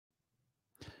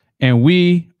And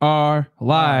we are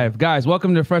live. Guys,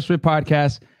 welcome to the Freshfit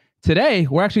podcast. Today,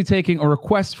 we're actually taking a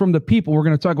request from the people. We're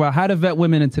going to talk about how to vet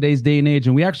women in today's day and age.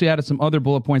 And we actually added some other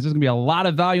bullet points. There's going to be a lot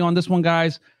of value on this one,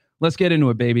 guys. Let's get into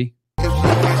it, baby. All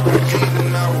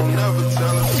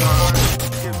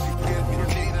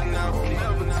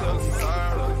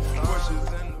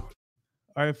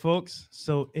right, folks.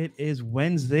 So it is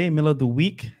Wednesday, middle of the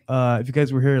week. If you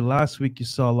guys were here last week, you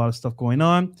saw a lot of stuff going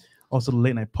on. Also, the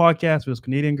late night podcast with those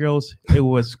Canadian girls. It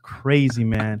was crazy,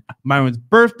 man. Myron's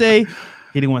birthday.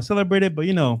 He didn't want to celebrate it, but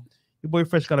you know, your boy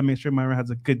Fresh got to make sure Myron has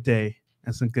a good day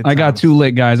and some good times. I got too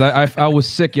late, guys. I was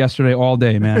sick yesterday all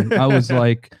day, man. I was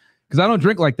like, because I don't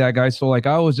drink like that, guys. So like,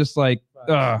 I was just like,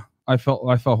 I felt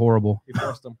horrible. You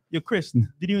forced them. Yo, Chris,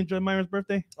 did you enjoy Myron's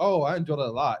birthday? Oh, I enjoyed it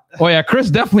a lot. Oh yeah, Chris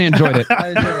definitely enjoyed it. I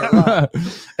enjoyed it a lot.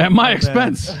 At my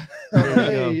expense.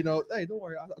 Hey, hey, don't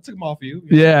worry. I took them off for you.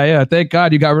 Yeah. Thank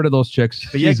God you got rid of those chicks.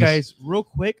 But yeah, guys, real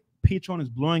quick, Patreon is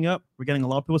blowing up. We're getting a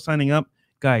lot of people signing up.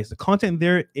 Guys, the content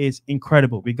there is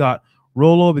incredible. We got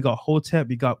Rolo, we got Hotep,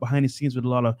 we got behind the scenes with a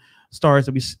lot of stars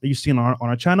that you see on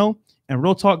our channel. And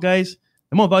real talk, guys,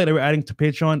 the more value that we're adding to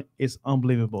Patreon is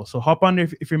unbelievable. So hop on there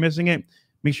if you're missing it.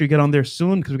 Make sure you get on there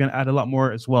soon because we're going to add a lot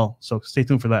more as well. So stay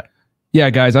tuned for that. Yeah,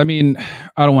 guys. I mean,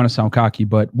 I don't want to sound cocky,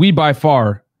 but we by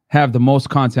far have the most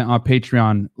content on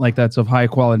Patreon like that's of high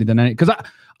quality than any. Because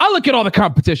I look at all the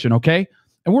competition, okay?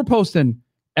 And we're posting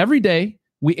every day.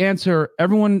 We answer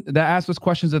everyone that asks us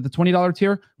questions at the $20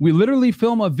 tier. We literally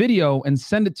film a video and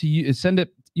send it to you.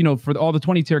 For all the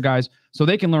 20 tier guys so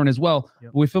they can learn as well.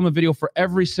 Yep. We film a video for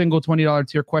every single $20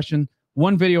 tier question,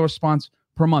 one video response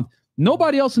per month.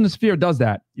 Nobody else in the sphere does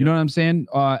that. You know what I'm saying?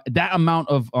 That amount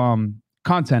of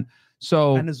content.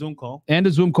 So and a Zoom call.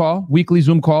 Weekly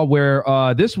Zoom call where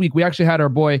this week we actually had our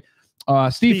boy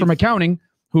Steve from accounting,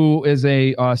 who is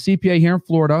a CPA here in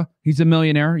Florida. He's a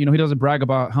millionaire. You know, he doesn't brag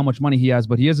about how much money he has,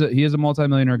 but he is a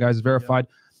multimillionaire, guys, verified.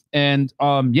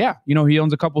 Yep. And he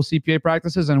owns a couple CPA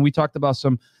practices, and we talked about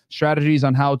some strategies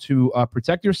on how to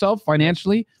protect yourself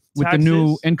financially with the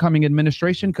new incoming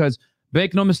administration. Because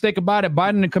make no mistake about it,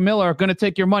 Biden and Camilla are going to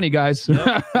take your money, guys.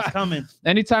 Yep, it's coming.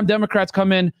 Anytime Democrats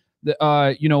come in,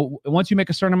 once you make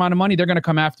a certain amount of money, they're going to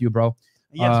come after you, bro.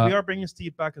 Yes, we are bringing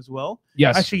Steve back as well.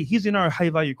 Yes, actually, he's in our high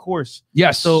value course.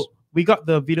 Yes, so we got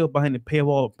the video behind the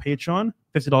paywall Patreon,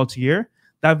 $50 a year.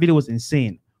 That video was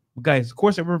insane. Guys, the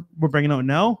course that we're bringing out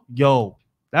now,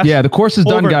 that's the course is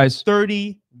done, guys.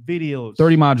 30 videos,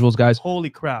 30 modules, guys. Holy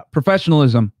crap!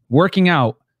 Professionalism, working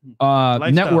out,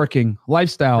 networking,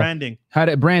 lifestyle, how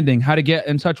to get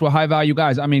in touch with high value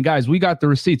guys. I mean, guys, we got the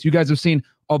receipts. You guys have seen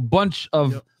a bunch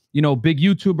of big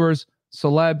YouTubers,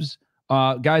 celebs,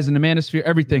 guys in the manosphere,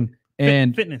 everything.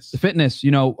 And fitness,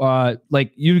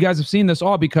 like you guys have seen this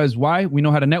all because why? We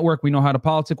know how to network, we know how to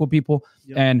politic with people,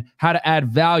 and how to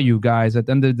add value, guys, at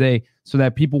the end of the day, so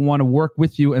that people want to work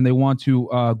with you and they want to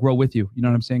grow with you. You know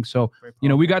what I'm saying? So,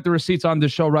 we got the receipts on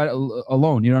this show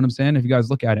alone. You know what I'm saying? If you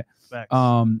guys look at it. Facts.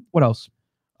 What else?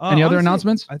 Any other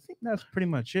announcements? I think that's pretty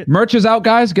much it. Merch is out,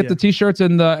 guys. Get the t-shirts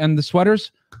and the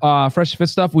sweaters. Freshfit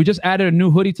stuff. We just added a new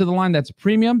hoodie to the line that's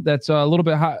premium. That's a little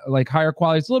bit higher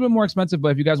quality. It's a little bit more expensive, but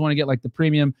if you guys want to get like the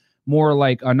premium, more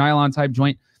like a nylon type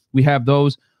joint, we have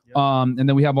those. And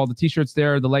then we have all the t-shirts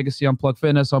there. The Legacy, Unplug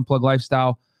Fitness, Unplug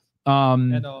Lifestyle.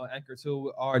 And Anchor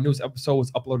too. Our newest episode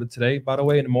was uploaded today, by the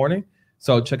way, in the morning.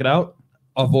 So check it out.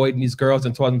 Avoiding these girls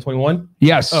in 2021.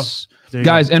 Yes,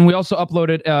 guys, and we also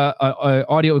uploaded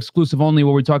audio exclusive only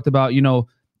where we talked about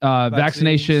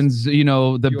vaccinations,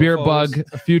 the UFOs. Beer bug,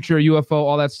 future UFO,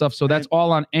 all that stuff. So that's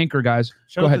all on Anchor, guys.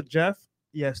 Shout out to Jeff.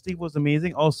 Yeah, Steve was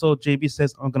amazing. Also, JB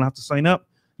says I'm gonna have to sign up.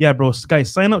 Yeah, bro,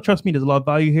 guys, sign up. Trust me, there's a lot of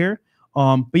value here.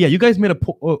 But yeah, you guys made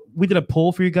we did a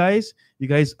poll for you guys. You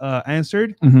guys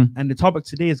answered, and the topic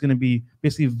today is gonna be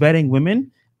basically vetting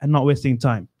women and not wasting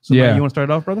time. So you want to start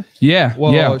it off, brother? Yeah.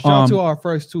 Well, shout out to our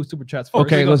first two super chats first.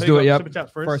 Okay, let's do it.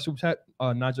 Yep. First super chat,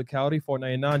 Nigel Cowdy,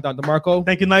 $4.99. Don DeMarco.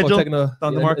 Thank you, Nigel.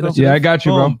 Don DeMarco. Yeah, I got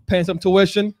you, bro. Paying some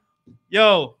tuition.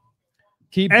 Yo.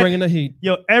 Keep bringing the heat.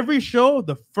 Yo, every show,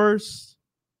 the first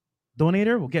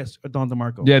donator will get a Don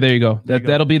DeMarco. Yeah, there you go.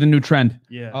 That'll be the new trend.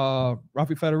 Yeah.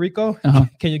 Rafi Federico,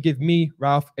 can you give me,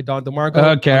 Ralph, a Don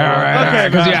DeMarco? Okay, all right.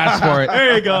 Because you asked for it.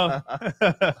 There you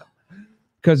go.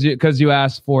 Because you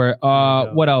asked for it.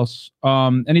 What else?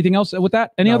 Anything else with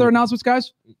that? Any other announcements,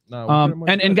 guys? No.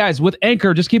 And guys, with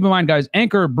Anchor, just keep in mind, guys,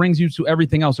 Anchor brings you to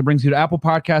everything else. It brings you to Apple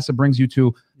Podcasts. It brings you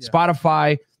to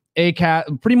Spotify,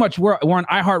 Acast. Pretty much, we're on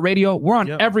iHeartRadio. We're on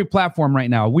every platform right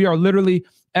now. We are literally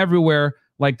everywhere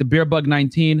like the Beer Bug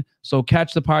 19. So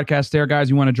catch the podcast there, guys.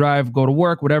 You want to drive, go to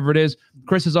work, whatever it is.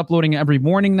 Chris is uploading every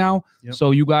morning now. Yep.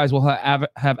 So you guys will have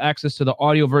access to the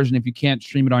audio version if you can't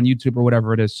stream it on YouTube or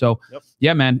whatever it is. So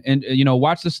yeah, man. And,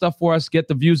 watch this stuff for us, get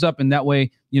the views up. And that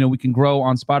way, we can grow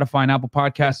on Spotify and Apple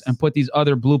Podcasts and put these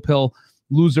other blue pill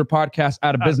loser podcasts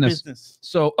out of business.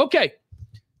 So, okay.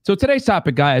 So today's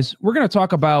topic, guys, we're going to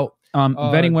talk about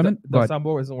vetting women. The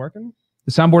soundboard isn't working?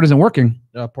 The soundboard isn't working.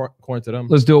 According to them.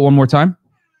 Let's do it one more time.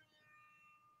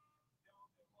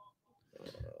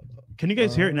 Can you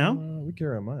guys hear it now? We can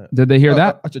hear it, man. Did they hear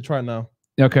that? I should try it now.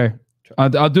 Okay.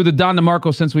 I'll do the Don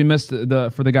DeMarco since we missed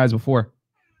for the guys before.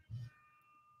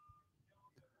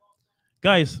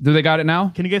 Guys, do they got it now?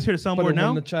 Can you guys hear the soundboard now? Put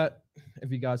in the chat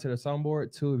if you guys hear the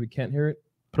soundboard. 2 if you can't hear it.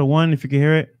 Put a 1 if you can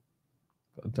hear it.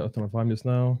 I'm trying to find this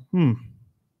now.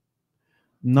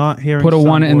 Not hearing. Put a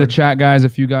 1 in the chat, guys,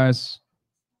 if you guys.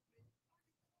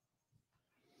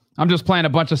 I'm just playing a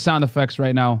bunch of sound effects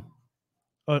right now.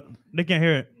 They can't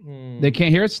hear it. They can't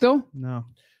hear it still? No.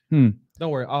 Don't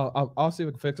worry. I'll see if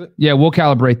we can fix it. Yeah, we'll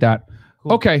calibrate that.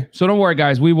 Cool. Okay, so don't worry,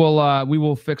 guys. We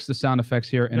will fix the sound effects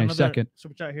here in a second.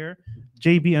 Super chat here.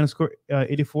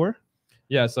 JB_84.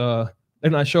 Yes. And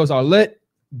that shows our lit.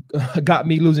 Got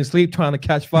me losing sleep trying to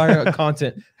catch fire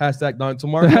content. Hashtag Don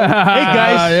tomorrow. Hey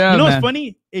guys, what's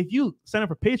funny? If you sign up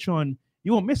for Patreon,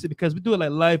 you won't miss it because we do it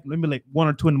like live, maybe like 1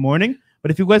 or 2 in the morning.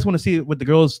 But if you guys want to see it with the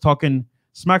girls talking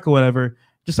smack or whatever,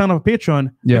 just sign up for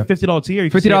Patreon. Yeah, $50 tier.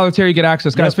 $50 tier, you get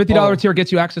access, guys. $50 tier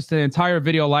gets you access to the entire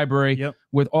video library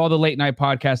with all the late night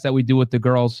podcasts that we do with the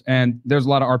girls. And there's a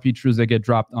lot of RP truths that get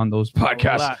dropped on those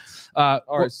podcasts.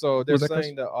 All right, so they're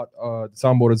saying that the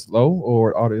soundboard is low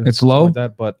or audio. It's low. Like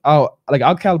that, but I'll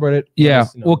calibrate it. Yeah,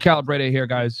 we'll calibrate it here,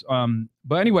 guys.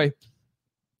 But anyway,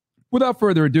 without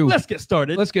further ado, let's get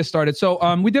started.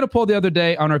 So we did a poll the other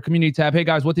day on our community tab. Hey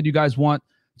guys, what did you guys want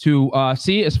to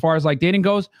see as far as like dating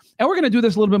goes? And we're gonna do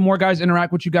this a little bit more, guys.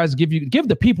 Interact with you guys, give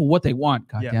the people what they want.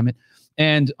 God damn it.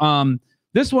 And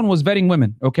this one was vetting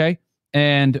women, okay?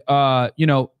 And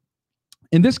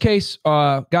in this case,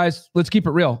 guys, let's keep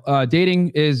it real. Dating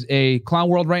is a clown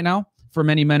world right now for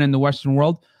many men in the Western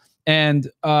world. And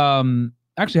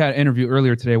actually had an interview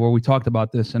earlier today where we talked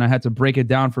about this, and I had to break it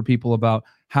down for people about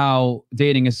how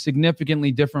dating is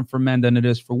significantly different for men than it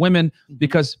is for women,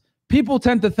 because people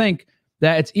tend to think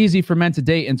that it's easy for men to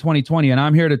date in 2020. And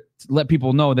I'm here to let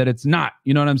people know that it's not.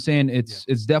 You know what I'm saying? It's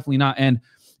definitely not. And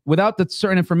without the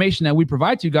certain information that we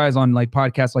provide to you guys on like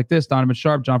podcasts like this, Donovan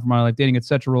Sharp, John from My Life Dating,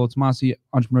 etc., Roll Tomasi,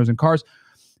 Entrepreneurs in Cars,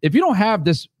 if you don't have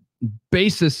this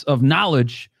basis of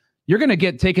knowledge, you're going to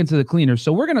get taken to the cleaner.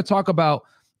 So we're going to talk about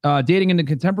dating in the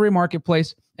contemporary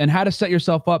marketplace and how to set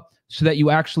yourself up so that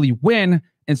you actually win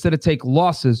instead of take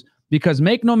losses. Because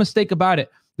make no mistake about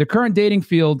it, the current dating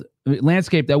field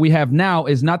landscape that we have now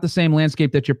is not the same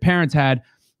landscape that your parents had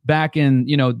back in,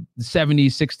 the 70s,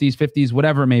 60s, 50s,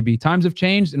 whatever it may be. Times have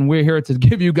changed, and we're here to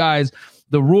give you guys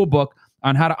the rule book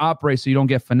on how to operate so you don't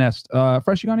get finessed.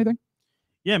 Fresh, you got anything?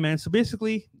 Yeah, man. So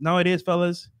basically, nowadays,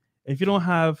 fellas, if you don't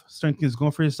have certain things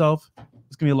going for yourself,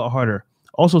 it's going to be a lot harder.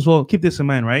 Also, as well, keep this in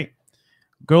mind, right?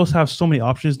 Girls have so many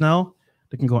options now.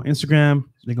 They can go on Instagram,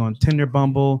 they go on Tinder,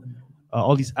 Bumble,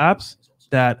 all these apps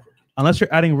that unless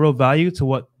you're adding real value to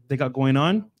what they got going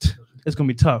on, it's going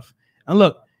to be tough. And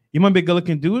look, you might be a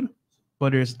good-looking dude,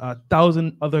 but there's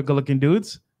 1,000 other good-looking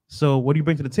dudes. So what do you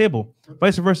bring to the table?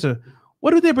 Vice versa.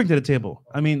 What do they bring to the table?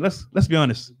 I mean, let's be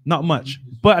honest, not much.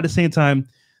 But at the same time,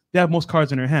 they have most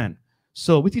cards in their hand.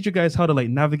 So we teach you guys how to like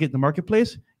navigate the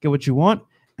marketplace, get what you want,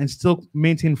 and still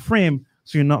maintain frame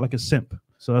so you're not like a simp.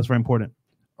 So that's very important.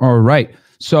 All right.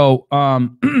 So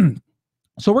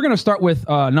so we're going to start with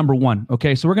number 1.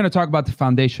 Okay. So we're going to talk about the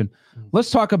foundation.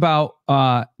 Let's talk about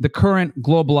the current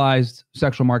globalized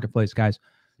sexual marketplace, guys.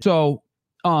 So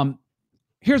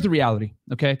here's the reality.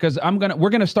 Okay. Because we're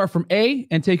going to start from A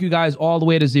and take you guys all the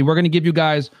way to Z. We're going to give you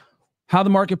guys how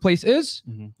the marketplace is,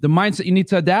 the mindset you need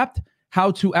to adapt, how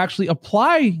to actually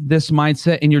apply this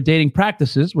mindset in your dating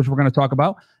practices, which we're going to talk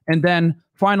about. And then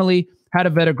finally, how to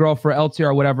vet a girl for LTR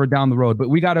or whatever down the road. But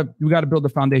we gotta build the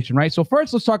foundation, right? So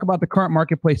first, let's talk about the current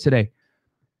marketplace today.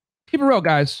 Keep it real,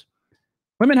 guys.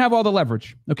 Women have all the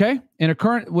leverage, okay?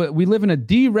 We live in a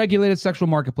deregulated sexual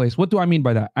marketplace. What do I mean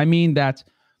by that? I mean that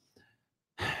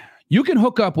you can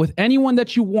hook up with anyone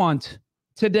that you want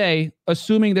today,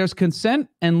 assuming there's consent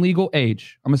and legal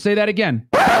age. I'm gonna say that again.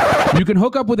 You can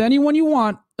hook up with anyone you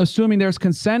want, assuming there's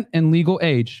consent and legal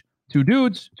age. 2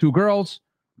 dudes, 2 girls,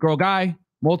 girl, guy,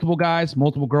 multiple guys,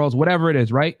 multiple girls, whatever it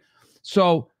is, right?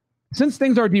 So since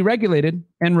things are deregulated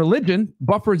and religion,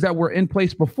 buffers that were in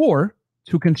place before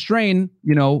to constrain,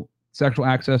 sexual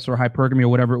access or hypergamy or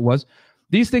whatever it was,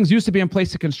 These things used to be in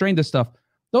place to constrain this stuff.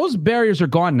 Those barriers are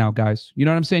gone now, guys. You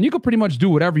know what I'm saying? You could pretty much do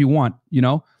whatever you want, you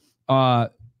know,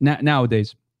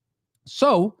 nowadays.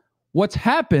 So what's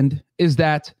happened is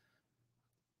that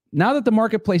now that the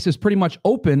marketplace is pretty much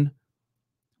open,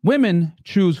 women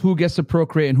choose who gets to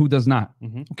procreate and who does not.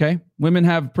 Okay. Women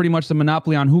have pretty much the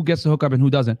monopoly on who gets to hook up and who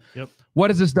doesn't. Yep. What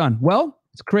has this done? Well,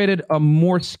 it's created a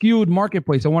more skewed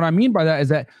marketplace. And what I mean by that is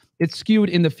that it's skewed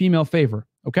in the female favor.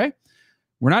 Okay.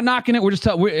 We're not knocking it. We're just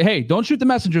hey, don't shoot the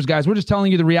messengers, guys. We're just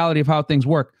telling you the reality of how things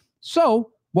work.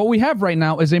 So what we have right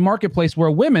now is a marketplace where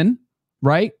women,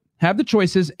 right, have the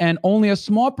choices, and only a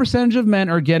small percentage of men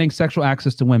are getting sexual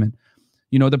access to women.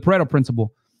 You know, the Pareto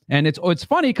principle. And it's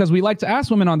funny because we like to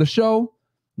ask women on the show,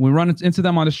 we run into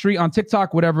them on the street, on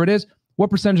TikTok, whatever it is,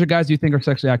 what percentage of guys do you think are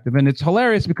sexually active? And it's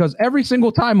hilarious because every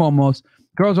single time almost,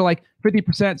 girls are like 50%,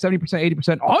 70%,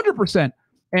 80%, 100%.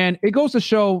 And it goes to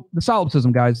show the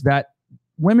solipsism, guys, that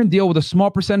women deal with a small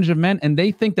percentage of men, and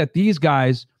they think that these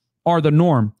guys are the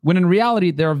norm, when in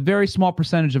reality, they're a very small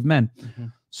percentage of men.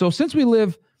 So since we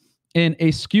live in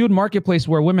a skewed marketplace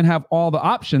where women have all the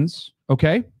options,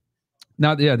 okay?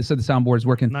 Now, yeah, they said the soundboard is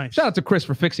working. Nice. Shout out to Chris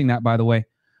for fixing that, by the way.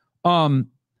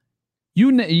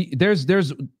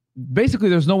 There's basically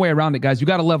no way around it, guys. You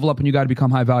got to level up and you got to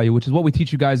become high value, which is what we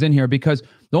teach you guys in here, because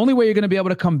the only way you're going to be able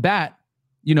to combat,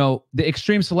 you know, the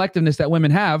extreme selectiveness that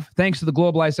women have, thanks to the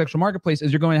globalized sexual marketplace,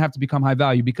 is you're going to have to become high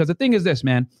value. Because the thing is this,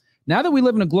 man, now that we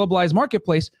live in a globalized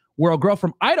marketplace where a girl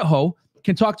from Idaho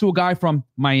can talk to a guy from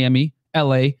Miami,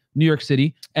 LA, New York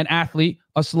City, an athlete,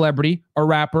 a celebrity, a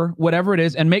rapper, whatever it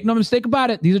is, and make no mistake about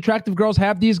it, these attractive girls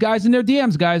have these guys in their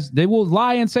DMs, guys. They will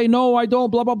lie and say, no, I don't,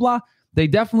 blah, blah, blah. They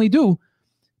definitely do.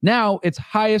 Now it's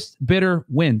highest bidder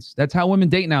wins. That's how women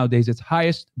date nowadays. It's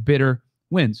highest bidder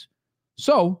wins.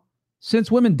 So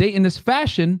since women date in this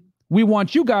fashion, we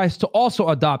want you guys to also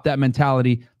adopt that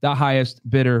mentality, that highest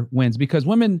bidder wins, because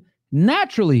women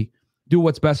naturally do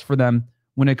what's best for them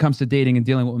when it comes to dating and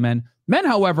dealing with men. Men,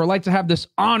 however, like to have this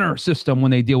honor system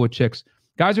when they deal with chicks.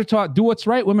 Guys are taught do what's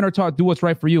right. Women are taught do what's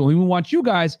right for you. And we want you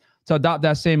guys to adopt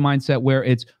that same mindset where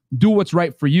it's do what's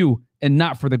right for you and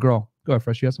not for the girl. Go ahead,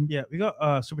 Fresh. You have some? Yeah, we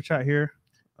got super chat here.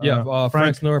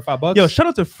 Frank's number $5. Yo, shout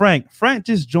out to Frank. Frank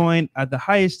just joined at the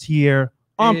highest tier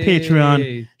on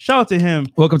Patreon. Shout out to him.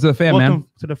 Welcome to the fam, man. Welcome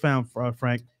to the fam,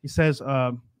 Frank. He says,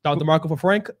 Dr. Marco for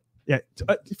Frank? Yeah,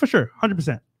 for sure.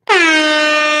 100%.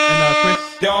 And Chris.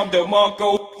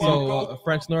 So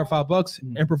Frank's number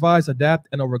 $5. Improvise, adapt,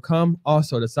 and overcome.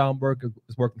 Also, the soundboard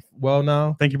is working well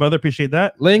now. Thank you, brother. Appreciate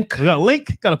that. Link. We got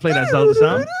Link. Got to play that sound.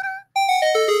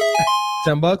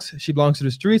 $10. She belongs to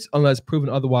the streets unless proven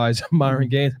otherwise. Myron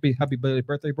Gaines, happy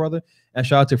birthday, brother. And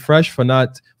shout out to Fresh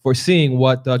for seeing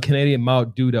what the Canadian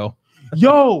Mount do though.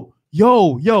 Yo.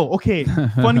 Okay,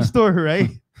 funny story, right?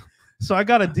 So I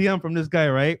got a DM from this guy,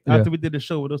 right? After we did the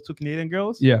show with those two Canadian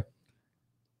girls. Yeah.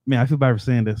 Man, I feel bad for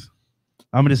saying this.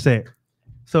 I'm gonna say it.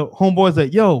 So homeboy's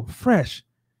like, yo, Fresh,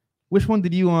 which one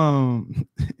did you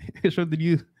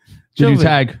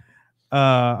tag?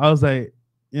 I was like,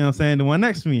 you know what I'm saying? The one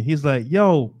next to me. He's like,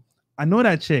 yo, I know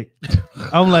that chick.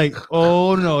 I'm like,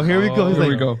 oh no, here we go. He's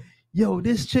like, yo,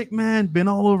 this chick, man, been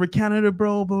all over Canada,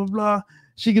 bro, blah, blah, blah.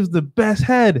 She gives the best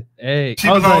head. Hey, she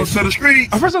belongs to the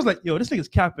streets. At first I was like, yo, this nigga's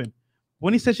capping.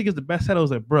 When he said she gives the best head, I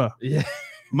was like, bruh, yeah,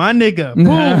 my nigga.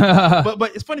 Boom.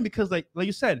 but it's funny because like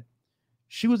you said,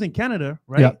 she was in Canada,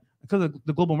 right? Yep. Because of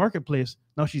the global marketplace.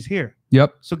 Now she's here.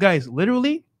 Yep. So guys,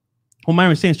 literally, what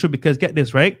Myron's saying is true, because get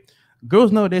this, right?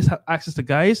 Girls nowadays have access to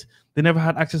guys they never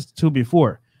had access to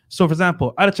before. So for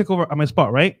example, I had a chick over at my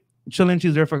spot, right? Chilling,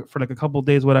 she's there for like a couple of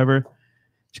days, whatever.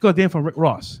 She got a DM from Rick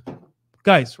Ross.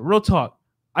 Guys, real talk,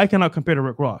 I cannot compare to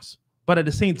Rick Ross. But at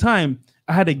the same time,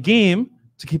 I had a game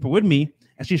to keep her with me,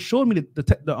 and she showed me the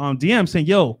DM saying,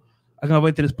 yo, I'm gonna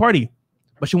invite to this party,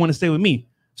 but she wanted to stay with me.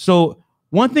 So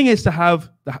one thing is to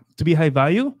be high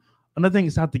value. Another thing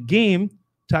is to have the game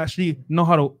to actually know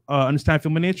how to understand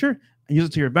human nature and use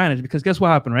it to your advantage. Because guess what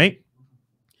happened, right?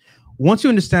 Once you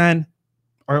understand,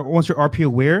 or once you're RP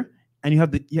aware, and you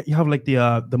have like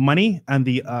the money and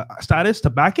the status to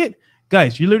back it,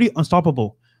 guys, you're literally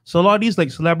unstoppable. So a lot of these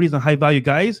like celebrities and high value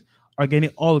guys are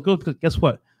getting all the girls because guess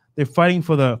what? They're fighting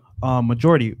for the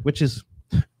majority, which is,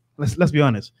 let's be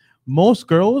honest. Most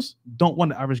girls don't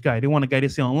want the average guy. They want a guy they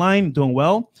see online doing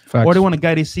well, Facts. Or they want a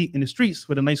guy they see in the streets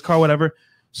with a nice car, whatever.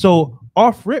 So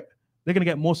off rip, they're gonna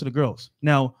get most of the girls.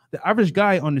 Now, the average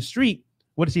guy on the street,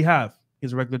 what does he have? He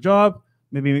has a regular job,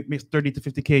 maybe makes 30 to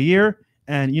 50K a year,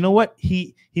 and you know what?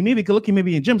 He may be good looking,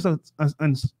 maybe in gyms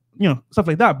and you know stuff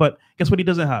like that. But guess what? He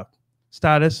doesn't have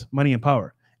status, money, and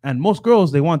power. And most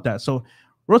girls, they want that. So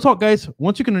real talk, guys.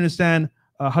 Once you can understand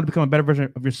how to become a better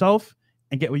version of yourself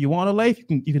and get what you want in life,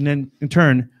 you can then in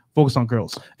turn focus on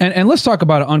girls. And let's talk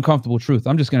about an uncomfortable truth.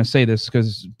 I'm just gonna say this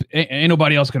because ain't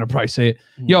nobody else gonna probably say it.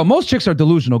 Yo, most chicks are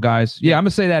delusional, guys. Yeah, I'm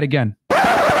gonna say that again.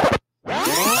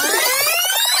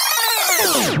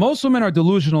 Most women are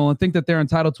delusional and think that they're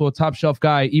entitled to a top shelf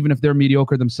guy, even if they're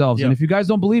mediocre themselves. And if you guys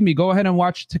don't believe me, go ahead and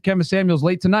watch Kevin Samuels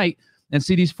Late Tonight and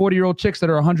see these 40-year-old chicks that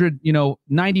are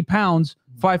 90 pounds,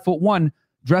 5'1",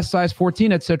 dress size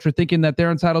 14, etc., thinking that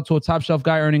they're entitled to a top shelf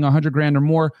guy earning 100 grand or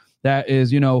more that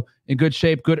is, in good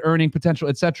shape, good earning potential,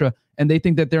 etc., and they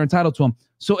think that they're entitled to him.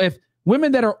 So if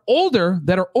women that are older,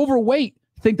 that are overweight,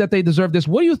 think that they deserve this,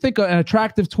 what do you think an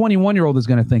attractive 21-year-old is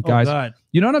going to think, guys? God.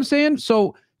 You know what I'm saying?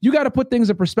 So you got to put things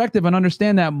in perspective and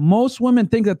understand that most women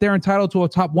think that they're entitled to a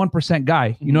top 1%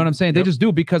 guy. You know what I'm saying? They just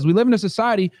do, because we live in a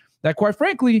society that, quite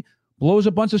frankly, blows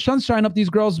a bunch of sunshine up these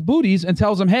girls' booties and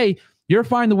tells them, hey, you're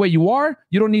fine the way you are.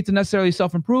 You don't need to necessarily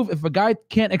self-improve. If a guy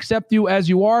can't accept you as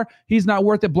you are, he's not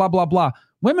worth it, blah, blah, blah.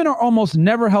 Women are almost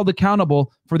never held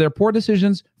accountable for their poor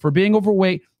decisions, for being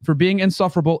overweight, for being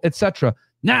insufferable, etc.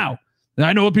 Now,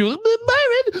 I know what people,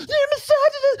 Byron, you're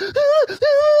misogynist.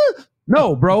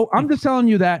 No, bro, I'm just telling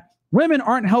you that women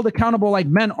aren't held accountable like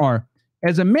men are.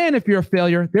 As a man, if you're a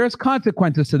failure, there's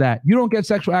consequences to that. You don't get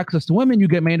sexual access to women. You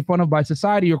get made fun of by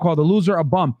society. You're called a loser, a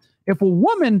bum. If a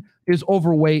woman is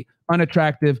overweight,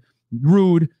 unattractive,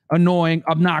 rude, annoying,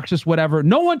 obnoxious, whatever,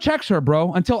 no one checks her,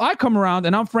 bro, until I come around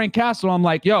and I'm Frank Castle. I'm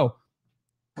like, yo,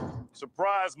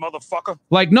 surprise, motherfucker.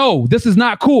 Like, no, this is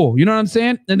not cool. You know what I'm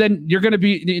saying? And then you're going to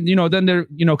be, then they're,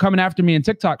 coming after me in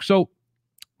TikTok. So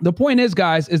the point is,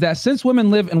 guys, is that since women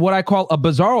live in what I call a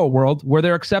bizarro world where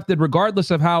they're accepted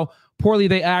regardless of how poorly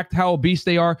they act, how obese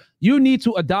they are, you need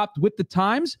to adopt with the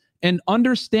times and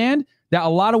understand that a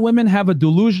lot of women have a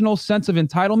delusional sense of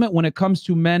entitlement when it comes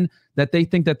to men that they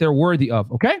think that they're worthy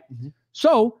of, okay?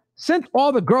 So since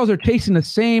all the girls are chasing the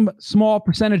same small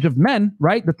percentage of men,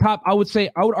 right? The top, I would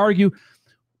argue,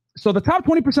 so the top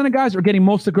 20% of guys are getting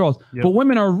most of the girls, but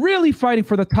women are really fighting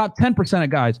for the top 10% of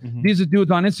guys. These are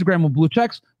dudes on Instagram with blue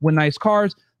checks, with nice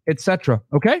cars, etc.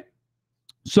 Okay?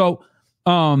 So,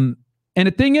 and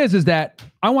the thing is that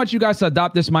I want you guys to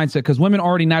adopt this mindset because women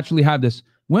already naturally have this.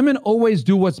 Women always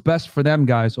do what's best for them,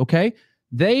 guys, okay?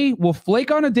 They will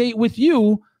flake on a date with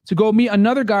you to go meet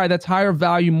another guy that's higher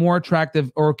value, more attractive,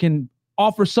 or can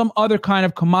offer some other kind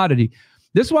of commodity.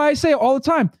 This is why I say it all the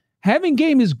time. Having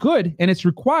game is good and it's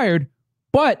required,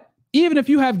 but even if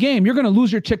you have game, you're going to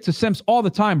lose your chick to simps all the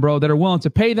time, bro, that are willing to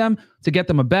pay them to get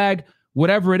them a bag,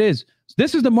 whatever it is.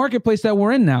 This is the marketplace that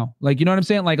we're in now. Like, you know what I'm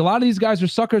saying? Like, a lot of these guys are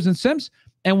suckers and simps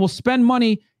and will spend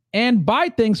money and buy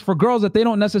things for girls that they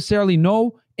don't necessarily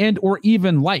know and or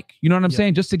even like, you know what I'm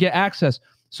saying? Just to get access.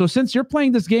 So since you're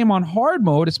playing this game on hard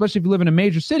mode, especially if you live in a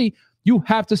major city, you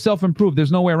have to self-improve.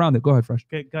 There's no way around it. Go ahead, Fresh.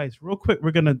 Okay, guys, real quick,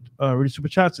 we're going to read super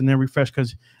chats and then refresh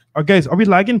because, guys, are we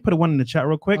lagging? Put one in the chat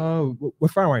real quick. We're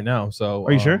fine right now. So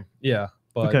are you sure? Yeah.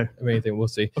 But if anything, we'll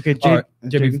see. Okay,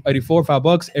 Jimmy, 84,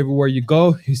 $5. Everywhere you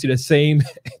go, you see the same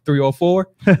 304.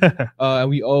 And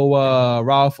we owe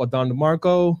Ralph or Don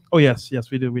DeMarco. Oh, yes,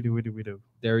 we do.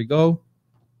 There we go.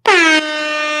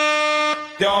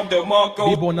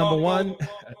 People number one.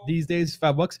 These days,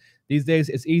 $5. These days,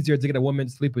 it's easier to get a woman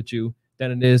to sleep with you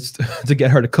than it is to get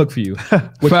her to cook for you.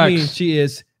 Which means she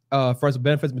is friends with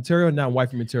benefits material, not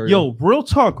wifey material. Yo, real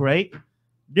talk, right?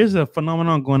 There's a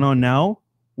phenomenon going on now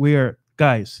where,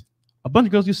 guys, a bunch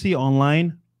of girls you see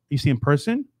online, you see in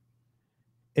person,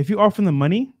 if you offer them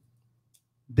money,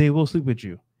 they will sleep with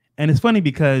you. And it's funny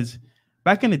because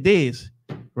back in the days,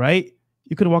 right,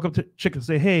 you could walk up to a chick and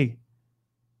say, hey,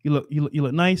 you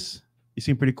look nice. You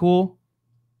seem pretty cool.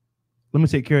 Let me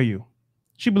take care of you.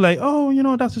 She'd be like, oh,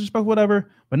 that's disrespectful,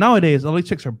 whatever. But nowadays, all these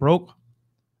chicks are broke,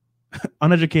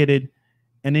 uneducated,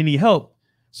 and they need help.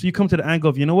 So you come to the angle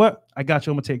of, you know what? I got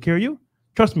you. I'm going to take care of you.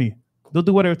 Trust me. They'll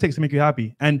do whatever it takes to make you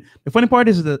happy. And the funny part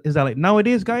is that like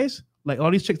nowadays, guys, like all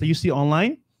these chicks that you see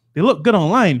online, they look good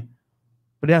online,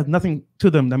 but they have nothing to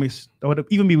them that would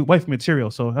even be wife material.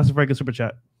 So that's a very good super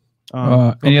chat.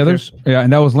 Any others? Yeah,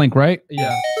 and that was Link, right?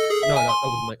 Yeah. No, that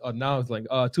was like now it's like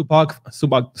Tupac,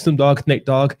 Snoop Dogg, Nate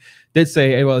Dogg did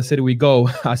say, "Hey, well, the city we go,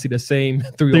 I see the same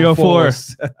 304."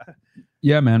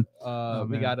 Yeah, man.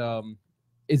 We got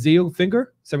Ezeal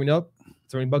Finger,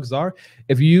 $70 are.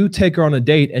 If you take her on a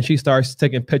date and she starts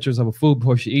taking pictures of a food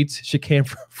before she eats, she came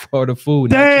for the food.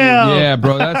 Damn. Yeah,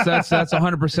 bro. That's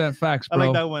 100% facts, bro. I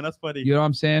like that one. That's funny. You know what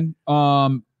I'm saying?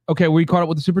 Okay, we caught up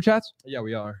with the super chats? Yeah,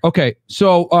 we are. Okay,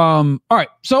 so all right.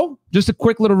 So just a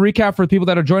quick little recap for the people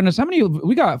that are joining us. How many?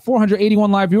 We got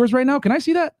 481 live viewers right now. Can I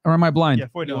see that, or am I blind? Yeah,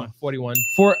 41. 41.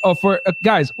 For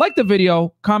guys, like the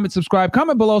video, comment, subscribe,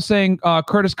 comment below saying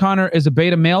Curtis Connor is a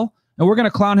beta male. and we're going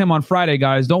to clown him on Friday,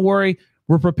 guys. Don't worry.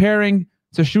 We're preparing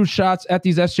to shoot shots at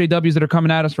these SJWs that are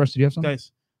coming at us. First, do you have something?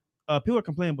 Guys, people are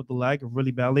complaining about the lag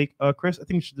really badly. Chris, I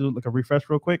think we should do like a refresh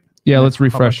real quick. Yeah, let's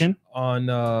refresh. On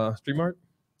StreamYard?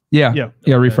 Yeah,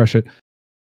 refresh it.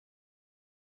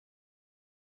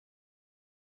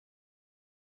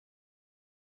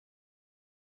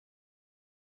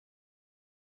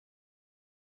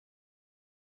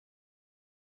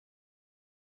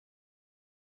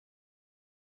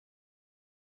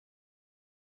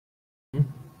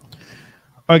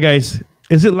 All right, guys.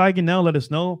 Is it lagging now? Let us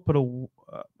know.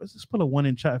 Let's just put a 1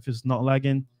 in chat if it's not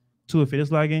lagging. 2 if it is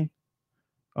lagging.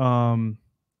 Yeah,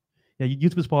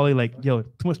 YouTube is probably like, yo, too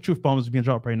much truth bombs being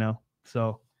dropped right now.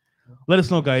 So let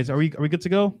us know, guys. Are we good to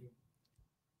go?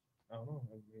 I don't know.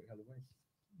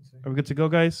 Are we good to go,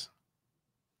 guys?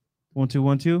 1 2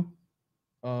 1 2.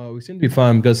 We seem to be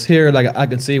fine because here, like I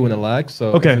can see when it lags.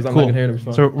 So okay,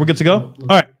 cool. So we're good to go. All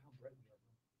right.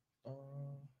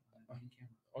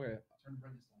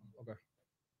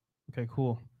 Okay,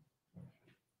 cool.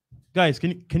 Guys,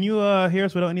 can you hear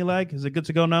us without any lag? Is it good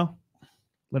to go now?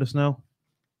 Let us know.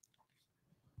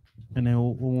 And then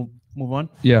we'll move on.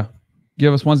 Yeah.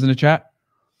 Give us ones in the chat.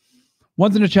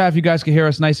 Ones in the chat if you guys can hear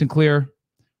us nice and clear.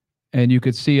 And you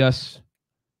could see us.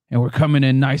 And we're coming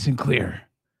in nice and clear.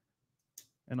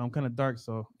 And I'm kind of dark,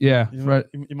 so yeah, you might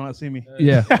not see me.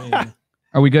 Yeah.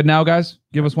 Are we good now, guys?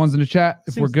 Give us ones in the chat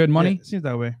if we're good, money. Yeah, it seems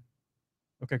that way.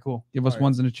 Okay, cool. Give us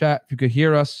ones in the chat if you could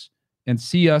hear us and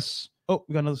see us. Oh,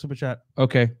 we got another super chat.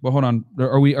 Okay, well, hold on.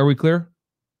 Are we clear?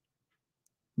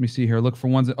 Let me see here. Look for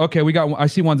ones. Okay, I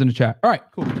see ones in the chat. All right,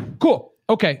 cool.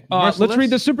 Okay, let's read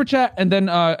the super chat and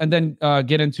then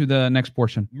get into the next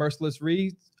portion. Merciless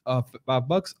reads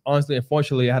 $5. Honestly,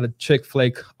 unfortunately, I had a chick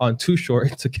flake on Too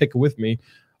Short to kick it with me.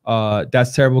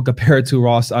 That's terrible compared to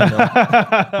Ross. I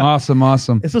know.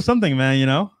 Awesome. It's just something, man. You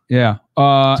know. Yeah.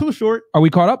 Too Short. Are we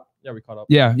caught up? Yeah, we caught up.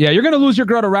 Yeah. You're gonna lose your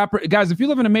girl to rapper, guys. If you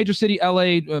live in a major city,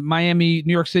 LA, Miami,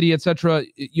 New York City, etc.,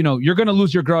 you're gonna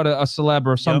lose your girl to a celeb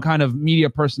or some kind of media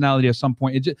personality at some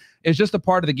point. It's just a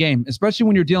part of the game, especially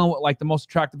when you're dealing with like the most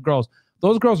attractive girls.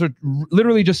 Those girls are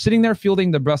literally just sitting there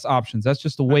fielding the best options. That's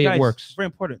just the way it works. Very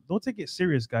important. Don't take it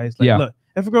serious, guys. Like, look,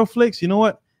 if a girl flakes, you know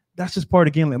what? That's just part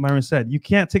of the game, like Myron said. You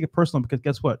can't take it personal because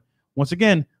guess what? Once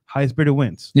again, highest bidder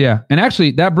wins. Yeah. And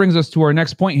actually, that brings us to our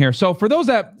next point here. So for those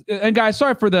and guys,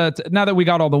 sorry for now that we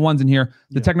got all the ones in here,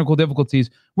 the technical difficulties,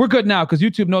 we're good now because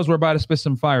YouTube knows we're about to spit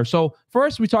some fire. So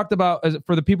first, we talked about,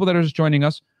 for the people that are just joining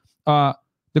us,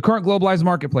 the current globalized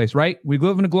marketplace, right? We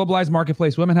live in a globalized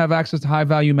marketplace. Women have access to high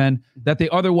value men that they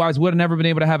otherwise would have never been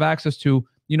able to have access to,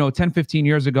 10, 15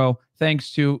 years ago,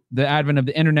 thanks to the advent of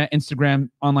the internet, Instagram,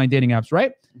 online dating apps,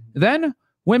 right? Then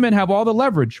women have all the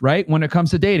leverage, right? When it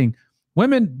comes to dating.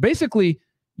 Women, basically,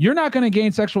 you're not going to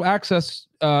gain sexual access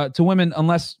to women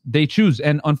unless they choose.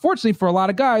 And unfortunately, for a lot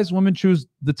of guys, women choose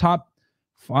the top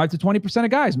 5 to 20% of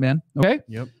guys, man. Okay?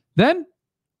 Yep. Then,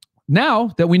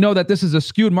 now that we know that this is a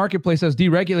skewed marketplace that's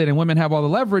deregulated and women have all the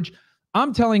leverage,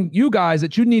 I'm telling you guys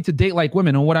that you need to date like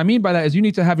women. And what I mean by that is you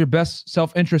need to have your best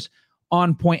self-interest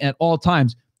on point at all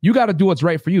times. You got to do what's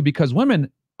right for you because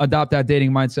women adopt that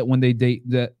dating mindset when they date.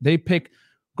 They pick.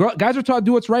 Guys are taught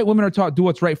do what's right. Women are taught do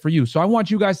what's right for you. So I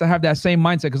want you guys to have that same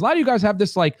mindset because a lot of you guys have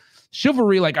this like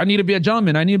chivalry, like I need to be a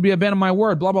gentleman. I need to be a man of my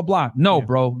word, blah, blah, blah. No,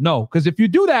 bro, no. Because if you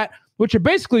do that, what you're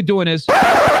basically doing is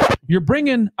you're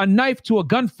bringing a knife to a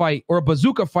gunfight or a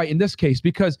bazooka fight in this case,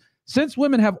 because since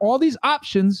women have all these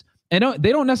options and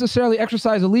they don't necessarily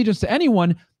exercise allegiance to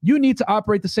anyone, you need to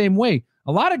operate the same way.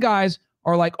 A lot of guys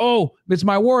are like, oh, it's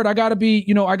my word. I got to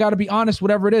be, I got to be honest,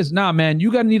 whatever it is. Nah, man,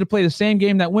 you got to need to play the same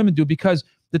game that women do because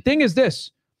the thing is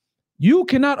this, you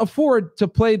cannot afford to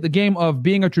play the game of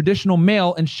being a traditional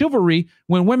male and chivalry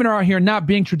when women are out here not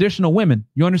being traditional women.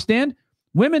 You understand?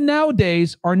 Women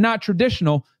nowadays are not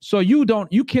traditional, so you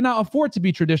cannot afford to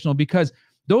be traditional because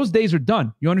those days are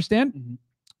done. You understand? Mm-hmm.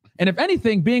 And if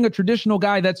anything, being a traditional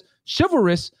guy that's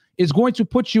chivalrous is going to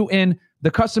put you in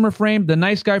the customer frame, the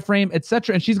nice guy frame,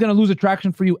 etc. And she's going to lose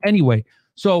attraction for you anyway.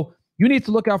 So you need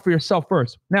to look out for yourself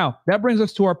first. Now, that brings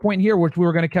us to our point here, which we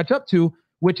were going to catch up to,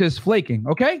 which is flaking.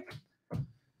 Okay?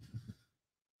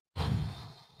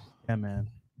 Yeah, man.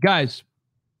 Guys,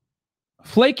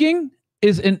 flaking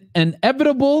is an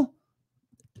inevitable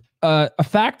a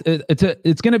fact.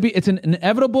 It's an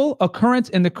inevitable occurrence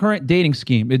in the current dating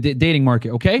scheme, dating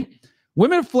market. Okay,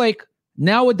 women flake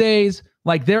nowadays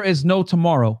like there is no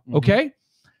tomorrow. Okay,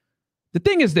 the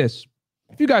thing is this: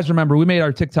 if you guys remember, we made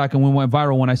our TikTok and we went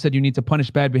viral when I said you need to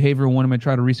punish bad behavior when women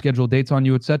try to reschedule dates on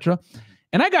you, etc.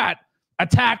 And I got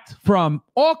attacked from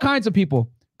all kinds of people.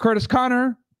 Curtis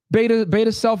Connor,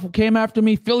 Beta Self came after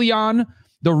me. Philion.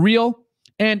 the real.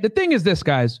 And the thing is this,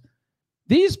 guys,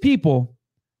 these people,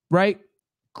 right,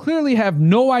 clearly have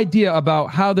no idea about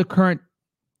how the current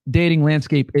dating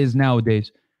landscape is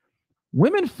nowadays.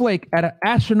 Women flake at an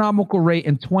astronomical rate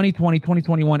in 2020,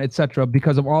 2021, etc.,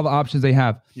 because of all the options they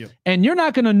have. Yep. And you're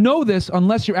not going to know this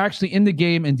unless you're actually in the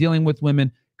game and dealing with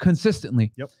women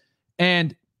consistently. Yep.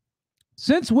 And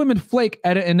since women flake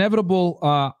at an inevitable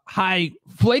high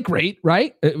flake rate,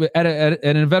 right? At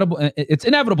an inevitable, it's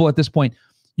inevitable at this point.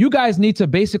 You guys need to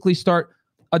basically start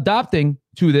adopting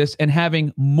to this and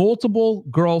having multiple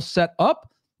girls set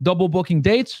up, double booking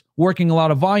dates, working a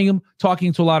lot of volume,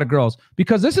 talking to a lot of girls.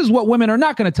 Because this is what women are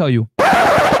not going to tell you.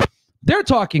 They're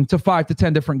talking to 5 to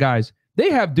 10 different guys. They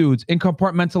have dudes in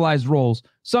compartmentalized roles.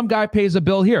 Some guy pays a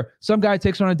bill here. Some guy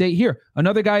takes her on a date here.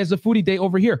 Another guy is a foodie date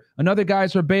over here. Another guy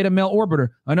is her beta male orbiter.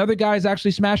 Another guy is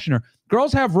actually smashing her.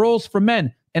 Girls have roles for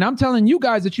men. And I'm telling you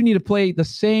guys that you need to play the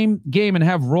same game and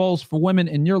have roles for women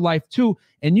in your life too.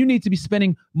 And you need to be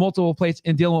spinning multiple plates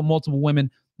and dealing with multiple women.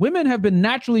 Women have been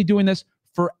naturally doing this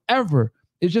forever.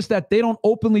 It's just that they don't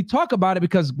openly talk about it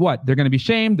because what? They're going to be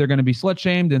shamed. They're going to be slut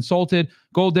shamed, insulted,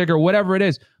 gold digger, whatever it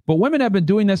is. But women have been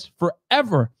doing this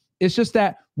forever. It's just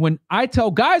that when I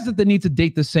tell guys that they need to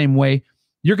date the same way,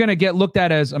 you're going to get looked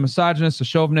at as a misogynist, a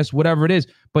chauvinist, whatever it is.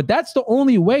 But that's the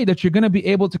only way that you're going to be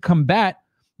able to combat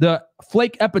the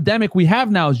flake epidemic we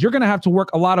have now. Is you're going to have to work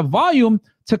a lot of volume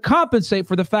to compensate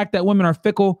for the fact that women are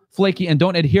fickle, flaky, and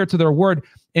don't adhere to their word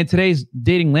in today's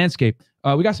dating landscape.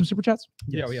 We got some super chats?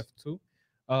 Yeah, we have 2.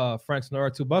 Frank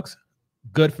Sonora, $2.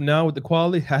 Good for now with the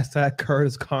quality. Hashtag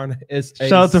Curtis Carner is a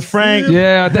shout out to Frank.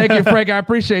 Yeah, thank you, Frank. I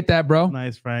appreciate that, bro.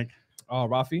 Nice, Frank.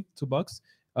 Rafi,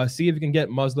 $2. See if you can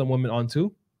get Muslim women on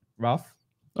too. Ralph.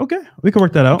 Okay, we can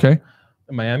work that out. Okay.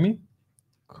 In Miami.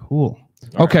 Cool.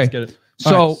 All okay. Right, let's get it.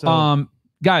 So,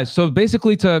 guys, so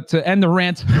basically to end the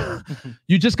rant,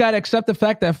 you just got to accept the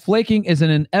fact that flaking is an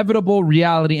inevitable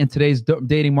reality in today's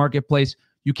dating marketplace.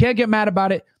 You can't get mad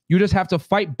about it. You just have to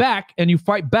fight back, and you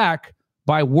fight back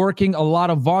by working a lot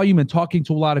of volume and talking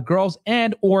to a lot of girls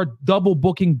and or double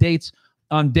booking dates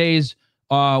on days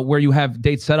where you have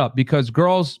dates set up, because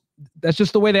girls, that's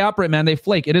just the way they operate, man. They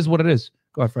flake. It is what it is.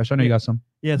 Go ahead, Fresh. I know you got some.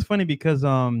 Yeah, it's funny because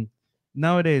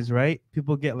nowadays, right,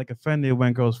 people get like offended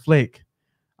when girls flake.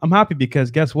 I'm happy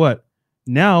because guess what?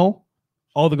 Now,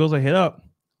 all the girls I hit up,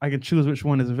 I can choose which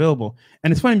one is available.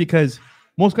 And it's funny because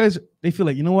most guys, they feel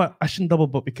like, you know what? I shouldn't double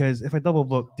book because if I double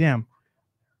book, damn,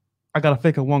 I got to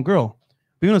flake on one girl.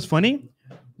 But you know what's funny?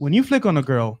 When you flick on a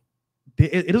girl,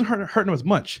 it doesn't hurt them as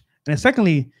much. And then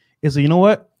secondly, is you know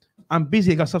what? I'm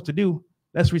busy. I got stuff to do.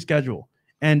 Let's reschedule.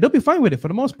 And they'll be fine with it for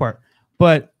the most part.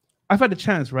 But I've had the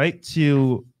chance, right,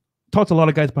 to talk to a lot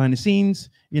of guys behind the scenes,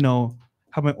 you know,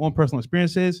 have my own personal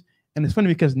experiences. And it's funny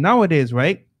because nowadays,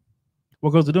 right,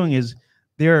 what girls are doing is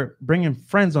they're bringing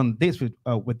friends on dates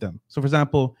with them. So, for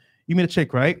example, you meet a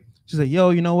chick, right? She's like, yo,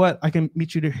 you know what? I can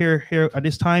meet you here at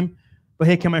this time. But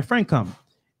hey, can my friend come?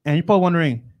 And you're probably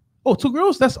wondering, oh, 2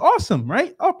 girls? That's awesome,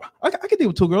 right? Oh, I can deal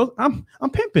with 2 girls. I'm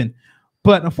pimping.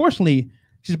 But unfortunately,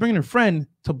 she's bringing a friend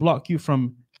to block you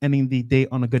from ending the date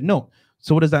on a good note.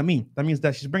 So what does that mean? That means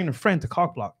that she's bringing a friend to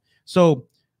cock block. So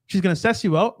she's going to suss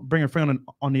you out, bring a friend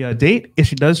on the date if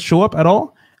she does show up at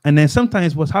all. And then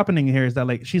sometimes what's happening here is that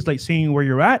like she's like seeing where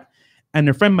you're at, and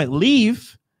her friend might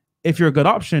leave if you're a good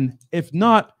option. If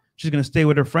not, she's going to stay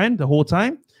with her friend the whole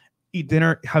time, eat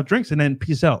dinner, have drinks, and then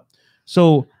peace out.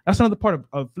 So that's another part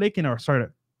of flaking or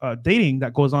dating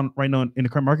that goes on right now in the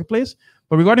current marketplace.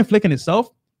 But regarding flaking itself,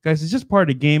 guys, it's just part of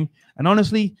the game. And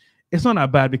honestly, it's not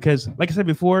that bad because, like I said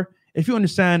before, if you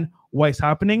understand why it's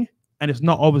happening and it's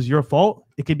not always your fault,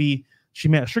 it could be she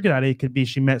met a sugar daddy. It could be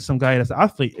she met some guy that's an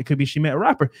athlete. It could be she met a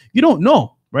rapper. You don't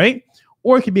know, right?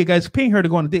 Or it could be a guy's paying her to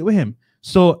go on a date with him.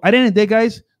 So at the end of the day,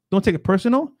 guys, don't take it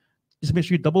personal. Just make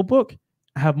sure you double book,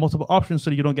 have multiple options so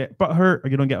that you don't get butthurt or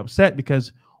you don't get upset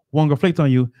because one girl flaked on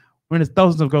you when there's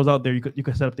thousands of girls out there you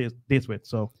could set up dates with.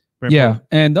 So yeah. important.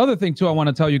 And the other thing too, I want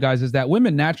to tell you guys is that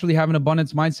women naturally have an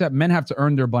abundance mindset. Men have to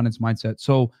earn their abundance mindset.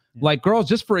 So like girls,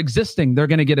 just for existing, they're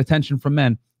going to get attention from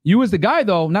men. You as the guy,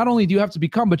 though, not only do you have to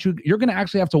become, but you're going to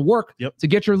actually have to work to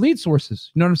get your lead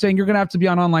sources. You know what I'm saying? You're going to have to be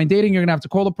on online dating. You're going to have to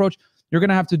cold approach. You're going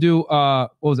to have to do,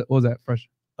 what was that, Fresh?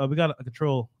 We got to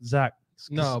control Zach.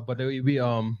 No, but we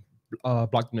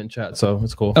blocked them in chat, so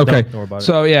it's cool. Okay. Don't worry about it.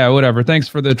 So yeah, whatever. Thanks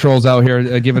for the trolls out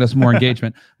here giving us more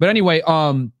engagement. But anyway,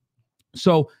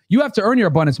 so you have to earn your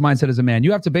abundance mindset as a man.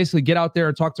 You have to basically get out there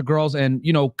and talk to girls and,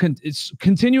 you know, it's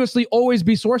continuously always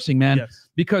be sourcing, man,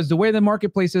 because the way the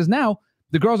marketplace is now,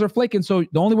 the girls are flaking. So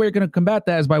the only way you're going to combat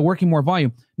that is by working more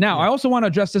volume. Now, I also want to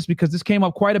address this because this came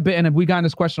up quite a bit and we got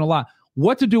this question a lot.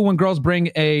 what to do when girls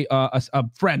bring a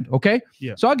friend. Okay.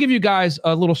 Yeah. So I'll give you guys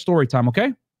a little story time.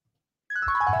 Okay.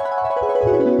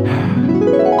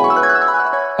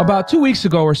 About 2 weeks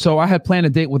ago or so, I had planned a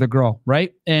date with a girl,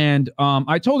 right? And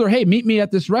I told her, hey, meet me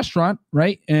at this restaurant,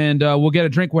 right? And we'll get a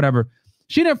drink, whatever.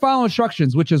 She didn't follow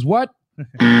instructions, which is what?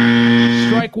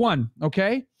 Strike one,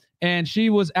 okay? And she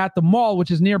was at the mall, which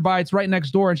is nearby. It's right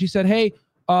next door. And she said, hey,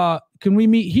 can we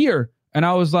meet here? And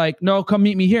I was like, no, come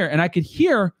meet me here. And I could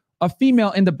hear a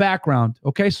female in the background,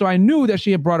 okay? So I knew that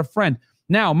she had brought a friend.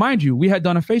 Now, mind you, we had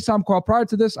done a FaceTime call prior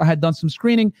to this. I had done some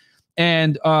screening.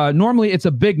 And normally it's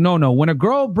a big no-no. When a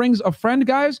girl brings a friend,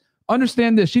 guys,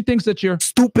 understand this. She thinks that you're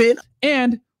stupid.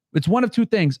 And it's one of two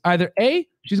things. Either A,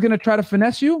 she's going to try to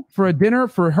finesse you for a dinner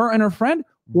for her and her friend,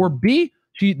 or B,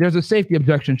 there's a safety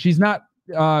objection. She's not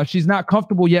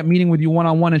comfortable yet meeting with you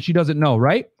one-on-one and she doesn't know,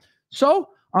 right? So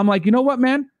I'm like, you know what,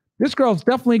 man? This girl's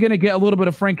definitely going to get a little bit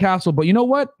of Frank Castle. But you know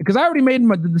what? Because I already made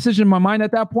the decision in my mind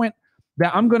at that point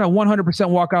that I'm going to 100%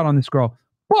 walk out on this girl.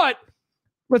 But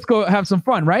let's go have some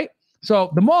fun, right?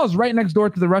 So the mall is right next door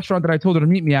to the restaurant that I told her to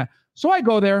meet me at. So I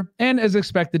go there, and as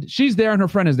expected, she's there and her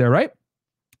friend is there, right?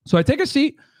 So I take a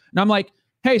seat, and I'm like,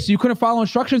 hey, so you couldn't follow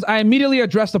instructions? I immediately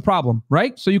addressed the problem,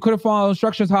 right? So you couldn't follow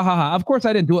instructions, ha, ha, ha. Of course,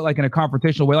 I didn't do it like in a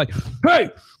confrontational way, like, hey,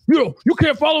 you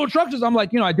can't follow instructions. I'm like,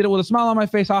 I did it with a smile on my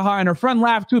face, ha, ha. And her friend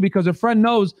laughed, too, because her friend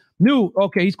knew,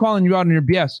 okay, he's calling you out on your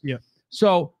BS. Yeah.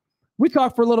 So we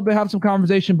talk for a little bit, have some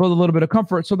conversation, build a little bit of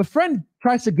comfort. So the friend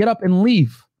tries to get up and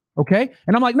leave. Okay.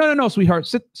 And I'm like, no, sweetheart,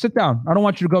 sit down. I don't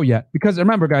want you to go yet. Because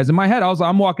remember, guys, in my head, I was like,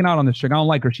 I'm walking out on this chick. I don't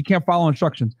like her. She can't follow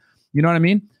instructions. You know what I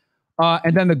mean?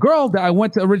 And then the girl that I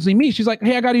went to originally meet, she's like,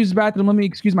 hey, I got to use the bathroom. Let me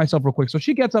excuse myself real quick. So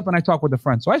she gets up and I talk with a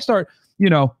friend. So I start,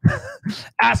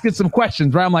 asking some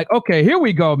questions, right? I'm like, okay, here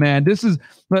we go, man. This is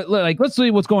like, let's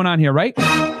see what's going on here, right?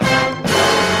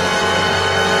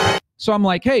 So I'm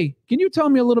like, hey, can you tell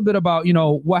me a little bit about,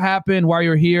 what happened, why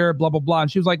you're here, blah, blah, blah.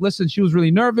 And she was like, listen, she was really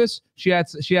nervous. She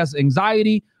has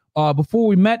anxiety. Before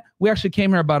we met, we actually came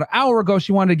here about an hour ago.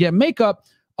 She wanted to get makeup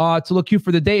to look cute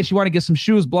for the date. She wanted to get some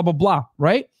shoes, blah, blah, blah,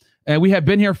 right? And we had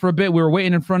been here for a bit. We were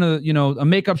waiting in front of, a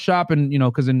makeup shop. And,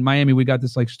 because in Miami, we got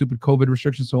this like stupid COVID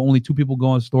restriction. So only 2 people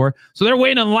go in the store. So they're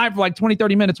waiting in line for like 20,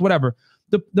 30 minutes, whatever.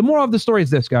 The moral of the story is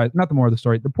this, guys. Not the moral of the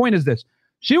story. The point is this.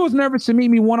 She was nervous to meet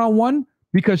me one-on-one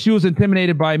because she was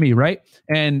intimidated by me, right?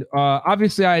 And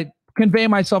obviously, I convey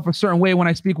myself a certain way when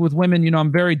I speak with women.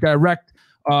 I'm very direct,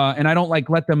 and I don't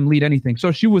let them lead anything.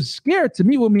 So she was scared to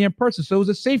meet with me in person. So it was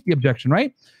a safety objection,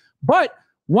 right? But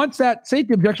once that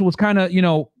safety objection was kind of,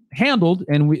 handled,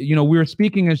 and we were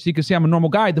speaking, as you can see, I'm a normal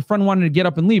guy. The friend wanted to get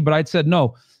up and leave, but I'd said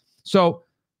no. So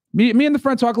me and the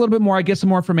friend talk a little bit more. I get some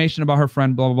more information about her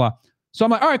friend, blah, blah, blah. So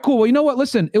I'm like, all right, cool. Well, you know what?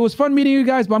 Listen, it was fun meeting you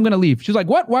guys, but I'm going to leave. She's like,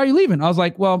 what? Why are you leaving? I was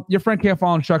like, well, your friend can't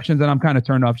follow instructions, and I'm kind of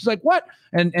turned off. She's like, what?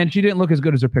 And she didn't look as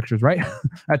good as her pictures, right? I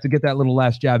had to get that little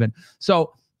last jab in.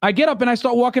 So I get up and I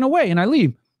start walking away and I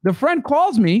leave. The friend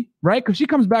calls me, right? Because she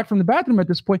comes back from the bathroom at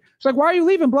this point. She's like, why are you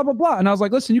leaving? Blah, blah, blah. And I was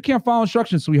like, listen, you can't follow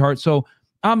instructions, sweetheart. So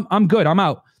I'm good. I'm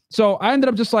out. So I ended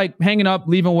up just like hanging up,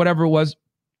 leaving, whatever it was.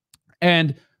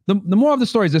 And the moral of the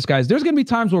story is this, guys. There's going to be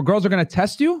times where girls are going to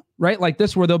test you, right? Like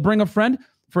this, where they'll bring a friend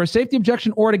for a safety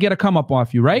objection or to get a come up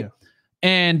off you, right? Yeah.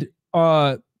 And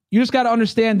you just got to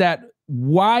understand that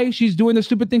why she's doing the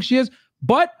stupid thing she is.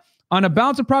 But on a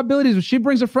balance of probabilities, if she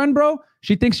brings a friend, bro,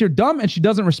 she thinks you're dumb and she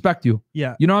doesn't respect you.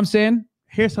 Yeah. You know what I'm saying?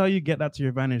 Here's how you get that to your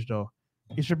advantage, though.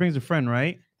 If she brings a friend,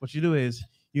 right? What you do is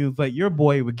you invite your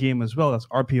boy with game as well. That's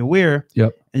RP aware.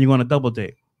 Yep. And you go on a double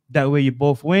date. That way you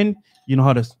both win. You know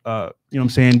how to, deal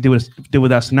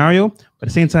with that scenario. But at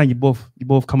the same time, you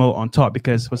both come out on top,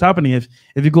 because what's happening if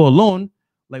you go alone,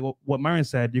 like what Myron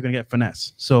said, you're gonna get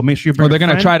finesse. So make sure you bring. They're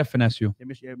gonna try to finesse you.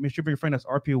 Make sure you bring a friend that's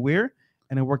RP aware,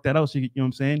 and then work that out. So you know what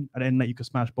I'm saying, and then you can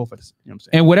smash both of us. You know what I'm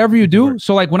saying. And whatever you do,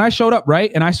 so like when I showed up,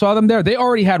 right, and I saw them there, they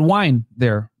already had wine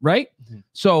there, right? Mm-hmm.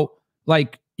 So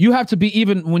like you have to be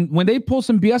even when they pull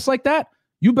some BS like that.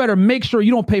 You better make sure you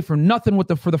don't pay for nothing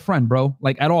for the friend, bro.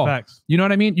 Like at all. Facts. You know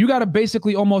what I mean? You got to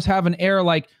basically almost have an air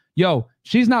like, yo,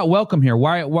 she's not welcome here.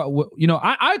 Why? What?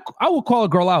 I will call a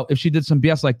girl out if she did some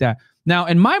BS like that. Now,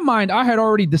 in my mind, I had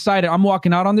already decided I'm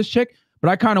walking out on this chick, but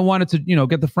I kind of wanted to,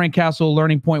 get the Frank Castle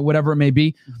learning point, whatever it may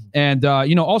be. Mm-hmm. And,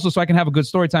 also so I can have a good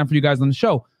story time for you guys on the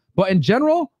show. But in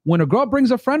general, when a girl brings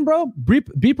a friend, bro,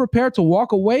 be prepared to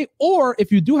walk away. Or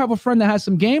if you do have a friend that has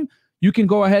some game, you can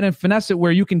go ahead and finesse it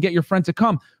where you can get your friend to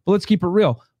come. But let's keep it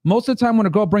real. Most of the time when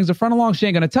a girl brings a friend along, she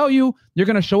ain't going to tell you. You're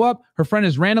going to show up. Her friend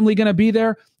is randomly going to be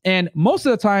there. And most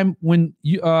of the time when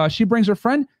she brings her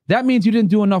friend, that means you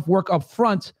didn't do enough work up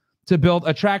front to build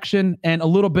attraction and a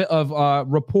little bit of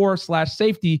rapport /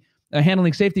 safety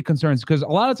handling safety concerns. Because a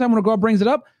lot of the time when a girl brings it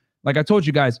up, like I told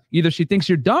you guys, either she thinks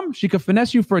you're dumb, she could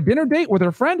finesse you for a dinner date with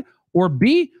her friend, or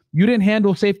B, you didn't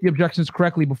handle safety objections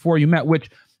correctly before you met, which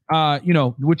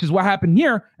which is what happened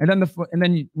here. And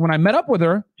then when I met up with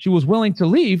her, she was willing to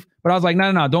leave, but I was like,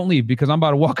 no, don't leave because I'm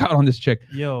about to walk out on this chick.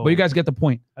 Yo, but you guys get the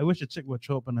point. I wish a chick would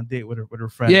show up on a date with her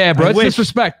friend. Yeah, bro, it's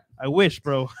disrespect. I wish,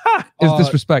 bro. It's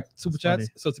disrespect. Super chats.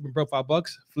 So super bro,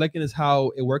 $5. Flaking is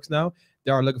how it works now.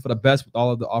 They are looking for the best with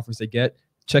all of the offers they get.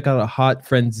 Check out a hot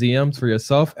friend DMs for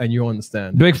yourself, and you'll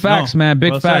understand. Big facts, man.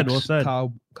 Big facts. Well said.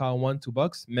 Kyle, $1,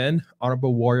 $2. Men,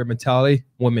 honorable warrior mentality.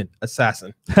 Women,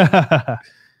 assassin.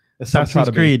 Assassin's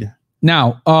Creed.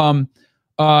 Now,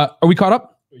 are we caught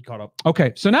up? We caught up.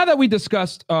 Okay, so now that we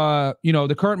discussed,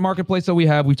 the current marketplace that we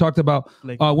have, we talked about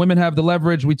women have the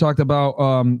leverage. We talked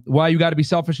about why you got to be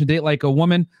selfish and date like a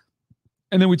woman.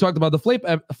 And then we talked about the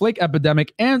flake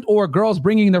epidemic and or girls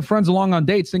bringing their friends along on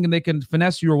dates thinking they can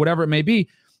finesse you or whatever it may be.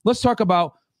 Let's talk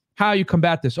about how you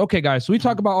combat this. Okay, guys, so we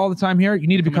talk about all the time here. You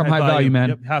need to become high value, man.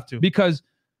 Yep, you have to. Because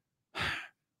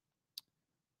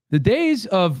the days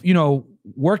of,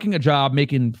 working a job,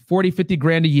 making 40, 50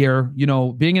 grand a year,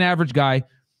 being an average guy,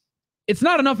 it's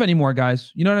not enough anymore,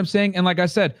 guys. You know what I'm saying? And like I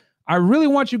said, I really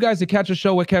want you guys to catch a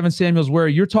show with Kevin Samuels where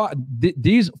you're taught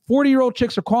these 40-year-old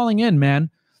chicks are calling in,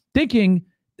 man, thinking,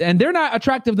 and they're not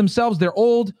attractive themselves. They're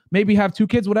old, maybe have 2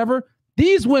 kids, whatever.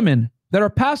 These women that are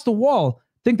past the wall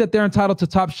think that they're entitled to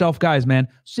top shelf guys, man.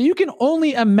 So you can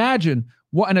only imagine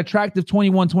what an attractive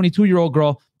 21, 22-year-old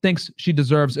girl thinks she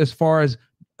deserves as far as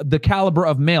the caliber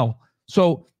of male.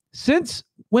 So since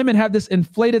women have this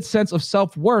inflated sense of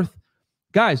self-worth,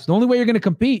 guys, the only way you're going to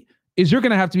compete is you're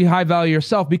going to have to be high value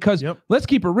yourself because let's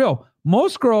keep it real.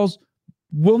 Most girls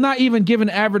will not even give an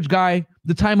average guy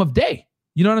the time of day.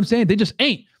 You know what I'm saying? They just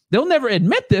ain't. They'll never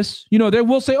admit this. They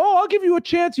will say, oh, I'll give you a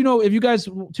chance. If you guys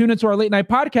tune into our late night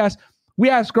podcast, we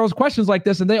ask girls questions like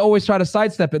this and they always try to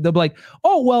sidestep it. They'll be like,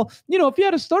 oh, well, if he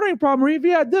had a stuttering problem or if he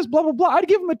had this, blah, blah, blah, I'd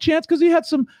give him a chance because he had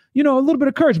some, a little bit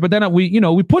of courage. But then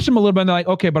we push him a little bit and they're like,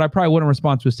 okay, but I probably wouldn't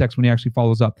respond to his text when he actually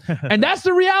follows up. And that's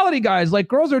the reality, guys. Like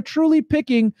girls are truly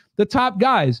picking the top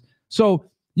guys. So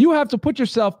you have to put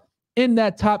yourself in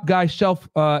that top guy shelf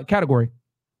category.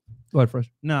 Go ahead,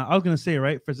 Fresh. No, I was going to say,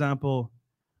 right, for example,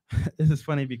 this is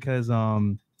funny because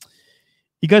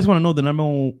you guys want to know the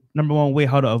number one way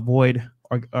how to avoid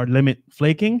or limit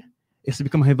flaking is to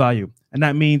become high value. And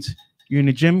that means you're in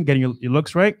the gym, getting your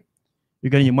looks right, you're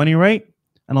getting your money right,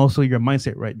 and also your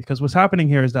mindset right. Because what's happening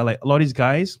here is that like a lot of these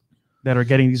guys that are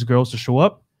getting these girls to show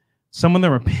up, some of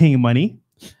them are paying money.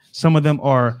 Some of them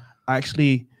are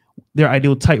actually their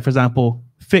ideal type. For example,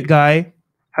 fit guy,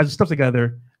 has his stuff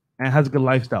together, and has a good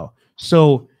lifestyle.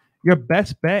 So your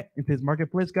best bet in this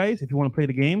marketplace, guys, if you want to play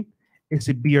the game, is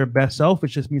to be your best self,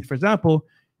 which just means, for example,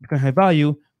 you can have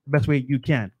value the best way you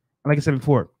can. And like I said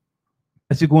before,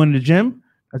 as you go into the gym,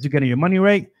 as you're getting your money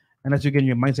right, and as you're getting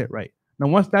your mindset right. Now,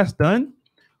 once that's done,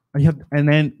 and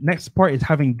then next part is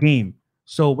having game.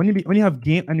 So when you have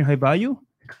game and you're high value,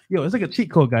 it's like a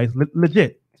cheat code, guys,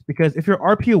 legit. Because if you're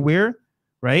RP aware,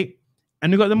 right,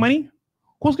 and you got the money,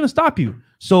 who's gonna stop you?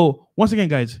 So once again,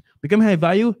 guys, becoming high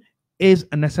value is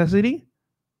a necessity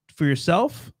for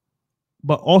yourself,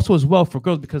 but also as well for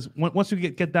girls, because once you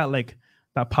get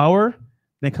that power,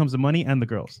 then comes the money and the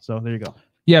girls. So there you go.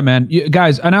 Yeah, man.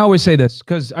 Guys, and I always say this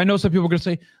because I know some people are going to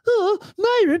say, oh,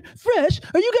 Myron, Fresh,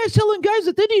 are you guys telling guys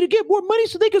that they need to get more money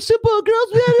so they can simple girls?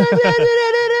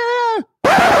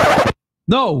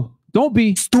 No, don't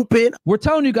be stupid. We're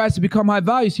telling you guys to become high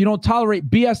value so you don't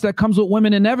tolerate BS that comes with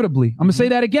women inevitably. I'm going to say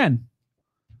that again.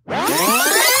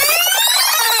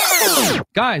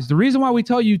 Guys, the reason why we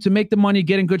tell you to make the money,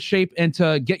 get in good shape, and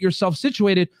to get yourself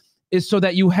situated is so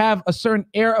that you have a certain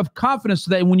air of confidence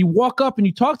so that when you walk up and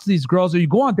you talk to these girls or you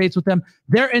go on dates with them,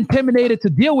 they're intimidated to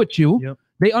deal with you. Yep.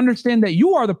 They understand that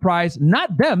you are the prize,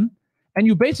 not them. And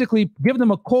you basically give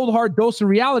them a cold, hard dose of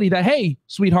reality that, hey,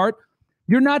 sweetheart,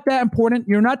 you're not that important.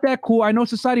 You're not that cool. I know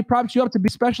society props you up to be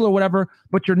special or whatever,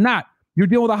 but you're not. You're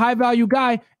dealing with a high value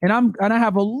guy, and I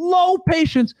have a low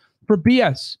patience for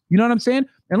BS. You know what I'm saying?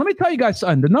 And let me tell you guys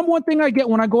something. The number one thing I get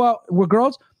when I go out with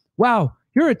girls, wow,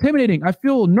 you're intimidating. I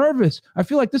feel nervous. I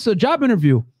feel like this is a job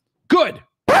interview. Good.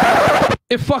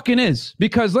 It fucking is.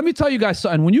 Because let me tell you guys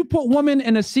something. When you put women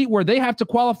in a seat where they have to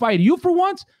qualify to you for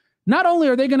once, not only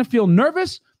are they going to feel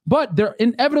nervous, but they're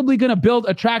inevitably going to build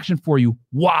attraction for you.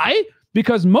 Why?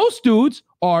 Because most dudes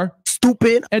are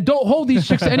stupid and don't hold these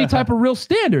chicks to any type of real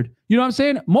standard. You know what I'm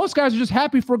saying? Most guys are just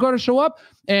happy for a girl to show up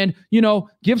and,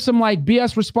 give some like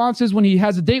BS responses when he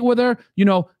has a date with her,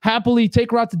 happily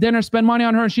take her out to dinner, spend money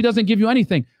on her, and she doesn't give you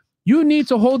anything. You need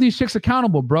to hold these chicks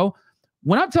accountable, bro.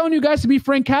 when I'm telling you guys to be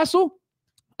Frank Castle,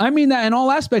 I mean that in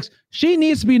all aspects. She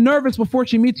needs to be nervous before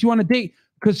she meets you on a date.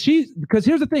 Because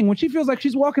here's the thing, when she feels like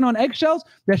she's walking on eggshells,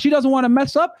 that she doesn't want to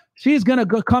mess up, she's gonna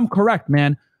come correct,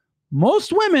 man.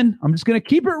 Most women, I'm just gonna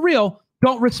keep it real,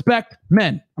 don't respect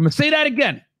men. I'm gonna say that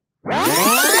again.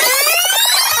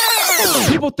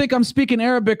 People think I'm speaking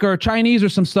Arabic or Chinese or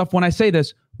some stuff when I say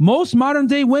this. Most modern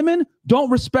day women don't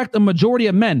respect a majority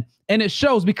of men. And it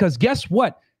shows because guess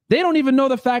what? They don't even know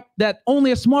the fact that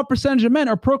only a small percentage of men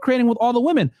are procreating with all the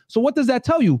women. So what does that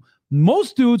tell you?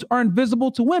 Most dudes are invisible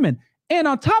to women. And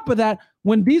on top of that,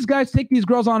 when these guys take these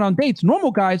girls on dates,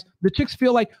 normal guys, the chicks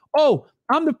feel like, oh,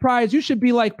 I'm the prize. You should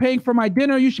be like paying for my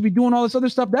dinner. You should be doing all this other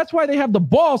stuff. That's why they have the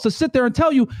balls to sit there and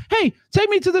tell you, hey, take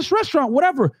me to this restaurant,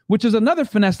 whatever, which is another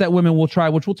finesse that women will try,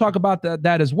 which we'll talk about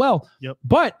that as well. Yep.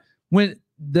 But when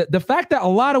the fact that a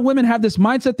lot of women have this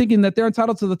mindset thinking that they're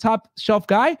entitled to the top shelf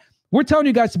guy, we're telling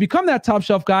you guys to become that top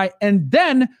shelf guy. And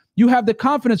then you have the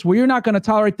confidence where you're not going to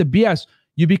tolerate the BS.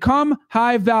 You become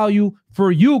high value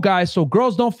for you guys. So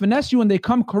girls don't finesse you and they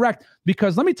come correct.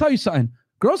 Because let me tell you something.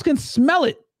 Girls can smell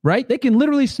it, right? They can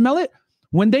literally smell it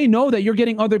when they know that you're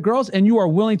getting other girls and you are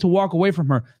willing to walk away from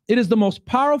her. It is the most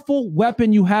powerful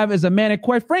weapon you have as a man. And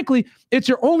quite frankly, it's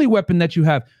your only weapon that you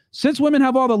have. Since women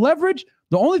have all the leverage,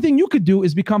 the only thing you could do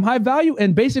is become high value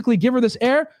and basically give her this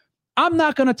air. I'm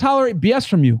not going to tolerate BS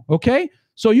from you, okay?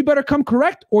 So you better come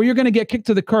correct or you're going to get kicked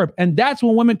to the curb. And that's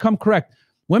when women come correct.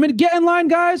 Women get in line,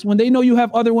 guys, when they know you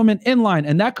have other women in line.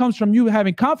 And that comes from you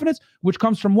having confidence, which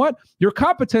comes from what? Your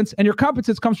competence. And your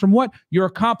competence comes from what? Your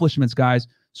accomplishments, guys.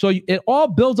 So it all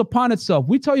builds upon itself.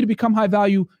 We tell you to become high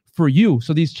value for you.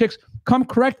 So these chicks come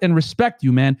correct and respect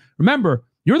you, man. Remember,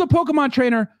 you're the Pokemon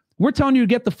trainer. We're telling you to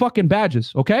get the fucking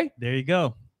badges, okay? There you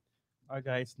go. All right,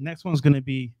 guys. Next one's going to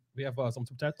be... We have some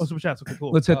super chats. Oh, super chats. Okay,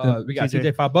 cool. Let's hit them. We got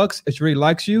CJ $5. If she really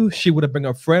likes you, she would have bring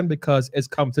a friend because it's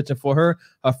competition for her.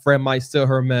 A friend might steal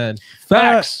her man.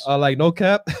 Facts. Like no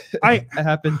cap. It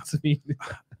happened to me.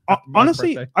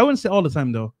 Honestly, I wouldn't say all the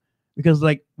time though, because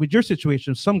like with your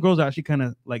situation, some girls are actually kind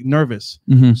of like nervous.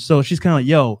 Mm-hmm. So she's kind of like,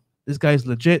 yo, this guy's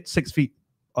legit 6 feet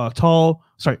tall.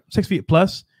 Sorry, 6 feet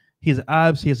plus. He has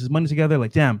abs. He has his money together.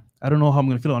 Like, damn, I don't know how I'm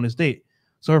gonna feel on this date.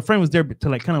 So her friend was there to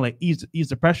like kind of like ease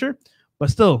the pressure. But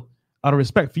still, out of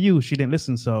respect for you, she didn't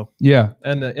listen. So yeah,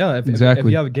 and if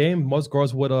you have a game, most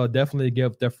girls would definitely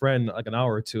give their friend like an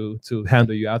hour or two to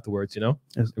handle you afterwards. You know?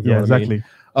 Yeah, exactly.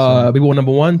 People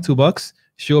number one, $2.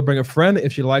 She'll bring a friend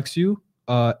if she likes you.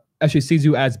 Actually sees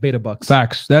you as beta bucks.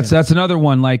 Facts. That's another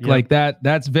one like that.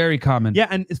 That's very common. Yeah,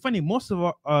 and it's funny. Most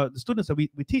of our the students that we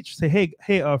teach say, hey,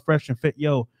 Freshnfit,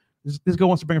 yo. This girl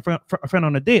wants to bring a friend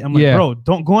on a date. I'm like, bro,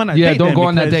 don't go on that date. Yeah, don't go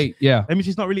on that date. Yeah. I mean,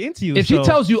 she's not really into you. If she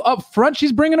tells you up front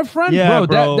she's bringing a friend,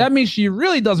 bro, that means she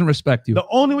really doesn't respect you. The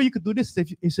only way you could do this is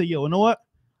if you say, yo, you know what?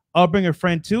 I'll bring a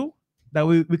friend too. That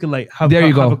we can like have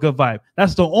a good vibe.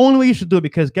 That's the only way you should do it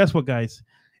because guess what, guys?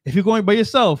 If you're going by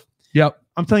yourself,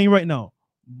 I'm telling you right now,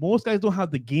 most guys don't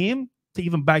have the game to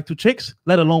even bag 2 chicks,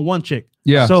 let alone 1 chick.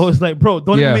 Yeah. So it's like, bro,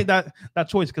 don't even make that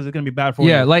choice because it's gonna be bad for you.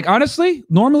 Yeah, like honestly,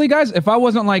 normally, guys, if I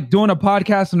wasn't like doing a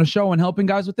podcast and a show and helping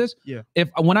guys with this,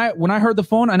 when I heard the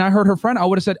phone and I heard her friend, I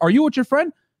would have said, "Are you with your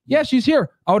friend?" Yeah, she's here.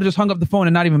 I would have just hung up the phone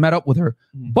and not even met up with her.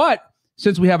 But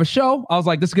since we have a show, I was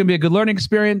like, this is gonna be a good learning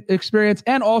experience.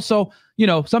 And also, you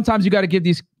know, sometimes you got to give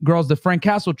these girls the Frank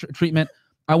Castle treatment.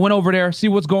 I went over there, see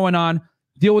what's going on,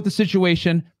 deal with the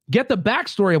situation, get the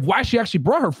backstory of why she actually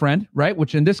brought her friend, right?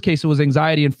 Which in this case, it was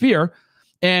anxiety and fear.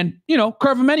 And, you know,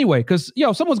 curve them anyway, because,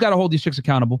 someone's got to hold these chicks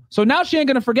accountable. So now she ain't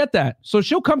going to forget that. So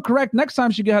she'll come correct next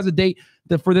time she has a date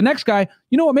that for the next guy,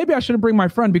 you know what, maybe I shouldn't bring my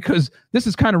friend because this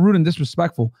is kind of rude and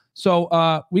disrespectful.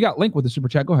 So we got Link with the super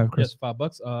chat. Go ahead, Chris. Yes,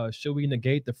 $5. Should we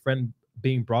negate the friend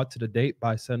being brought to the date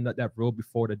by sending that rule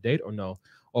before the date or no?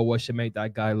 Or what should make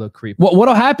that guy look creepy?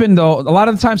 What'll happen though, a lot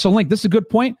of the time, so Link, this is a good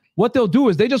point. What they'll do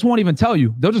is they just won't even tell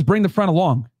you. They'll just bring the friend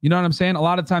along. You know what I'm saying? A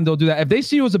lot of the time they'll do that. If they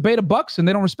see you as a beta bucks and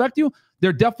they don't respect you,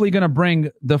 they're definitely going to bring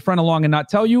the friend along and not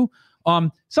tell you.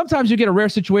 Sometimes you get a rare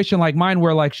situation like mine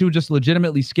where like she was just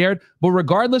legitimately scared. But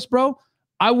regardless, bro,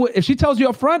 if she tells you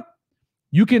up front,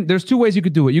 there's 2 ways you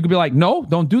could do it. You could be like, no,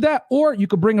 don't do that. Or you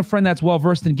could bring a friend that's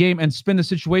well-versed in game and spin the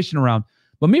situation around.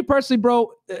 But me personally,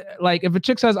 bro, like if a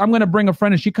chick says, I'm going to bring a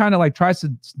friend and she kind of like tries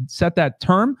to set that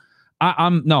term,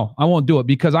 no, I won't do it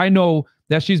because I know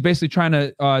that she's basically trying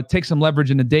to take some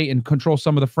leverage in the date and control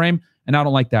some of the frame. And I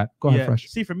don't like that. Go ahead, Fresh.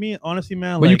 See, for me, honestly,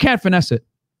 man. But like, you can't finesse it.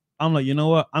 I'm like, you know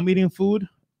what? I'm eating food.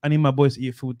 I need my boys to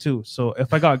eat food too. So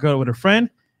if I got a girl with a friend,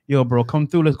 yo, bro, come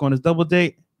through. Let's go on this double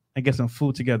date and get some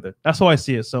food together. That's how I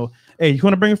see it. So, hey, you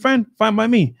want to bring a friend? Fine by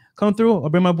me. Come through. I'll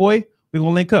bring my boy. We're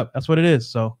going to link up. That's what it is.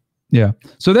 So. Yeah.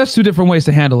 So that's 2 different ways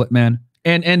to handle it, man.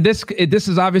 And this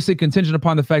is obviously contingent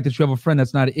upon the fact that you have a friend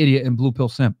that's not an idiot and blue pill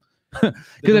simp.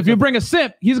 Because if you bring a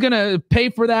simp, he's gonna pay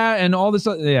for that and all this.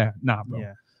 Yeah, nah, bro.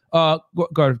 Yeah.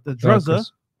 Go the Druzza.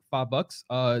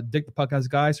 $5. Dick the podcast,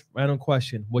 guys. Random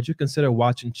question: would you consider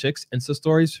watching chicks Insta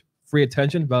stories? Free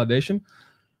attention, validation?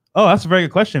 Oh, that's a very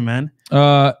good question, man.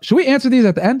 Should we answer these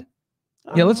at the end?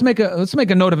 Yeah, let's make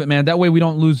a note of it, man. That way we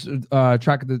don't lose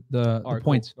track of the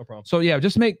points. Cool. No problem. So yeah,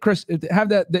 just make Chris have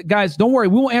that. Guys, don't worry.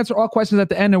 We will answer all questions at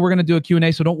the end, and we're gonna do a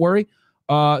Q&A. So don't worry.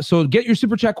 So get your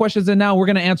super chat questions in now. We're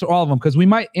gonna answer all of them because we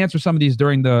might answer some of these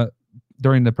during the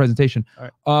presentation. All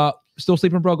right. Still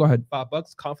sleeping, bro? Go ahead.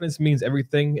 $5. Confidence means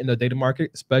everything in the dating market,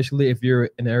 especially if you're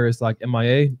in areas like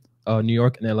MIA, New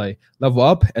York, and LA. Level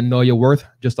up and know your worth,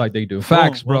 just like they do.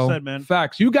 Facts, bro. Well said, man.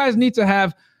 Facts. You guys need to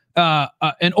have an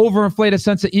overinflated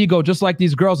sense of ego, just like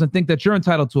these girls, and think that you're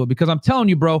entitled to it. Because I'm telling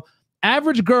you, bro,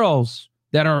 average girls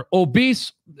that are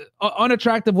obese,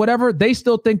 unattractive, whatever, they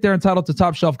still think they're entitled to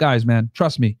top shelf guys, man.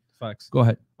 Trust me. Facts. Go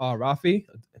ahead. Rafi,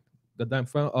 the damn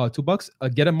friend,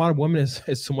 $2. Getting modern women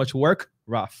is too much work.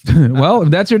 Raf. Well, if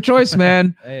that's your choice,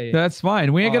 man, hey, that's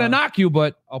fine. We ain't gonna knock you,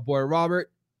 but our boy Robert,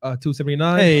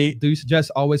 $2.79. Hey, do you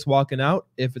suggest always walking out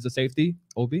if it's a safety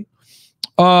OB?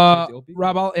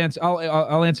 Rob, I'll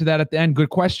answer that at the end. Good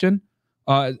question.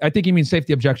 I think he means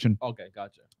safety objection. Okay,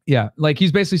 gotcha. Yeah, like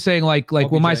he's basically saying like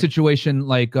with my situation,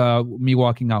 like me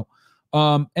walking out.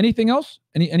 Anything else?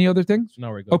 Any other things?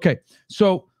 No, we're good. Okay,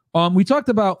 so we talked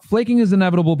about flaking is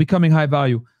inevitable, becoming high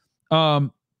value.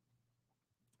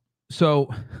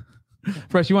 So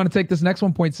Fresh, you want to take this next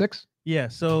 1.6? Yeah,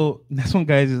 so next one,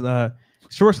 guys, is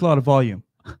shorts a lot of volume.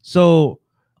 So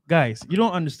guys, you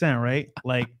don't understand, right?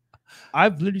 Like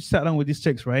I've literally sat down with these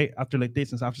chicks, right? After like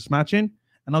dates and after smashing,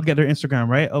 and I'll get their Instagram,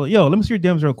 right? I'll like, yo, let me see your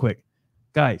DMs real quick.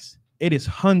 Guys, it is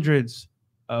hundreds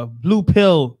of blue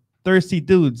pill thirsty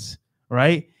dudes,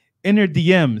 right? In their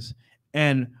DMs.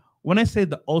 And when I say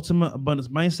the ultimate abundance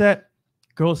mindset,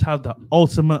 girls have the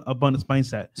ultimate abundance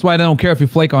mindset. That's why I don't care if you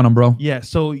flake on them, bro. Yeah,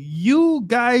 so you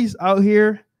guys out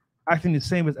here acting the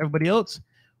same as everybody else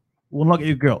will not get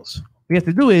you girls. What you have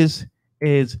to do is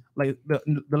like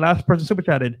the last person super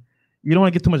chatted, you don't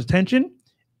want to get too much attention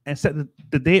and set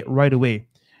the date right away.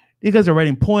 You guys are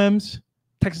writing poems,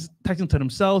 texting to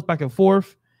themselves back and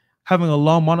forth, having a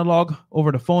long monologue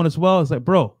over the phone as well. It's like,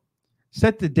 bro,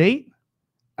 set the date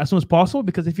as soon as possible,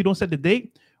 because if you don't set the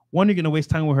date, one, you're going to waste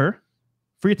time with her,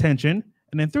 free attention,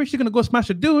 and then three, she's going to go smash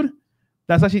a dude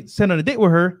that's actually sent on a date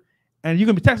with her, and you're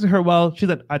going to be texting her while she's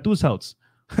at dude's house,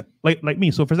 like me.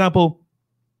 So, for example,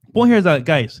 point here is that,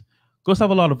 guys, girls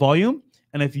have a lot of volume,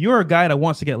 and if you're a guy that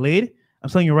wants to get laid, I'm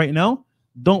telling you right now,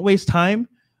 don't waste time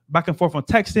back and forth on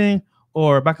texting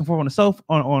or back and forth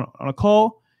on a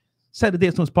call. Set the date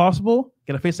as soon as possible.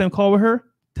 Get a FaceTime call with her,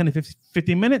 10 to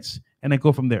 15 minutes, and then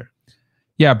go from there.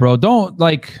 Yeah, bro. Don't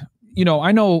like,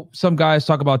 I know some guys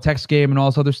talk about text game and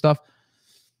all this other stuff.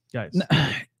 Guys,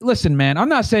 listen, man, I'm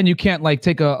not saying you can't like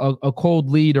take a cold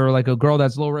lead or like a girl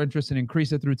that's lower interest and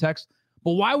increase it through text.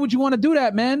 But why would you want to do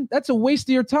that, man? That's a waste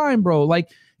of your time, bro. Like,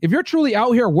 if you're truly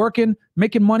out here working,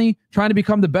 making money, trying to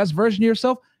become the best version of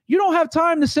yourself, you don't have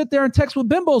time to sit there and text with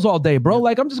bimbos all day, bro.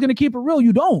 Like, I'm just going to keep it real.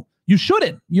 You don't. You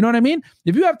shouldn't. You know what I mean?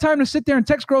 If you have time to sit there and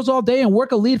text girls all day and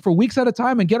work a lead for weeks at a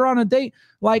time and get her on a date,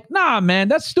 like, nah, man,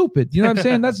 that's stupid. You know what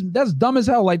I'm saying? That's dumb as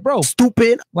hell. Like, bro,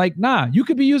 stupid. Like, nah, you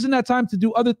could be using that time to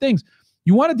do other things.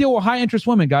 You want to deal with high interest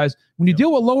women, guys. When you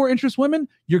deal with lower interest women,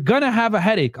 you're going to have a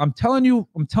headache. I'm telling you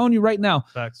right now.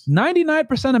 Facts.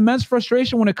 99% of men's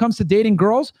frustration when it comes to dating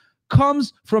girls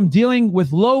comes from dealing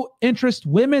with low interest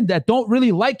women that don't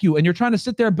really like you. And you're trying to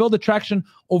sit there and build attraction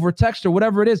over text or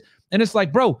whatever it is. And it's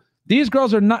like, bro, these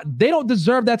girls they don't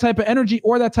deserve that type of energy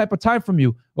or that type of time from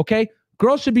you. Okay.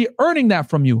 Girls should be earning that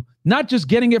from you, not just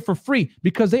getting it for free,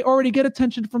 because they already get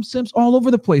attention from simps all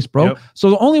over the place, bro. Yep. So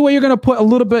the only way you're going to put a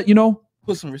little bit,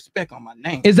 put some respect on my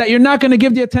name, is that you're not going to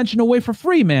give the attention away for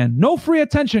free, man. No free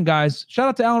attention, guys. Shout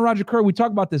out to Alan Roger Kerr. We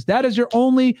talk about this. That is your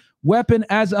only weapon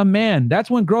as a man.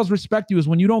 That's when girls respect you, is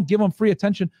when you don't give them free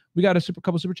attention. We got a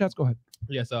couple super chats. Go ahead.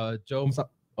 Yes, Joe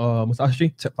Musashi,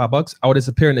 $5. I would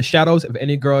disappear in the shadows if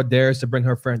any girl dares to bring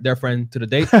their friend to the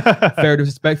date. Very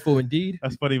disrespectful indeed.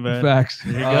 That's funny, man. Facts.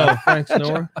 There you go. Frank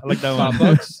Snore. I like that one.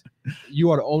 $5.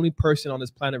 You are the only person on this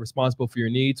planet responsible for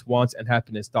your needs, wants, and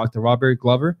happiness. Dr. Robert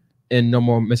Glover. And no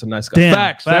more Mr. Nice Guy. Damn,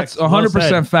 facts. That's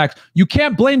 100% facts. You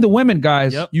can't blame the women,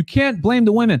 guys. Yep. You can't blame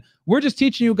the women. We're just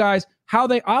teaching you guys how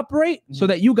they operate so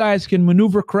that you guys can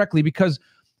maneuver correctly. Because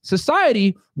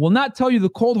society will not tell you the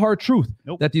cold hard truth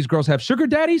that these girls have sugar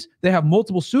daddies. They have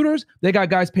multiple suitors. They got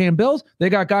guys paying bills. They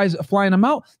got guys flying them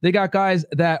out. They got guys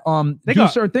that do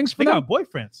certain things for them. They got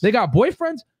boyfriends. They got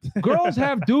boyfriends. Girls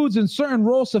have dudes in certain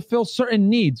roles to fill certain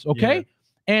needs. Okay. Yeah.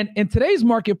 And in today's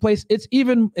marketplace,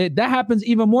 that happens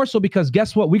even more so because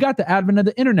guess what? We got the advent of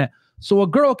the internet. So a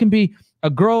girl can be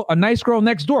a nice girl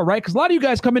next door, right? Because a lot of you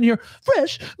guys come in here,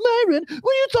 Fresh, Myron,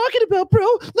 what are you talking about, bro?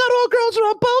 Not all girls are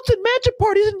on boats and mansion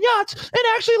parties and yachts and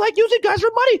actually like using guys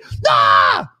for money.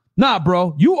 Nah,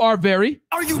 bro, you are very.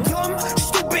 Are you dumb,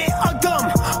 stupid, or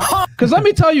dumb? Because let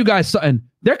me tell you guys something.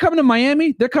 They're coming to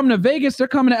Miami. They're coming to Vegas. They're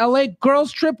coming to LA.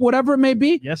 Girls trip, whatever it may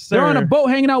be. Yes, sir. They're on a boat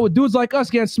hanging out with dudes like us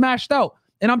getting smashed out.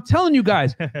 And I'm telling you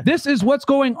guys, this is what's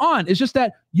going on. It's just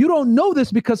that you don't know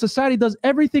this because society does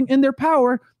everything in their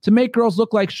power to make girls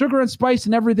look like sugar and spice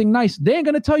and everything nice. They ain't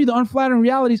going to tell you the unflattering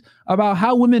realities about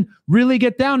how women really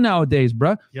get down nowadays,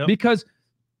 bruh. Yep. Because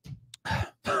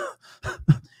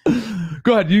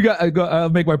go ahead. I'll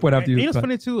make my point after you. It's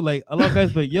funny too. Like a lot of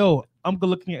guys, but yo, I'm good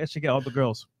looking at check out all the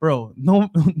girls, bro. No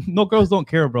girls don't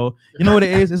care, bro. You know what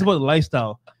it is? It's about the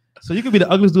lifestyle. So you could be the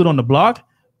ugliest dude on the block.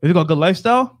 If you got a good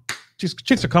lifestyle,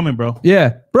 chicks are coming, bro.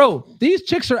 Yeah, bro. These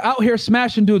chicks are out here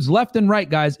smashing dudes left and right,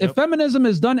 guys. If feminism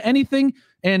has done anything,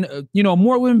 and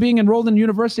more women being enrolled in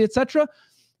university, etc.,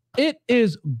 it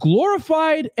is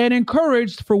glorified and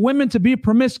encouraged for women to be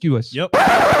promiscuous. Yep.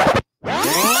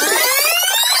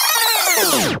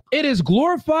 It is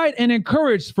glorified and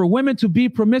encouraged for women to be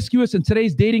promiscuous in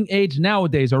today's dating age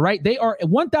nowadays. All right, they are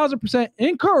 1,000%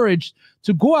 encouraged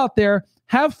to go out there,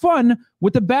 have fun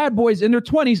with the bad boys in their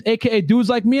 20s, aka dudes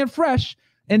like me and Fresh,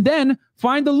 and then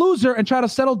find the loser and try to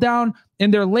settle down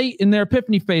in their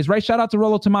epiphany phase, right? Shout out to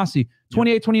Rollo Tomasi,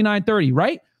 28, 29, 30,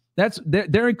 right?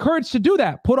 They're encouraged to do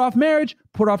that. Put off marriage,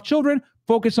 put off children,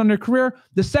 focus on their career,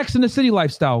 the Sex and the City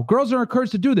lifestyle. Girls are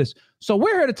encouraged to do this. So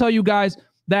we're here to tell you guys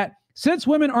that since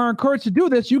women are encouraged to do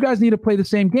this, you guys need to play the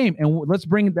same game. And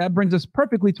that brings us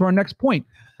perfectly to our next point.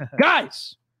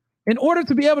 Guys, in order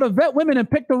to be able to vet women and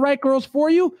pick the right girls for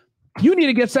you, you need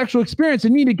to get sexual experience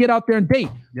and you need to get out there and date.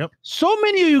 Yep. So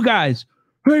many of you guys,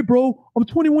 hey, bro, I'm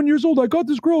 21 years old. I got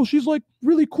this girl. She's like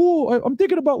really cool. I'm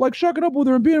thinking about like shacking up with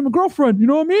her and being my girlfriend. You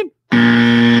know what I mean?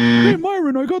 Hey,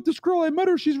 Myron, I got this girl. I met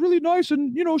her. She's really nice.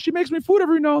 And, she makes me food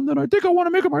every now and then. I think I want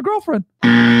to make her my girlfriend.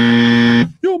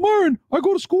 Yo, Myron, I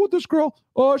go to school with this girl.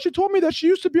 She told me that she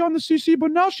used to be on the CC,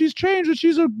 but now she's changed and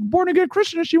she's a born-again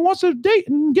Christian and she wants to date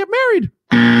and get married.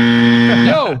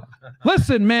 Yo,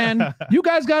 listen, man, you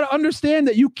guys got to understand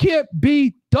that you can't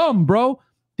be dumb, bro.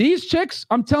 These chicks,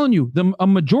 I'm telling you, a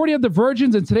majority of the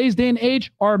virgins in today's day and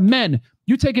age are men.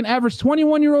 You take an average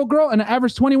 21-year-old girl and an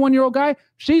average 21-year-old guy,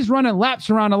 she's running laps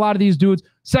around a lot of these dudes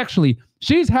sexually.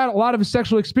 She's had a lot of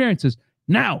sexual experiences.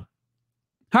 Now,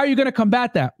 how are you going to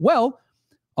combat that? Well,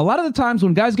 a lot of the times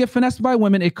when guys get finessed by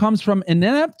women, it comes from an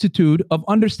ineptitude of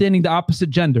understanding the opposite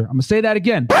gender. I'm going to say that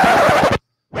again.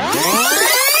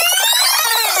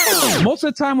 Most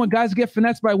of the time when guys get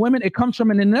finessed by women, it comes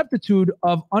from an ineptitude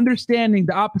of understanding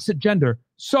the opposite gender.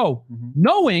 So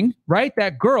knowing, right,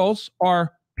 that girls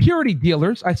are purity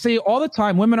dealers. I say all the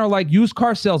time, women are like used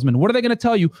car salesmen. What are they going to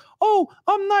tell you? Oh,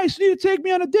 I'm nice. You need to take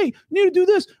me on a date. You need to do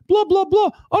this, blah, blah,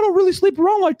 blah. I don't really sleep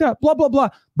around like that, blah, blah, blah.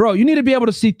 Bro, you need to be able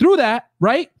to see through that,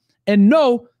 right? And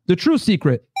know the true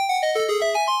secret.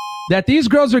 That these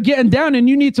girls are getting down and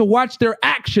you need to watch their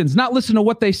actions, not listen to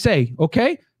what they say,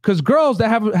 okay? Because girls that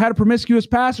have had a promiscuous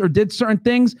past or did certain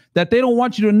things that they don't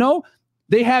want you to know,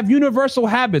 they have universal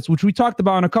habits, which we talked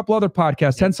about in a couple other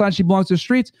podcasts. 10 signs she belongs to the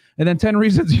streets, and then 10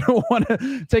 reasons you don't want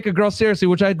to take a girl seriously,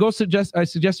 which I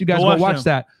suggest you guys go watch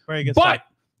that. Very good but stuff.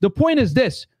 The point is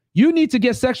this. You need to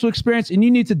get sexual experience and you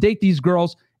need to date these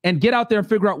girls and get out there and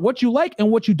figure out what you like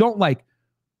and what you don't like.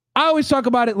 I always talk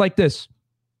about it like this.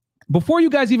 Before you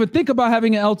guys even think about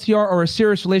having an LTR or a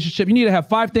serious relationship, you need to have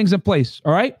 5 things in place,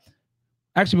 all right?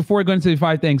 Actually, before we go into the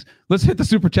 5 things, let's hit the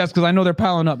super chats because I know they're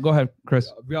piling up. Go ahead,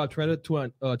 Chris. We all traded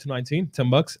to 19,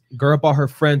 $10. Girl bought her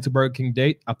friend to Burger King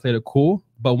date. I played it cool,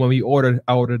 but when we ordered,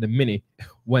 I ordered a mini.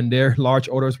 When their large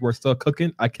orders were still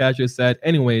cooking, I casually said,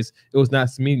 anyways, it was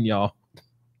nice meeting y'all.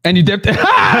 And you dipped it.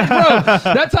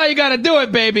 Bro, that's how you got to do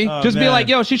it, baby. Just be like,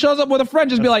 yo, she shows up with a friend.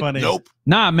 Just be like, funny. Nope.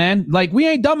 Nah, man. Like, we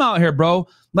ain't dumb out here, bro.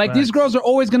 Like, these girls are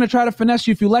always going to try to finesse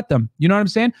you if you let them. You know what I'm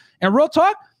saying? And real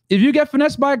talk, if you get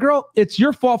finessed by a girl, it's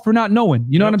your fault for not knowing.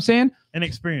 You know what I'm saying?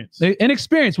 Inexperience.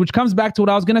 Inexperience, which comes back to what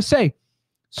I was going to say.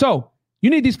 So you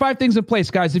need these 5 things in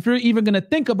place, guys, if you're even going to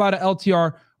think about an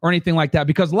LTR or anything like that,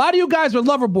 because a lot of you guys are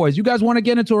lover boys. You guys want to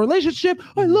get into a relationship.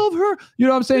 I love her. You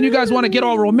know what I'm saying? You guys want to get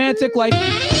all romantic, like,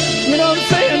 you know what I'm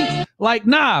saying? Like,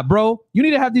 nah, bro, you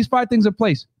need to have these 5 things in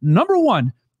place. Number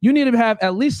 1, you need to have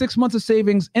at least 6 months of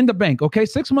savings in the bank, okay?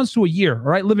 6 months to a year, all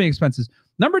right? Living expenses.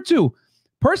 Number 2,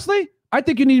 personally, I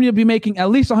think you need to be making at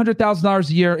least $100,000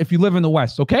 a year if you live in the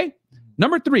West, okay?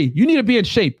 Number 3, you need to be in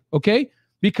shape, okay?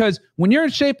 Because when you're in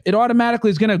shape, it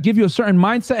automatically is going to give you a certain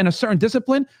mindset and a certain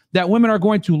discipline that women are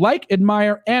going to like,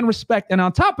 admire, and respect. And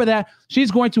on top of that,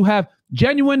 she's going to have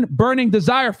genuine burning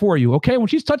desire for you, okay? When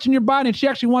she's touching your body and she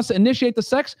actually wants to initiate the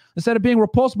sex instead of being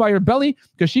repulsed by your belly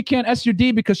because she can't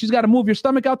SUD because she's got to move your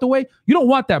stomach out the way, you don't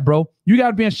want that, bro. You got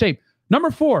to be in shape.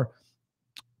 Number 4,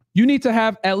 you need to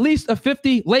have at least a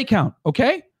 50 leg count,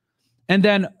 okay? And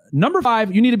then number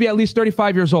 5, you need to be at least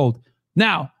 35 years old.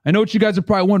 Now, I know what you guys are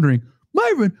probably wondering.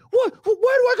 Myron, why do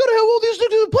I gotta have all these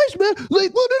things in place, man?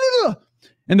 Like, blah.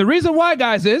 And the reason why,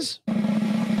 guys, is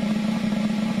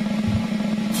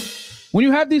when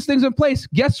you have these things in place,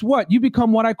 guess what? You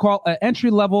become what I call an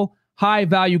entry-level,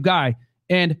 high-value guy.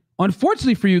 And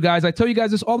unfortunately for you guys, I tell you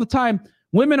guys this all the time,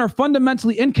 women are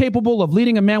fundamentally incapable of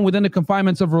leading a man within the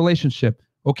confinements of a relationship,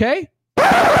 okay?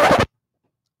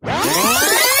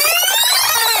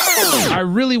 I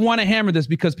really want to hammer this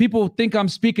because people think I'm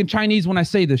speaking Chinese when I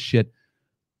say this shit.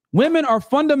 Women are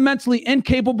fundamentally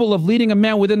incapable of leading a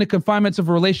man within the confinements of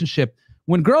a relationship.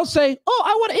 When girls say, oh,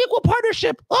 I want equal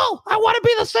partnership. Oh, I want to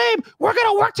be the same. We're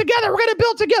going to work together. We're going to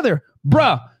build together.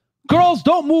 Bruh, girls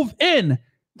don't move in.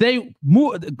 They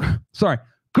move. Sorry.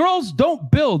 Girls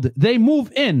don't build. They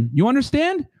move in. You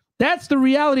understand? That's the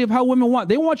reality of how women want.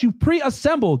 They want you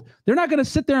pre-assembled. They're not going to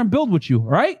sit there and build with you. All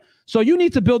right? So you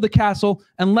need to build the castle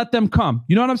and let them come.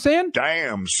 You know what I'm saying?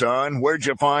 Damn, son, where'd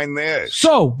you find this?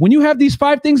 So when you have these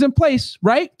 5 things in place,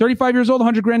 right? 35 years old,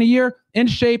 100 grand a year, in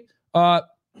shape,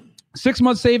 6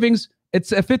 months savings,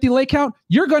 it's a 50 leg count.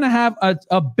 You're going to have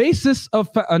a basis of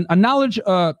a knowledge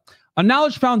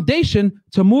foundation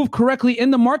to move correctly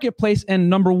in the marketplace. And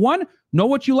number 1, know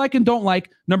what you like and don't like.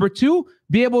 Number 2,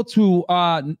 be able to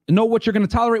know what you're going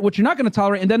to tolerate, what you're not going to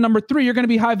tolerate. And then number 3, you're going to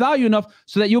be high value enough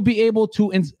so that you'll be able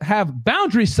to have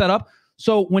boundaries set up.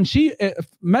 So when she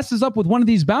messes up with one of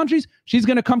these boundaries, she's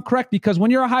going to come correct, because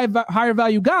when you're a higher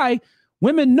value guy,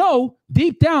 women know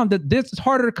deep down that this is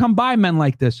harder to come by men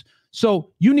like this.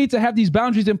 So you need to have these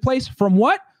boundaries in place from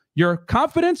what? Your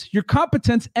confidence, your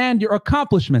competence, and your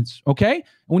accomplishments, okay? And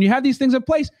when you have these things in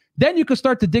place, then you can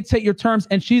start to dictate your terms,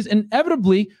 and she's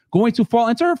inevitably going to fall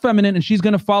into her feminine, and she's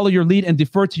going to follow your lead and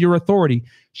defer to your authority.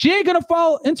 She ain't going to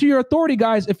fall into your authority,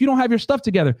 guys, if you don't have your stuff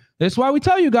together. That's why we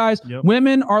tell you guys,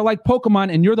 women are like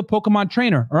Pokemon, and you're the Pokemon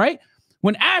trainer, all right?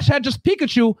 When Ash had just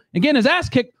Pikachu and getting his ass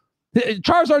kicked,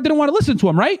 Charizard didn't want to listen to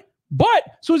him, right? But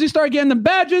as soon as he started getting the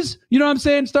badges, you know what I'm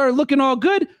saying, started looking all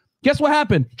good, guess what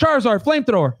happened? Charizard,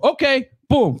 flamethrower. Okay,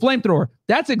 boom, flamethrower.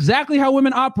 That's exactly how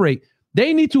women operate.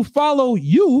 They need to follow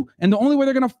you, and the only way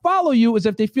they're going to follow you is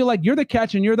if they feel like you're the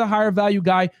catch and you're the higher value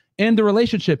guy in the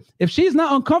relationship. If she's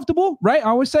not uncomfortable, right? I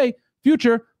always say,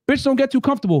 future, bitch, don't get too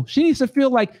comfortable. She needs to feel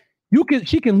like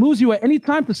she can lose you at any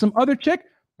time to some other chick.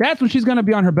 That's when she's going to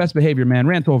be on her best behavior, man.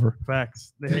 Rant over.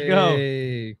 Facts. There you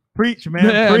go. Preach, man.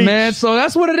 Yeah, preach. man. So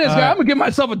that's what it is. I'm going to give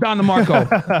myself a Don DeMarco.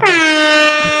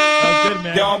 That was good,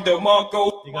 man. Don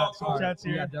DeMarco. You got some chats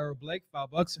here. We got Daryl Blake,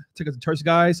 $5. Take us to church,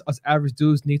 guys. Us average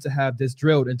dudes need to have this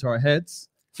drilled into our heads.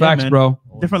 Facts, bro.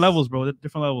 Different levels, bro.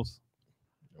 Different levels.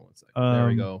 There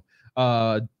we go.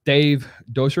 Dave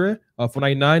Dosher,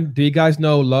 499. Do you guys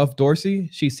know Love Dorsey?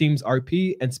 She seems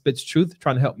RP and spits truth,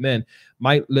 trying to help men.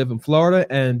 Might live in Florida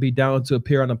and be down to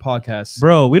appear on a podcast.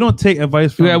 Bro, we don't take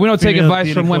advice from we don't take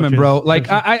advice from women, coaches. bro. Like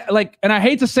I like, and I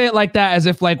hate to say it like that, as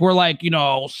if like we're like, you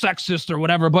know, sexist or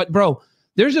whatever. But bro,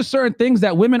 there's just certain things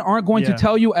that women aren't going to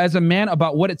tell you as a man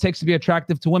about what it takes to be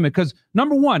attractive to women. Because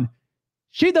number 1,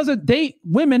 she doesn't date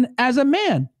women as a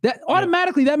man. That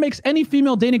automatically that makes any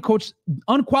female dating coach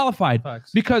unqualified.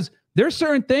 Facts. Because there's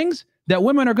certain things that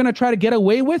women are going to try to get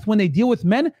away with when they deal with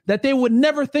men that they would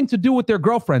never think to do with their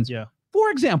girlfriends. Yeah. For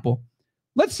example,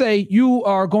 let's say you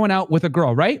are going out with a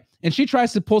girl, right? And she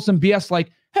tries to pull some BS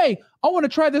like, hey, I want to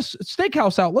try this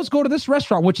steakhouse out. Let's go to this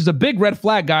restaurant, which is a big red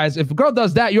flag, guys. If a girl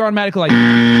does that, you're automatically like,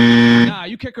 nah,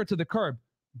 you kick her to the curb.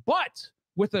 But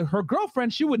with her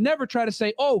girlfriend, she would never try to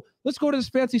say, oh, let's go to this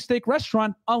fancy steak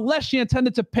restaurant unless she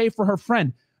intended to pay for her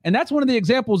friend. And that's one of the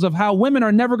examples of how women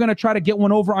are never going to try to get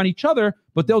one over on each other,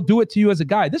 but they'll do it to you as a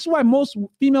guy. This is why most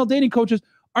female dating coaches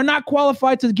are not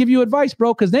qualified to give you advice,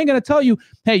 bro, because they ain't going to tell you,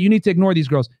 hey, you need to ignore these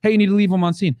girls. Hey, you need to leave them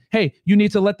unseen. Hey, you need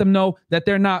to let them know that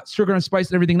they're not sugar and spice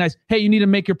and everything nice. Hey, you need to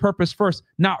make your purpose first,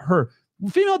 not her.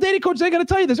 Female dating coaches ain't going to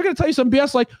tell you this. They're going to tell you some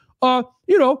BS like,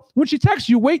 you know, when she texts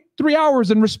you, wait 3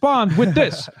 hours and respond with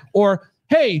this. Or,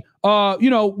 hey, you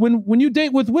know, when you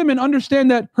date with women,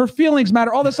 understand that her feelings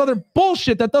matter. All this other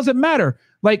bullshit that doesn't matter.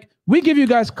 Like, we give you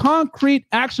guys concrete,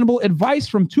 actionable advice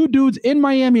from two dudes in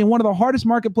Miami in one of the hardest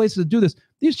marketplaces to do this.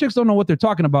 These chicks don't know what they're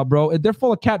talking about, bro. They're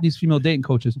full of cap, these female dating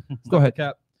coaches. Go ahead.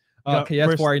 Cap.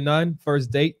 KS 489,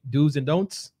 first date, do's and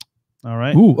don'ts. All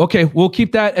right. Ooh, okay. We'll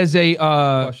keep that as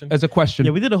a question.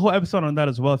 Yeah, we did a whole episode on that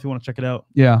as well if you want to check it out.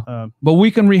 Yeah. But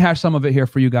we can rehash some of it here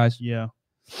for you guys. Yeah.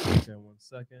 Okay, 1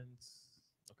 second. Okay.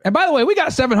 And by the way, we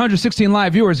got 716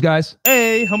 live viewers, guys.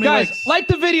 Hey, how many guys, likes? like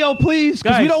the video, please,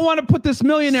 because we don't want to put this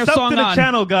millionaire Sub song to the on.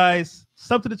 channel, guys.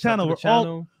 Sub to the channel. We're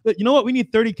all. You know what? We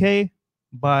need 30K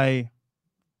by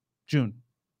June.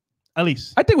 At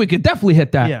least. I think we could definitely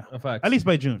hit that. Yeah. At least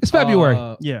by June. It's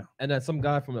February. Yeah. And then some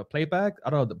guy from the Playback.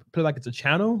 I don't know. The Playback, it's a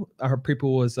channel. I heard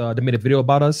people was they made a video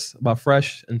about us, about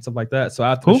Fresh and stuff like that. So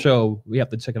after the show, we have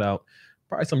to check it out.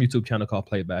 Probably some YouTube channel called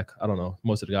Playback. I don't know.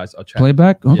 Most of the guys are chatting.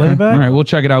 Playback? Okay. Playback? All right, we'll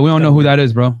check it out. We don't know who that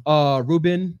is, bro.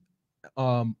 Ruben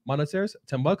Monetaires,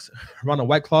 $10. Run a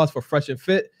White Claws for Fresh and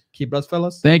Fit. Keep us,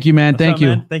 fellas. Thank you, man. Thank you.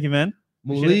 Man? Thank you, man.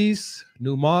 Moolise,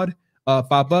 new mod.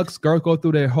 $5. Girls go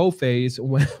through their whole phase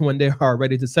when they are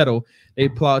ready to settle. They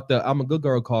plot the "I'm a good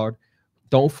girl" card.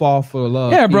 Don't fall for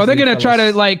love. Yeah, bro. They're gonna fellas. try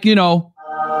to, like, you know.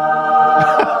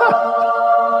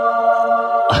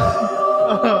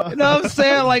 You know what I'm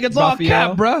saying? Like, it's all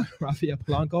cap, bro. Rafael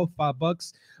Polanco,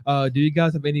 $5. Do you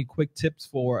guys have any quick tips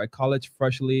for a college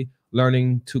freshly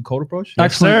learning to code approach?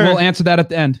 Excellent. We'll answer that at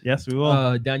the end. Yes, we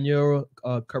will. Daniel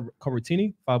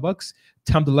Covertini, $5.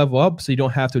 Time to level up so you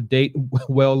don't have to date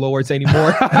well lords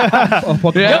anymore.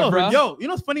 Yo, you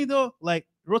know what's funny though? Like,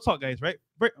 real talk, guys, right?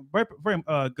 Very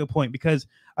good point, because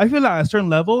I feel like at a certain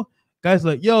level, guys are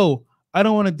like, yo, I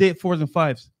don't want to date 4s and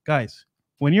 5s. Guys,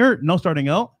 when you're starting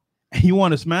out and you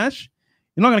want to smash,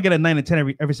 you're not gonna get a 9 and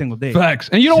 10 every single day. Facts.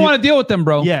 And you don't want to deal with them,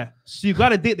 bro. Yeah. So you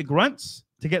gotta date the grunts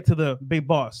to get to the big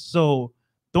boss. So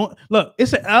don't look,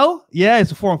 it's an L, yeah,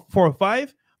 it's a 4 or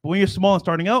 5. But when you're small and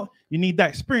starting out, you need that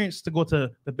experience to go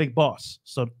to the big boss.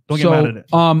 So don't get mad at it.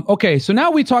 Okay, so now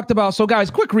we talked about, so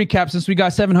guys, quick recap since we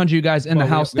got 700 you guys in the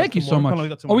house. Thank you so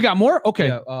much. We got more? Okay.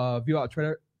 Yeah, view out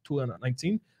trader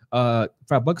 219.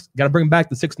 $5. Gotta bring back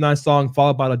the 6ix9ine song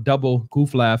followed by the double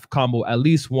goof laugh combo at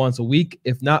least once a week,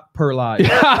 if not per live.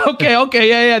 okay,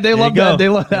 yeah. They love that. They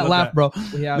love that laugh, bro.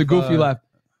 We have the goofy laugh.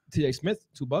 TJ Smith,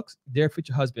 $2. Dear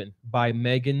Future Husband by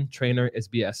Megan Trainor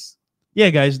SBS. Yeah,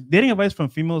 guys, dating advice from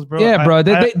females, bro. Yeah, bro.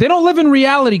 They don't live in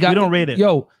reality, guys. We don't rate it.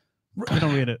 Yo, we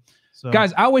don't rate it. So.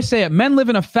 Guys, I always say it. Men live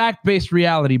in a fact-based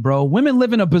reality, bro. Women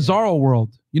live in a bizarro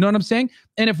world. You know what I'm saying?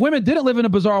 And if women didn't live in a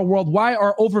bizarro world, why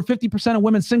are over 50% of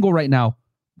women single right now?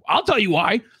 I'll tell you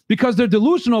why. Because they're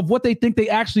delusional of what they think they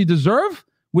actually deserve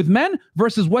with men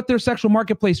versus what their sexual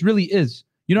marketplace really is.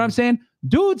 You know what I'm saying?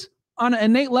 Dudes on an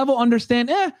innate level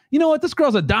understand, you know what? This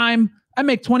girl's a dime. I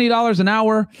make $20 an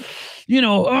hour.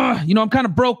 I'm kind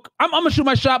of broke. I'm going to shoot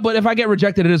my shot, but if I get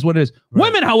rejected, it is what it is. Right.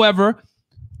 Women, however,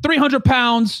 300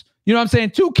 pounds, you know what I'm saying?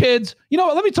 2 kids. You know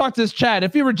what? Let me talk to this Chad.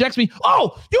 If he rejects me,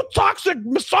 oh, you toxic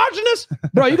misogynist.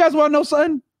 Bro, you guys want to know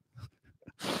something?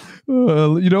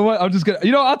 You know what? I'm just going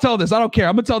to, I'll tell this. I don't care.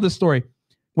 I'm going to tell this story.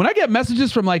 When I get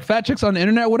messages from like fat chicks on the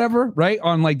internet, whatever, right?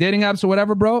 On like dating apps or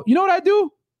whatever, bro, you know what I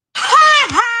do?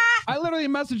 I literally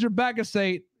message her back and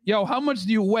say, yo, how much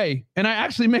do you weigh? And I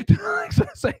actually make them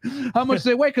say how much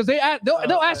they weigh, because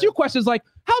they'll ask you questions like,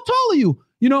 how tall are you?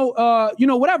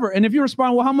 Whatever. And if you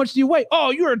respond, well, how much do you weigh?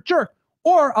 Oh, you're a jerk.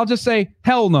 Or I'll just say,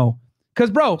 hell no. Because,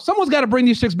 bro, someone's got to bring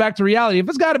these chicks back to reality. If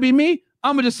it's got to be me,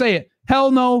 I'm going to just say it.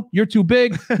 Hell no, you're too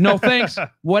big. No thanks,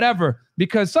 whatever.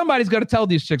 Because somebody's got to tell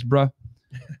these chicks, bro.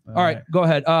 All right, go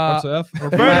ahead. Roberto in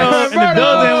the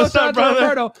building. What's up,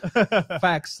 brother?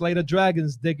 Facts. Slay the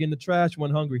dragons, dig in the trash when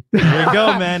hungry. There you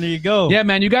go, man. There you go. Yeah,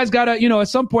 man. You guys gotta, at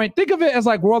some point, think of it as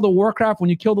like World of Warcraft when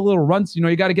you kill the little runts.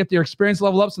 You got to get your experience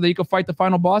level up so that you can fight the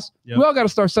final boss. Yep. We all got to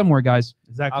start somewhere, guys.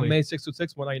 Exactly. I made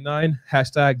 626-199.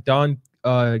 Hashtag Donde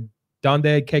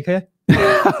KK.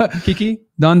 Kiki.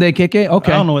 Donde KK.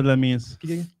 Okay. I don't know what that means.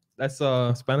 Kiki. That's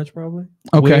Spanish, probably.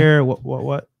 Okay. Where?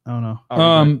 What? I don't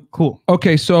know. Cool.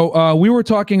 Okay, so we were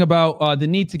talking about the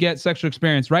need to get sexual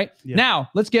experience, right? Yeah. Now,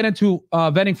 let's get into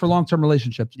vetting for long-term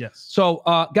relationships. Yes. So,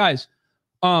 guys,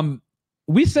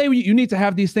 we say you need to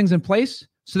have these things in place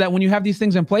so that when you have these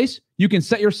things in place, you can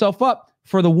set yourself up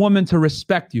for the woman to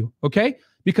respect you, okay?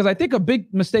 Because I think a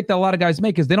big mistake that a lot of guys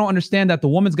make is they don't understand that the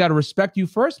woman's got to respect you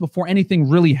first before anything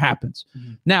really happens.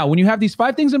 Mm-hmm. Now, when you have these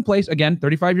 5 things in place, again,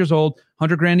 35 years old,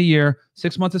 100 grand a year,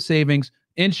 6 months of savings,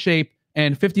 in shape,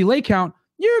 and 50 lay count,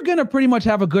 you're going to pretty much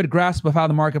have a good grasp of how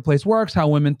the marketplace works, how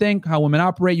women think, how women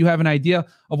operate. You have an idea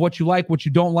of what you like, what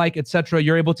you don't like, etc.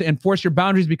 You're able to enforce your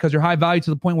boundaries because you're high value to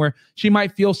the point where she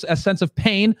might feel a sense of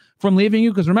pain from leaving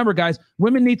you. Because remember, guys,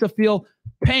 women need to feel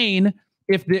pain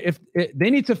if they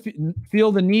need to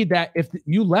feel the need that if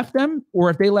you left them or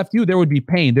if they left you, there would be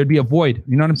pain. There'd be a void.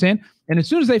 You know what I'm saying? And as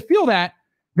soon as they feel that,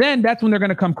 then that's when they're going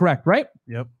to come correct, right?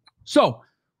 Yep. So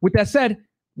with that said,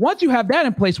 once you have that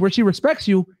in place where she respects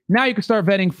you, now you can start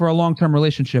vetting for a long-term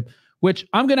relationship, which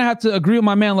I'm going to have to agree with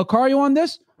my man Lucario on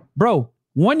this. Bro,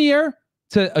 1 year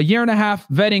to a year and a half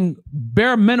vetting,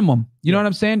 bare minimum. You know what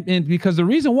I'm saying? And because the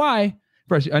reason why,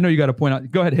 Fresh, I know you got to point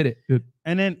out. Go ahead, hit it. Dude.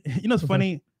 And then, you know, it's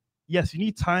funny. Yes, you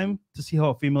need time to see how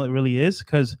a female it really is,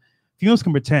 because females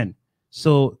can pretend.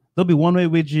 So they'll be one way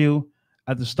with you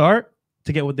at the start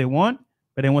to get what they want,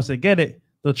 but then once they get it,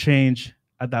 they'll change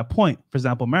at that point. For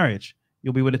example, marriage.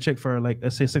 You'll be with a chick for like,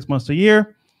 let's say 6 months to a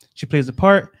year. She plays the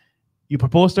part. You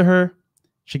propose to her.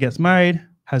 She gets married,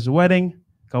 has a wedding,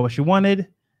 got what she wanted.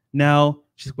 Now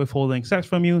she's withholding sex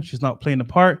from you. She's not playing the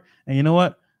part. And you know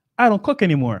what? I don't cook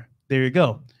anymore. There you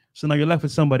go. So now you're left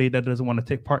with somebody that doesn't want to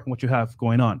take part in what you have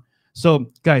going on.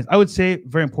 So guys, I would say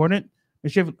very important.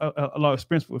 Make sure you have a lot of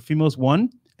experience with females, 1,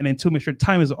 and then 2, make sure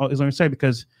time is on your side,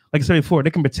 because like I said before,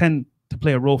 they can pretend to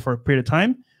play a role for a period of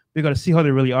time. We got to see how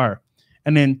they really are.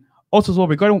 And then also as well,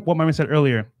 regarding what my man said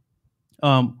earlier,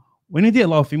 when you date a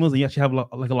lot of females and you actually have a lot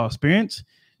of experience,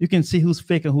 you can see who's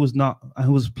fake and who's not, and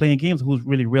who's playing games and who's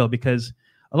really real, because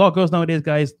a lot of girls nowadays,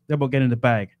 guys, they're about getting the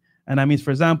bag. And that means,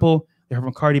 for example, they heard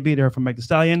from Cardi B, they heard from Meg Thee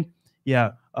Stallion.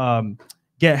 Yeah,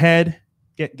 get head,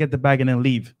 get the bag, and then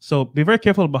leave. So be very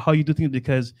careful about how you do things,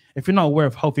 because if you're not aware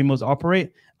of how females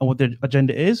operate and what their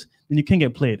agenda is, then you can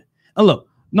get played. And look,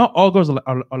 not all girls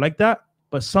are like that,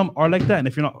 but some are like that. And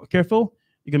if you're not careful,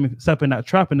 you're going to be step in that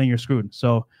trap and then you're screwed.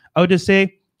 So I would just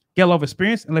say, get a lot of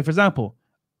experience. And like, for example,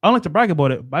 I don't like to brag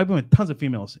about it, but I've been with tons of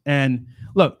females. And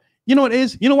look, you know what it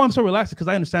is? You know why I'm so relaxed? Because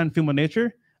I understand female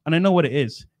nature and I know what it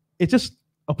is. It's just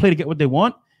a play to get what they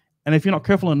want. And if you're not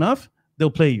careful enough,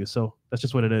 they'll play you. So that's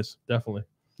just what it is. Definitely.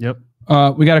 Yep.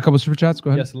 We got a couple super chats.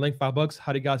 Go ahead. Yes, link $5.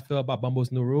 How do you guys feel about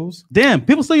Bumble's new rules? Damn,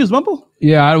 people still use Bumble?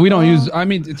 Yeah, we don't use. I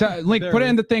mean, link. Put it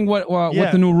in the thing. What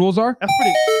the new rules are? That's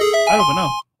pretty.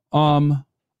 I don't know.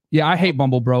 Yeah, I hate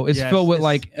Bumble, bro. It's filled with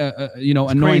like, you know,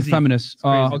 annoying crazy. feminists.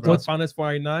 What's Finance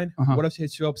 499? What if she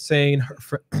hits you up saying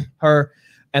her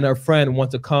and her friend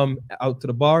want to come out to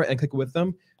the bar and kick it with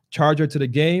them, charge her to the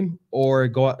game, or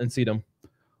go out and see them?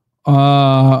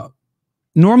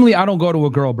 Normally I don't go to a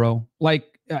girl, bro. Like,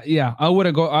 yeah, I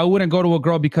wouldn't go to a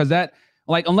girl, because that,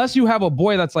 like, unless you have a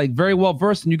boy that's like very well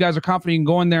versed and you guys are confident you can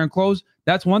go in there and close,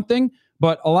 that's one thing.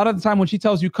 But a lot of the time when she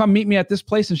tells you, come meet me at this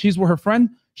place, and she's with her friend,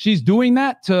 she's doing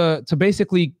that to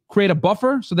basically create a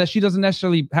buffer so that she doesn't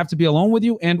necessarily have to be alone with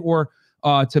you, and or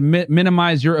to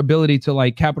minimize your ability to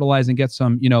like capitalize and get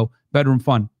some, you know, bedroom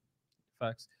fun.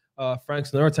 Facts.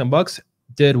 Frank's another $10.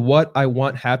 Did what I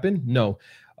want happen? No.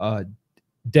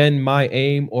 Then my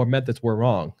aim or methods were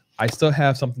wrong. I still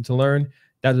have something to learn.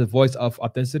 That is the voice of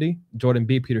authenticity. Jordan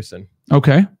B. Peterson.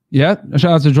 Okay. Yeah.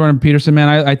 Shout out to Jordan Peterson, man.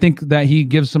 I think that he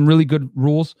gives some really good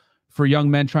rules for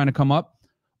young men trying to come up.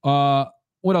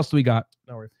 What else do we got?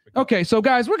 No worries. Okay, so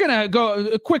guys, we're gonna go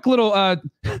a quick little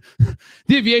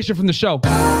deviation from the show.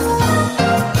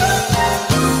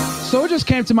 So it just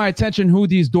came to my attention who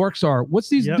these dorks are. What's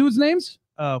these dudes' names?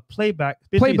 Playback.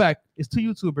 Playback. It's 2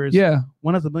 YouTubers. Yeah.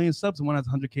 One has 1 million subs and one has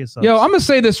 100K subs. Yo, I'm gonna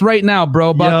say this right now,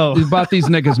 bro, about these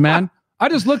niggas, man. I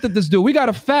just looked at this dude. We got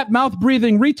a fat mouth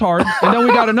breathing retard, and then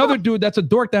we got another dude that's a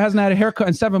dork that hasn't had a haircut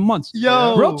in 7 months.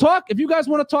 Yo, real talk. If you guys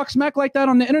want to talk smack like that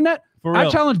on the internet, I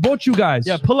challenge both you guys.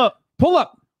 Yeah, pull up.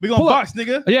 We gonna box,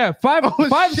 nigga. Yeah, five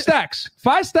stacks.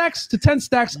 5 stacks to 10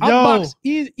 stacks. I'll box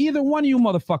either one of you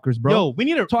motherfuckers, bro. Yo, we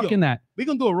need to talk in that. We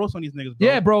gonna do a roast on these niggas, bro.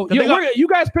 Yeah, bro. You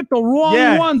guys picked the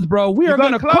wrong ones, bro. We are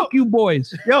gonna cook you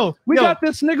boys. We got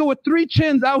this nigga with 3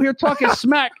 chins out here talking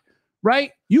smack,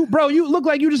 right? You look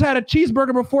like you just had a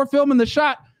cheeseburger before filming the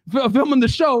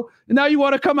show, and now you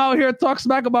want to come out here and talk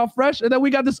smack about Fresh. And then we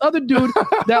got this other dude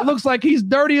that looks like he's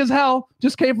dirty as hell,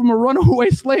 just came from a runaway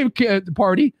slave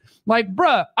party. Like,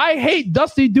 bruh, I hate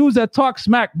dusty dudes that talk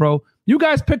smack, bro. You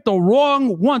guys picked the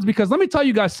wrong ones, because let me tell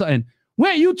you guys something. We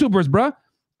ain't YouTubers, bruh.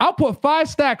 I'll put 5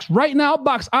 stacks right now,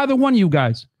 box either one of you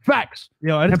guys. Facts.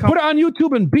 And put it on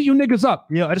YouTube and beat you niggas up.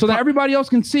 So that everybody else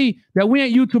can see that we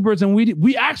ain't YouTubers and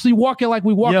we actually walk it like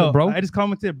we walk it, bro. I just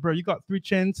commented, bro, you got 3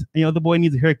 chins and your other boy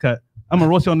needs a haircut. I'm gonna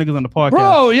roast y'all niggas on the podcast.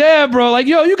 Bro, yeah, bro. Like,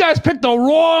 yo, you guys picked the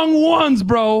wrong ones,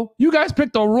 bro. You guys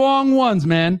picked the wrong ones,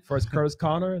 man. First Curtis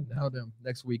Connor, now them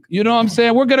next week. You know what I'm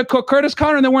saying? We're gonna cook Curtis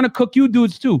Connor, and then we're gonna cook you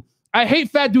dudes too. I hate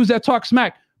fat dudes that talk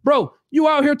smack. Bro, you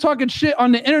out here talking shit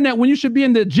on the internet when you should be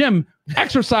in the gym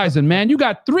exercising, man. You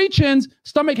got 3 chins,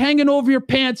 stomach hanging over your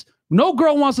pants, No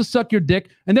girl wants to suck your dick.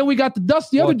 And then we got the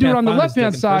dusty other dude on the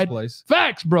left-hand side.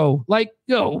 Facts, bro. Like,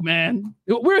 yo, man.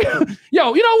 We're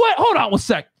yo, you know what? Hold on one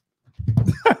sec.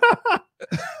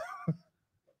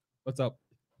 What's up?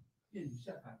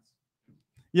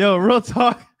 Yo, real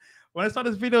talk. When I saw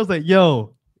this video, I was like,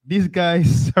 yo, these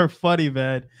guys are funny,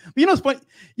 man. But you know what's funny?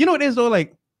 You know what it is though?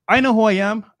 Like, I know who I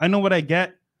am. I know what I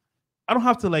get. I don't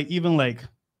have to like even like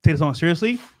take this on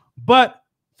seriously. But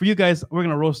for you guys, we're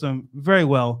gonna roast them very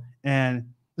well. And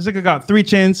this nigga got 3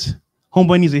 chins.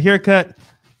 Homeboy needs a haircut.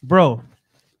 Bro,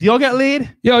 do y'all get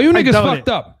laid? Yo, you niggas fucked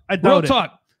up. I doubt Real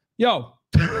talk. Yo.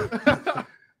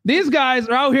 These guys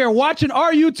are out here watching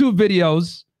our YouTube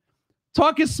videos,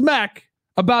 talking smack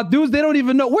about dudes they don't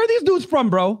even know. Where are these dudes from,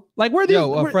 bro? Like, where are these?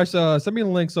 Yo, Fresh, send me the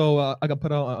link so I can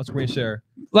put it on screen share.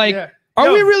 Like,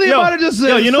 are we really about to just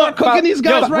you know start cooking these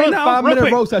guys right now? 5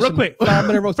 minute roast session. Real quick. 5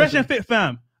 minute roast session. Freshandfit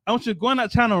fam, I want you to go on that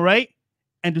channel, right?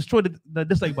 And destroy the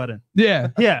dislike button. Yeah.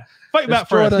 Yeah. Fight back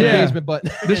for us. The engagement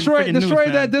button. Destroy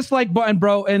that dislike button,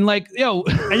 bro. And like, yo.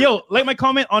 And yo, like my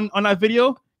comment on that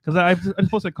video. Because I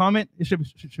just posted a comment. It should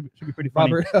be pretty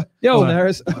funny. Robert, yo,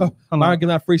 Harris, Myron getting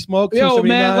that free smoke. Yo,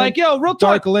 man, like, yo, real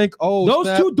talk. Dark link. Oh, those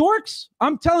snap. 2 dorks,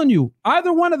 I'm telling you,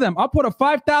 either one of them, I'll put a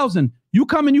 5,000. You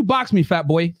come and you box me, fat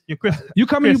boy. Yo, Chris, you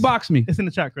come and you box me. It's in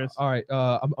the chat, Chris. All right,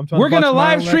 I'm trying. We're gonna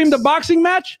live stream the boxing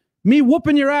match. Me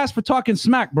whooping your ass for talking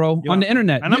smack, bro, on the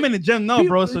internet. And I'm in the gym now,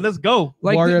 bro. So let's go.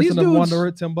 Like Warriors and the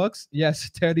Wanderer, $10. Yes,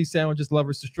 Teddy sandwiches,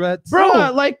 lovers to shreds.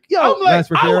 Bro, like, yo, I'm like,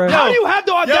 how do you have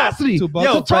the audacity to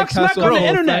talk smack on the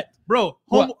internet, bro?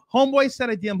 Homeboy said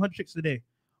I DM 100 chicks today,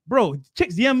 bro.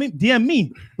 Chicks DM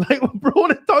me. Like, bro,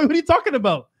 what are you talking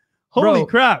about? Holy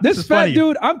crap! This fat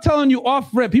dude, I'm telling you off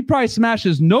rip, he probably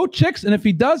smashes no chicks, and if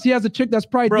he does, he has a chick that's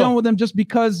probably dealing with him just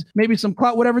because maybe some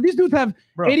clout, whatever. These dudes have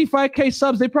 85K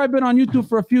subs. They probably been on YouTube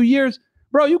for a few years,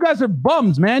 bro. You guys are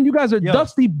bums, man. You guys are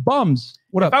dusty bums.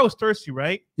 What up? If I was thirsty,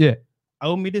 right? Yeah. I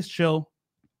would be this chill.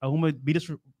 I would be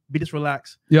this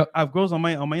relaxed. Yep. I have girls on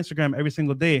my Instagram every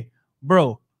single day,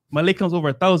 bro. My lake comes over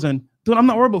 1,000. Dude, I'm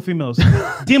not worried about females.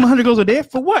 DM 100 girls a day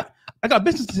for what? I got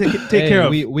business to take care of.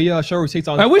 We show receipts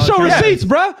on. We show receipts,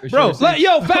 bro. Bro,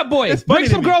 yo, fat boy, bring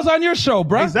some girls on your show,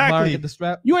 bro. Exactly. Get the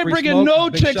strap, you ain't bringing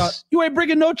no chicks. You ain't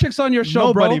bringing no chicks on your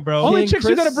show, Nobody, bro. Only chicks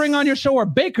you're gonna bring on your show are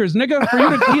bakers, nigga, for you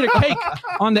to eat a cake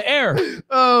on the air.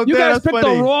 Oh, you guys picked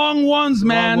the wrong ones,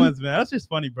 man. Wrong ones, man. That's just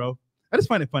funny, bro. I just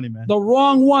find it funny, man. The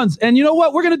wrong ones. And you know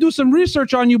what? We're going to do some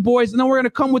research on you boys, and then we're going to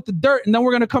come with the dirt, and then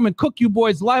we're going to come and cook you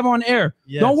boys live on air.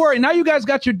 Yes. Don't worry. Now you guys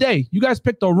got your day. You guys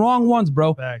picked the wrong ones,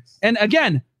 bro. Facts. And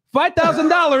again,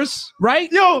 $5,000,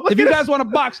 right? Yo, if you guys want to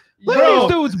box, look at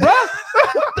these dudes, bro.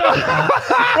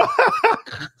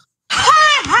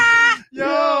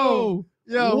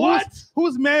 Yo, what?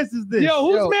 Whose man's is this?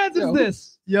 Yo, whose man's is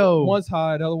this? Yo, one's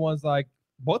high, the other one's like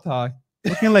both high.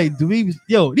 Looking like these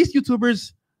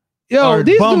YouTubers. Yo,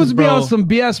 these bums, dudes be bro. on some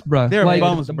BS, bro. They're like,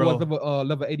 bums, the bro.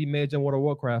 level 80 mage in World of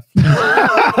Warcraft. Your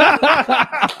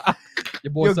Yo,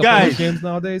 boys guys, games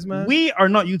nowadays, man. We are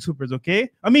not YouTubers, okay?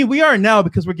 I mean, we are now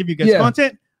because we're giving you guys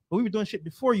content, but we were doing shit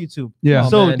before YouTube. Yeah.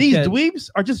 So these dweebs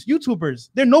are just YouTubers.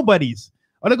 They're nobodies.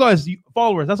 All they got is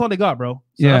followers. That's all they got, bro.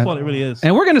 So that's all it really is.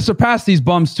 And we're gonna surpass these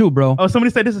bums too, bro. Oh, somebody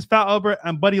said this is Fat Albert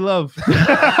and Buddy Love.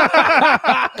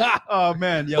 Oh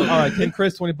man, yo. All right, King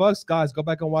Chris, $20. Guys, go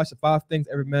back and watch the 5 things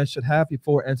every man should have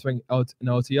before entering an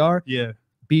LTR. Yeah.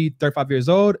 Be 35 years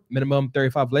old, minimum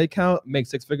 35 leg count, make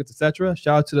 6 figures, etc.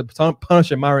 Shout out to the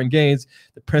Punisher Myron Gaines,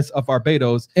 the Prince of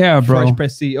Barbados, bro. Fresh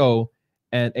Prince CEO,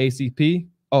 and ACP.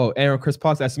 Oh, Aaron Chris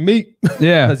Potts, that's me.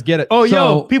 Yeah. Let's get it. Oh,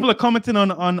 yo, people are commenting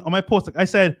on my post. I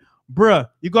said, bruh,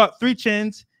 you got 3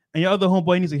 chins and your other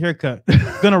homeboy needs a haircut.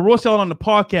 Gonna roast y'all on the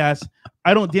podcast.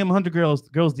 I don't DM 100 girls.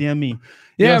 Girls DM me.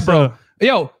 Yeah, bro.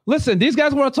 Yo, listen, these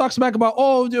guys want to talk smack about,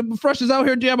 Fresh is out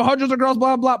here DMing hundreds of girls,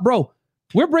 blah, blah. Bro,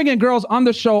 we're bringing girls on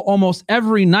the show almost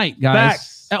every night, guys.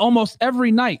 Facts. Almost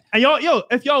every night. And yo,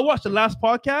 if y'all watched the last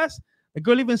podcast, the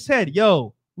girl even said,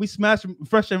 yo, we smashed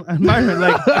Fresh and Myron.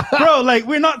 Like, bro, like,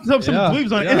 we're not some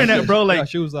dweebs on the internet, bro. Like,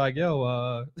 she was like,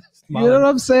 yo, you know what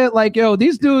I'm saying? Like, yo,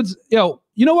 these dudes, yo,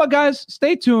 you know what, guys?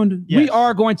 Stay tuned. Yes. We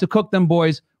are going to cook them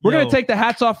boys. We're going to take the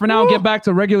hats off for now and get back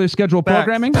to regular scheduled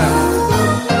programming. Yo,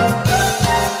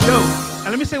 and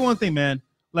let me say one thing, man.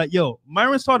 Like, yo,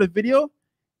 Myron saw the video.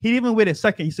 He didn't even wait a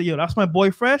second. He said, yo, that's my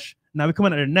boy Fresh. Now we're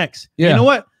coming at their necks. Yeah. You know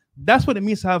what? That's what it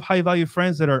means to have high value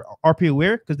friends that are RP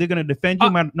aware, because they're gonna defend you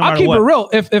no matter what. I'll keep it real.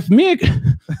 If me,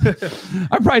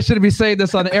 I probably shouldn't be saying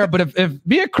this on the air, but if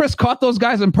me and Chris caught those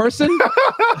guys in person,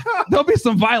 there'll be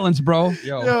some violence, bro.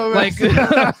 Yo, Like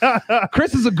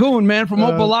Chris is a goon, man, from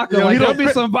Opalaka. Like there'll be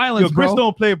some violence, Chris bro.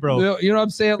 don't play, bro. You know what I'm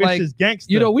saying? Chris Like is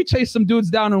gangster. you know, we chased some dudes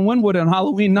down in Wynwood on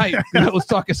Halloween night. That was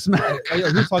talking smack. Yo,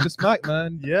 who's talking smack,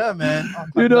 man? Yeah, man.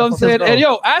 You know what I'm saying? And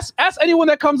yo, ask anyone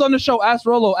that comes on the show. Ask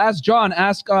Rolo. Ask John.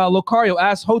 Ask Locario.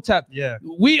 Ask Hotep. Yeah.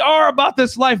 We are about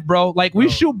this life, bro. Like we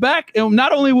shoot back, and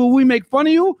not only will we make fun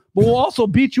of you, but we'll also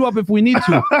beat you up if we need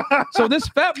to. So this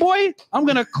fat boy, I'm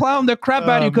gonna clown the crap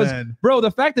out of you because, bro,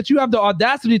 the fact that you have the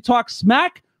audacity to talk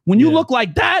smack when you look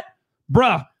like that,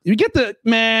 bruh, you get the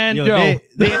man. Yo,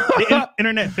 they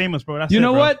internet famous, bro. That's you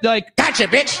know bro. what? Like, Gotcha,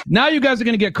 bitch. now you guys are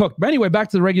gonna get cooked. But anyway, back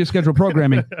to the regular schedule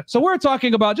programming. So we're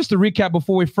talking about, just to recap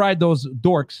before we fried those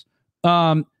dorks.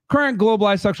 Current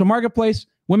globalized sexual marketplace.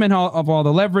 Women have all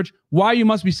the leverage. Why you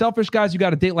must be selfish, guys? You got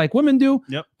to date like women do.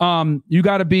 Yep. You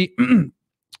got to be.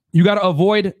 You got to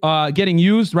avoid getting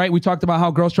used, right? We talked about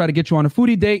how girls try to get you on a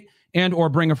foodie date and or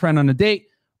bring a friend on a date.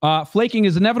 Flaking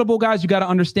is inevitable, guys. You got to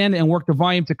understand it and work the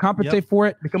volume to compensate for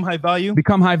it. Become high value.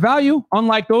 Become high value.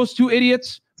 Unlike those two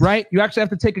idiots, right? You actually have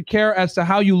to take a care as to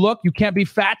how you look. You can't be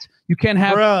fat. You can't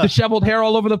have disheveled hair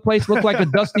all over the place, look like a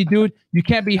dusty dude. You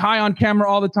can't be high on camera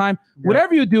all the time.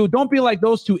 Whatever you do, don't be like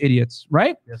those two idiots,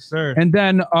 right? Yes, sir. And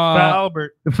then Fat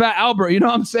Albert. the fat Albert, you know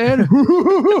what I'm saying?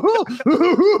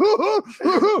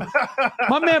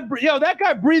 My man, yo, that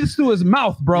guy breathes through his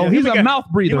mouth, bro. Yeah, He's a mouth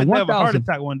He breather. might have a heart 1,000.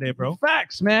 attack one day, bro.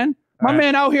 Facts, man. My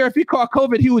man out here, if he caught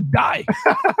COVID, he would die.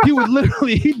 He would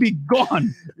literally, he'd be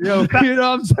gone. Yo, You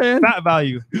know what I'm saying? fat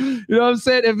value. You know what I'm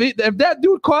saying? If that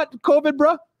dude caught COVID,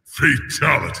 bro,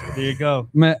 Fatality. There you go.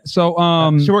 man. So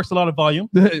She works a lot of volume.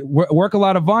 work a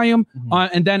lot of volume,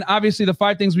 and then obviously the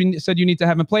 5 things we said you need to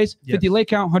have in place: 50 late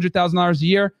count, $100,000 a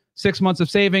year, 6 months of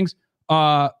savings,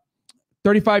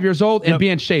 35 years old, and be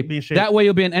in shape. Be in shape. That way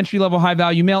you'll be an entry-level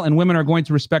high-value male, and women are going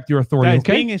to respect your authority. Guys,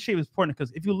 Okay. being in shape is important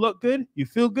because if you look good, you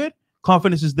feel good,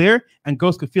 confidence is there, and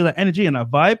girls can feel that energy and that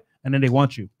vibe, and then they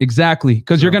want you. Exactly,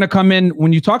 because you're going to come in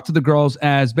when you talk to the girls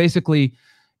as basically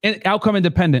outcome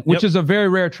independent, which is a very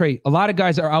rare trait. A lot of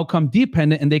guys are outcome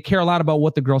dependent, and they care a lot about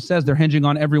what the girl says. They're hinging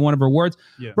on every one of her words.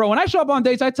 Bro, when I show up on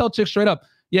dates, I tell chicks straight up,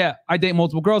 yeah, I date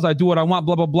multiple girls. I do what I want,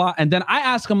 blah, blah, blah. And then I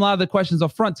ask them a lot of the questions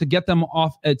up front to get them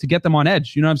off, to get them on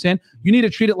edge. You know what I'm saying? You need to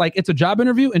treat it like it's a job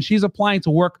interview, and she's applying to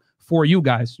work for you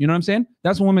guys. You know what I'm saying?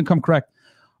 That's when women come correct.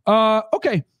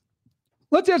 Okay.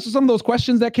 Let's answer some of those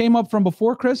questions that came up from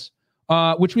before, Chris,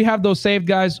 which we have those saved,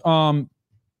 guys.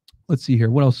 Let's see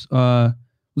here. What else?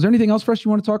 Was there anything else, Fresh,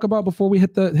 you want to talk about before we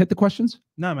hit the questions?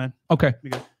 No, man. Okay. We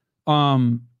good.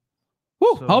 I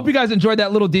hope you guys enjoyed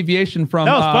that little deviation from.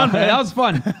 That was fun, man. That was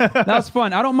fun. That was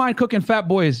fun. I don't mind cooking fat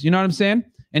boys. You know what I'm saying?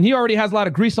 And he already has a lot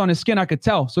of grease on his skin, I could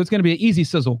tell. So it's going to be an easy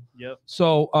sizzle. Yep.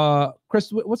 So, Chris,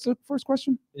 what's the first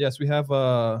question? Yes, we have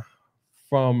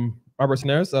from Robert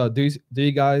Snares. Do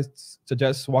you guys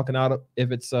suggest walking out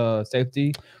if it's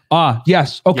safety?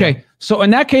 Yes. Okay. Yeah. So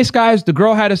in that case, guys, the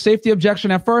girl had a safety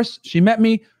objection at first. She met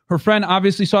me. Her friend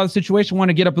obviously saw the situation,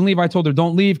 wanted to get up and leave. I told her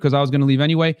don't leave because I was going to leave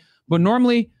anyway. But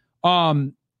normally,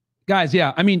 guys,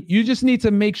 yeah, I mean, you just need to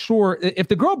make sure if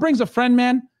the girl brings a friend,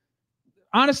 man,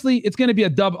 honestly, it's going to be a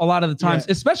dub a lot of the times,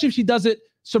 especially if she does it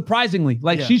surprisingly.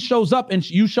 Like she shows up and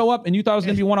you show up and you thought it was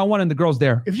going to be one-on-one and the girl's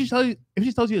there. If she tells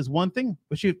you it's one thing,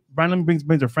 but she randomly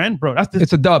brings her friend, bro,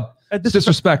 it's a dub.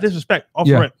 Disrespect. Disrespect off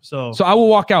rip. So I will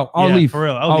walk out. I'll leave. For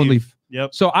real. I'll leave.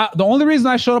 Yep. So the only reason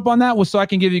I showed up on that was so I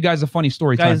can give you guys a funny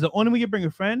story. Guys, the only way you bring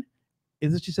a friend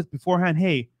is if she says beforehand,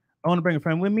 hey, I want to bring a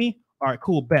friend with me. All right,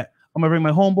 cool, bet. I'm gonna bring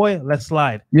my homeboy. Let's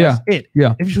slide. Yeah. That's it.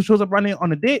 Yeah. If she shows up running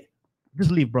on a date,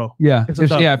 just leave, bro. Yeah.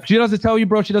 If she doesn't tell you,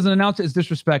 bro, she doesn't announce it, it's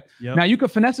disrespect. Yep. Now you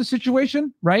could finesse the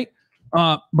situation, right?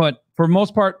 But for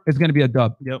most part, it's gonna be a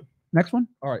dub. Yep. Next one.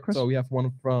 All right. Chris? So we have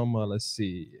one from let's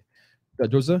see.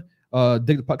 Joseph.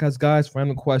 Dig the podcast, guys.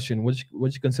 Random question: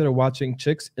 Would you consider watching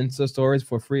chicks Insta stories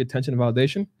for free attention and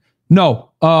validation?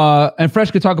 No. And Fresh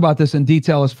could talk about this in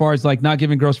detail as far as like not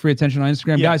giving girls free attention on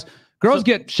Instagram. Guys, girls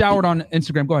get showered on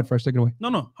Instagram. Go ahead, Fresh. Take it away.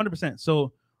 No, 100%.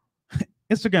 So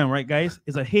Instagram, right, guys,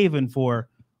 is a haven for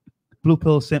blue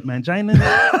pill simp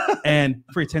mangina and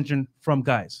free attention from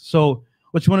guys. So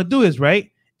what you want to do is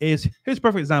here's a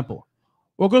perfect example.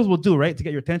 What girls will do, right, to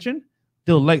get your attention,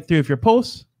 they'll like 3 of your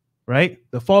posts, right?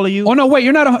 They'll follow you. Oh no, wait,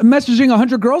 you're not messaging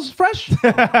 100 girls, Fresh?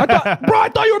 I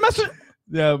thought you were messaging.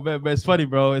 Yeah, but it's funny,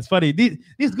 bro. It's funny.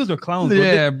 These girls are clowns. Bro.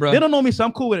 Yeah, bro. They don't know me, so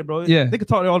I'm cool with it, bro. Yeah. They can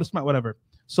talk all the smart, whatever.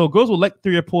 So girls will like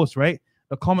 3 of your posts, right?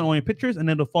 They'll comment on your pictures and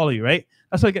then they'll follow you, right?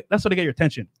 That's how they get your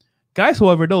attention. Guys,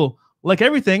 however, though, like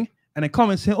everything and then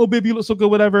comment saying, "Oh, baby, you look so good,"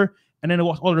 whatever, and then they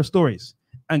watch all their stories.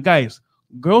 And guys,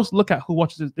 girls look at who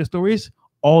watches their stories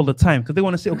all the time because they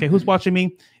want to say, okay, who's watching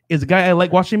me? Is the guy I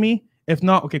like watching me? If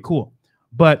not, okay, cool.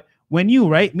 But when you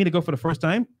meet a girl for the first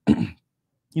time,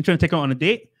 you're trying to take her on a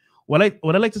date. What I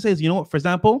like to say is, you know what? For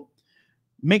example,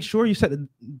 make sure you set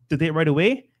the date right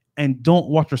away and don't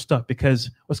watch her stuff,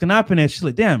 because what's gonna happen is she's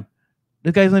like, damn,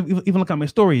 this guy's not even look at my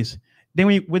stories. Then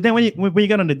when you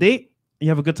get on the date, you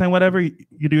have a good time, whatever,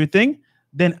 you do your thing.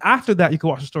 Then after that, you can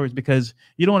watch the stories, because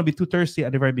you don't want to be too thirsty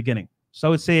at the very beginning. So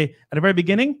I would say at the very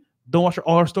beginning, don't watch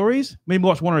all our stories. Maybe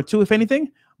watch 1 or 2, if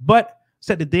anything. But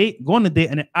set the date, go on the date,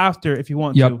 and then after, if you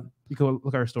want to, you can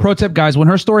look at her story. Pro tip, guys, when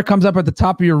her story comes up at the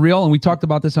top of your reel, and we talked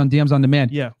about this on DMs on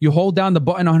Demand, you hold down the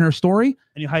button on her story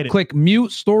and you hide it. Click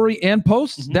mute story and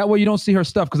post. That way you don't see her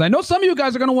stuff. Because I know some of you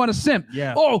guys are going to want to simp.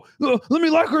 Oh, let me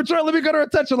like her, let me get her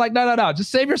attention. Like, no.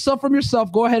 Just save yourself from yourself.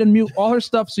 Go ahead and mute all her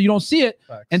stuff so you don't see it.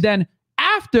 Facts. And then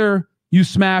after you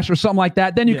smash or something like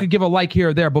that, then you could give a like here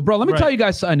or there. But bro, let me tell you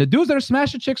guys something. The dudes that are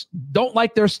smashing chicks don't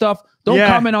like their stuff. Don't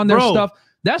comment on their stuff.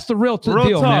 That's the real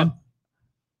deal, man.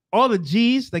 All the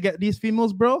G's that get these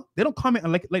females, bro, they don't comment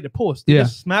and like the post. They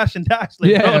just smash and dash.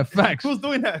 Like, bro, facts. Who's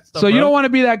doing that stuff, so you don't want to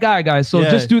be that guy, guys. So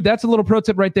just do, that's a little pro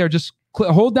tip right there. Just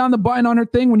hold down the button on her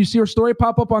thing when you see her story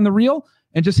pop up on the reel,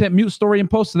 and just hit mute story and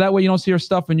post. So that way you don't see her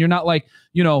stuff and you're not like,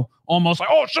 almost like,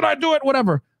 oh, should I do it?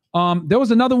 Whatever. There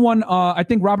was another one. I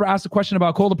think Robert asked a question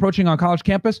about cold approaching on college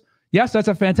campus. Yes, that's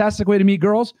a fantastic way to meet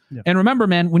girls. And remember,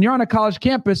 man, when you're on a college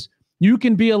campus, you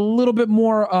can be a little bit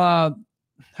more, how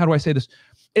do I say this?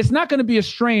 It's not going to be as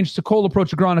strange to cold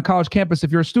approach a girl on a college campus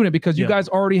if you're a student, because you guys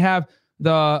already have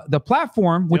the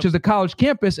platform, which is the college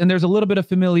campus, and there's a little bit of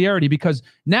familiarity, because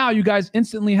now you guys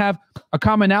instantly have a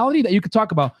commonality that you could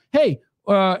talk about. Hey,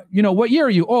 what year are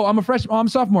you? Oh, I'm a freshman. Oh, I'm a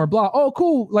sophomore. Blah. Oh,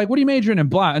 cool. Like, what are you majoring in?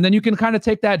 Blah. And then you can kind of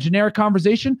take that generic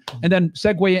conversation and then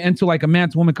segue it into like a man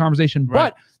to woman conversation.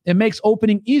 Right. But it makes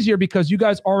opening easier because you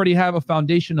guys already have a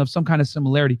foundation of some kind of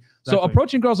similarity. Exactly. So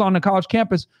approaching girls on a college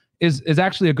campus is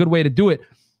actually a good way to do it.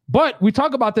 But we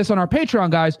talk about this on our Patreon,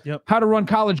 guys, how to run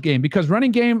college game, because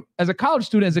running game as a college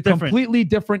student is a completely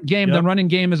different game than running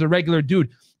game as a regular dude.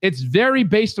 It's very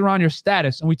based around your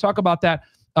status. And we talk about that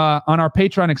on our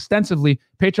Patreon extensively,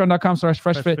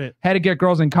 patreon.com/freshfit, how to get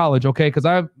girls in college. Okay. Cause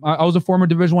I was a former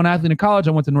Division I athlete in college.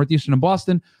 I went to Northeastern in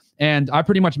Boston, and I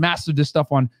pretty much mastered this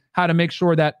stuff on how to make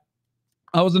sure that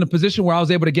I was in a position where I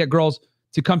was able to get girls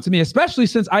to come to me, especially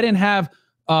since I didn't have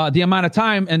the amount of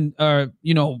time and,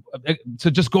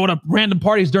 to just go to random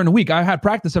parties during the week. I had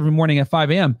practice every morning at 5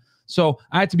 a.m. So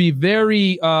I had to be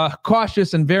very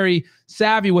cautious and very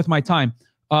savvy with my time.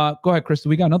 Go ahead, Chris.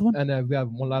 We got another one? And we have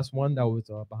one last one that was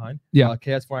behind.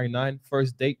 KS499,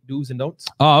 first date do's and don'ts.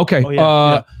 Oh, okay.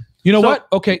 You know what?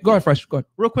 Okay, go ahead, Fresh. Go ahead.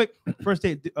 Real quick, first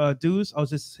date do's. I'll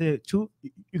just say 2.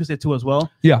 You can say 2 as well.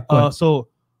 Yeah. So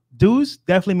do's,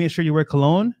 definitely make sure you wear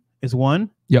cologne is 1.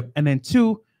 Yep. And then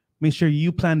 2, make sure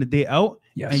you plan the day out.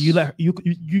 Yes. And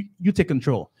you take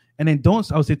control. And then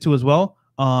don'ts, I would say 2 as well.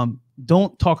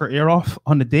 Don't talk her ear off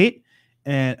on the date.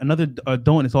 And another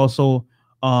don't is also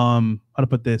how to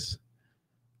put this,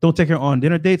 don't take her on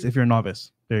dinner dates if you're a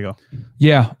novice. There you go.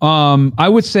 Yeah. I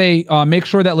would say make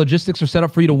sure that logistics are set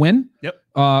up for you to win. Yep.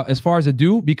 As far as a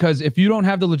do, because if you don't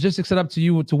have the logistics set up to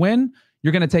you to win,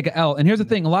 you're going to take an L. And here's the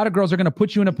thing. A lot of girls are going to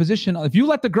put you in a position. If you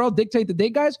let the girl dictate the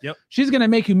date, guys, she's going to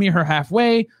make you meet her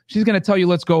halfway. She's going to tell you,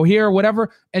 let's go here,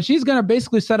 whatever. And she's going to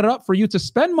basically set it up for you to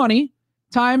spend money,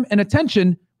 time, and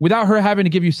attention without her having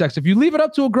to give you sex. If you leave it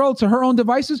up to a girl to her own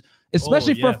devices,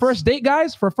 especially for a first date,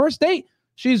 guys, for a first date,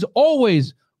 she's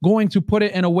always going to put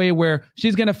it in a way where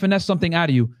she's going to finesse something out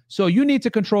of you. So you need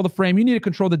to control the frame. You need to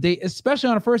control the date, especially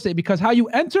on a first date, because how you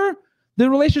enter the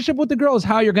relationship with the girl is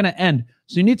how you're going to end.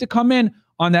 So you need to come in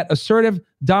on that assertive,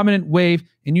 dominant wave,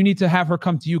 and you need to have her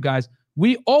come to you, guys.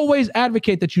 We always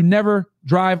advocate that you never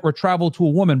drive or travel to a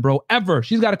woman, bro, ever.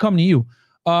 She's got to come to you.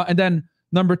 And then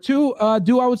number 2, I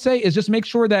would say, is just make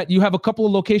sure that you have a couple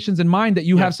of locations in mind that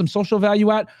you have some social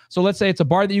value at. So let's say it's a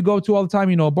bar that you go to all the time,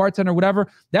 a bartender,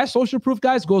 whatever. That social proof,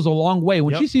 guys, goes a long way.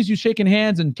 When she sees you shaking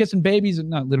hands and kissing babies, and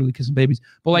not literally kissing babies,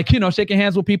 but like, shaking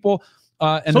hands with people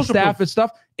and the staff and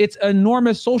stuff, it's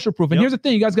enormous social proof. And here's the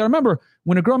thing, you guys got to remember,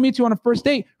 when a girl meets you on a first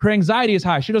date, her anxiety is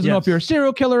high. She doesn't know if you're a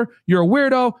serial killer, you're a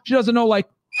weirdo. She doesn't know, like,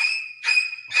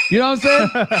 you know what I'm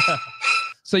saying?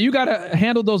 So you got to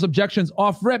handle those objections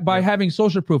off rip by having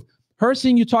social proof. Her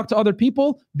seeing you talk to other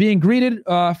people, being greeted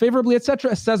favorably,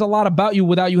 etc., says a lot about you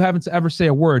without you having to ever say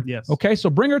a word. Yes. Okay. So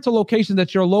bring her to locations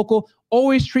that you're local.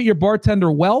 Always treat your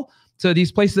bartender well to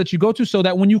these places that you go to, so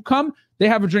that when you come, they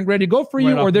have a drink ready to go for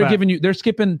you, or they're giving you, you're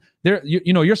skipping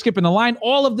the line.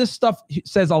 All of this stuff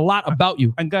says a lot about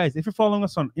you. And guys, if you're following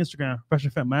us on Instagram,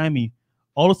 Freshandfit Miami,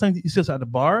 all those things that you see us at the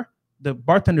bar, the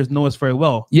bartenders know us very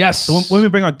well. Yes. So when we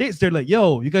bring our dates, they're like,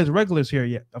 "Yo, you guys are regulars here."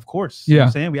 Yeah, of course. You know what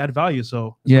I'm saying, we add value,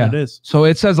 so that's what it is. So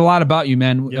it says a lot about you,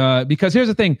 man. Because here's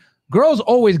the thing: girls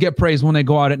always get praised when they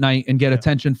go out at night and get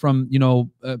attention from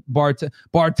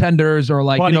bartenders or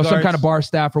like bodyguards, some kind of bar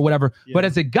staff or whatever. But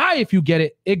as a guy, if you get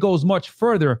it, it goes much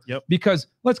further. Because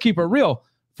let's keep it real.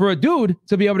 For a dude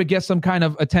to be able to get some kind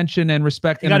of attention and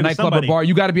respect in a nightclub or bar,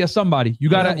 you got to be a somebody. You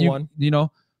got to, you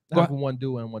know. One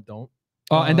do and one don't.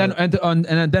 And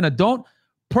then a don't.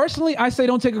 Personally, I say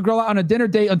don't take a girl out on a dinner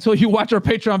date until you watch our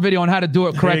Patreon video on how to do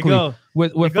it correctly.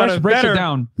 With Fresh breaks it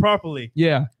down properly.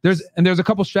 Yeah, there's a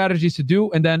couple strategies to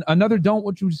do, and then another don't. What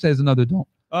would you say is another don't?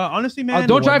 Honestly, man,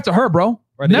 don't drive to her, bro.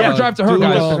 Never drive to her,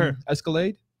 guys.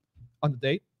 Escalate on the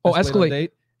date. Escalate on the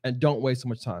date, and don't waste so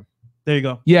much time. There you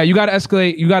go. Yeah, you got to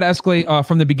escalate. You got to escalate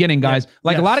from the beginning, guys.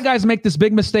 A lot of guys make this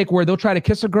big mistake where they'll try to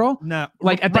kiss a girl,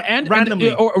 like at the end,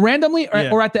 randomly,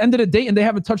 or at the end of the date, and they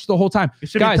haven't touched the whole time. You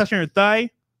should be touching her thigh,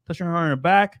 touching her on her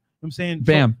back. You know what I'm saying,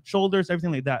 bam, shoulders,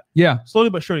 everything like that. Yeah, slowly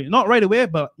but surely, not right away,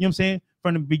 but you know what I'm saying,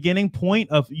 from the beginning point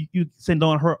of you sitting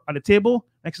down her at the table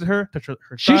next to her, touch her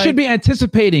she thigh. Should be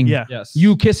anticipating,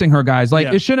 you kissing her, guys.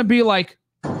 Like it shouldn't be like.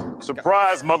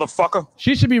 Surprise, motherfucker.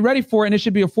 She should be ready for it, and it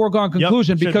should be a foregone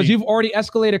conclusion because you've already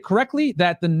escalated correctly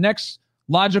that the next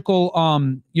logical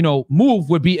move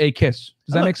would be a kiss.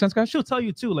 Does that make sense, guys? She'll tell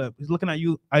you too. Like, he's looking at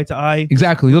you eye to eye.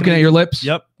 Exactly. Looking at your lips.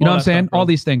 Yep. You know what I'm saying? All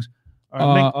these things. We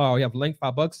have link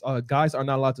 $5. Guys are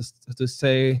not allowed to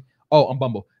say, oh, on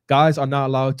Bumble. Guys are not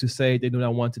allowed to say they do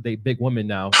not want to date big women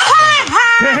now.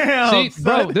 Damn, see,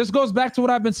 bro, this goes back to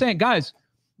what I've been saying, guys.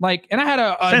 Like, and I had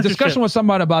a discussion with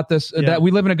somebody about this, that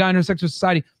we live in a gynecological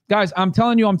society. Guys, I'm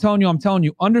telling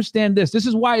you, understand this. This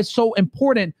is why it's so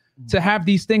important to have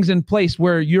these things in place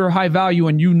where you're high value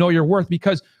and you know your worth,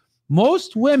 because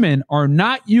most women are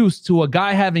not used to a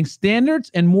guy having standards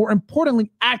and, more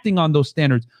importantly, acting on those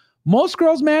standards. Most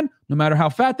girls, man, no matter how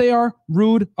fat they are,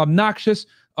 rude, obnoxious,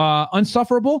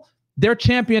 unsufferable, they're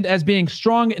championed as being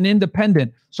strong and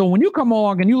independent. So when you come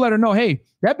along and you let her know, hey,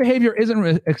 that behavior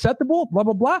isn't acceptable, blah,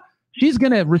 blah, blah, she's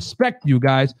going to respect you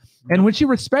guys. And when she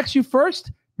respects you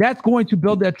first, that's going to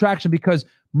build the attraction, because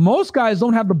most guys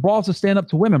don't have the balls to stand up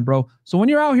to women, bro. So when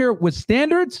you're out here with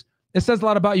standards, it says a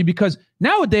lot about you, because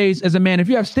nowadays, as a man, if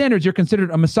you have standards, you're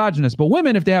considered a misogynist. But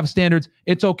women, if they have standards,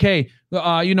 it's okay.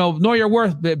 Know your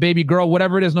worth, baby girl,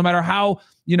 whatever it is, no matter how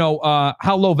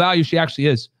low value she actually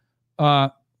is.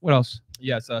 What else?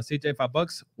 Yes, CJ,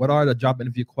 $5. What are the job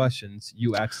interview questions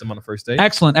you ask them on the first date?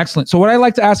 Excellent. So what I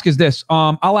like to ask is this.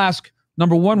 I'll ask,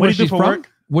 number one, where she's from.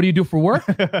 What do you do for work?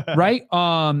 Right?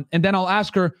 And then I'll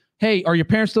ask her, hey, are your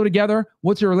parents still together?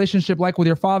 What's your relationship like with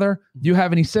your father? Do you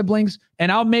have any siblings?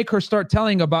 And I'll make her start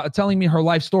telling me her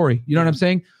life story. You know what I'm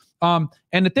saying?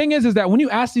 And the thing is that when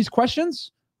you ask these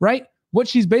questions, right, what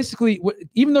she's basically,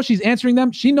 even though she's answering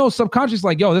them, she knows subconsciously,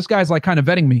 like, yo, this guy's like kind of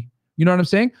vetting me. You know what I'm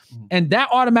saying? And that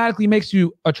automatically makes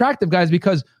you attractive, guys,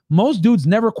 because most dudes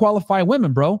never qualify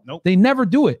women, bro. Nope. They never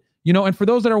do it. And for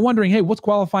those that are wondering, hey, what's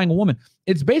qualifying a woman?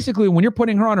 It's basically when you're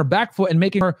putting her on her back foot and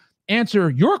making her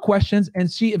answer your questions and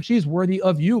see if she's worthy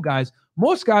of you, guys.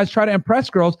 Most guys try to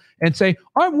impress girls and say,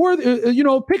 I'm worthy,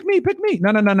 pick me.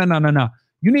 No.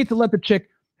 You need to let the chick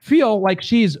feel like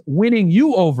she's winning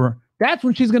you over. That's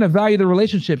when she's going to value the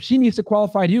relationship. She needs to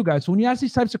qualify to you guys. So when you ask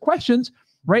these types of questions,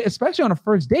 right, especially on a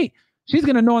first date, she's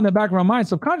going to know in the back of her mind,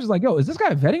 subconsciously, like, yo, is this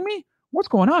guy vetting me? What's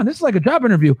going on? This is like a job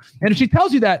interview. And if she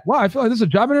tells you that, wow, I feel like this is a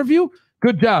job interview,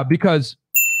 good job, because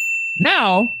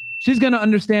now she's going to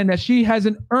understand that she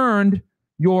hasn't earned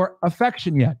your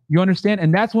affection yet. You understand?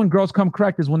 And that's when girls come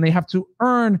correct, is when they have to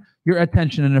earn your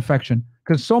attention and affection,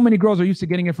 because so many girls are used to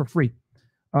getting it for free.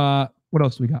 What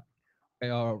else do we got?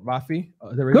 Rafi.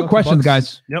 Good questions,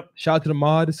 guys. Yep. Shout out to the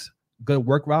mods. Good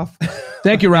work, Raf.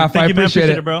 Thank you, Raf. I appreciate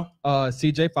it, bro.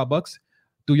 CJ, $5.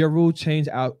 Do your rule change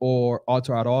out or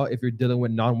alter at all if you're dealing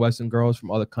with non-Western girls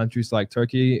from other countries like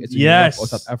Turkey, Europe, or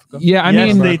South Africa? Yeah, I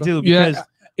mean, they do. Because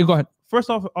go ahead. First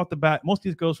off the bat, most of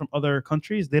these girls from other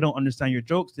countries, they don't understand your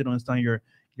jokes. They don't understand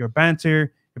your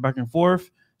banter, your back and forth.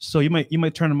 So you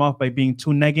might turn them off by being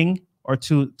too negging or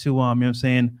too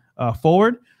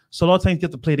forward. So a lot of times you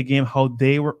have to play the game how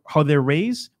they're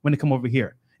raised when they come over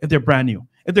here. If they're brand new,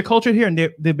 if they're cultured here and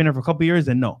they've been here for a couple of years,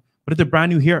 then no. But if they're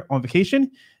brand new here on vacation,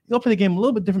 you'll play the game a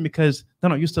little bit different because they're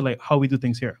not used to like how we do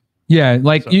things here. Yeah,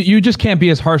 like you just can't be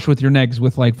as harsh with your negs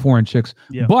with like foreign chicks.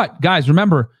 Yeah. But guys,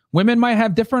 remember, women might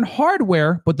have different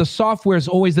hardware, but the software is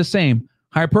always the same.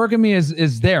 Hypergamy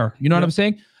is there. You know what I'm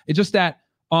saying? It's just that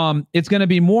it's going to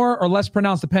be more or less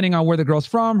pronounced depending on where the girl's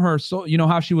from, her, so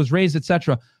how she was raised,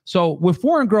 etc. So with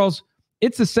foreign girls,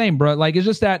 it's the same, bro. Like, it's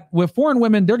just that with foreign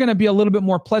women, they're going to be a little bit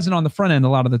more pleasant on the front end a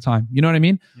lot of the time. You know what I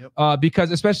mean? Yep.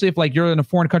 Because especially if like you're in a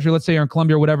foreign country, let's say you're in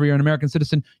Colombia or whatever, you're an American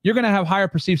citizen, you're going to have higher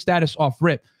perceived status off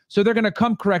rip. So they're going to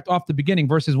come correct off the beginning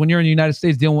versus when you're in the United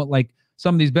States dealing with like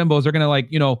some of these bimbos, they're going to like,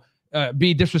 you know,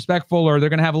 be disrespectful, or they're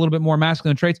going to have a little bit more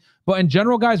masculine traits. But in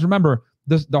general, guys, remember,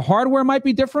 the hardware might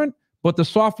be different, but the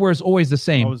software is always the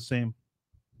same. Always the same.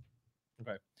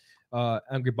 Okay.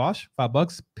 Angry Bosch,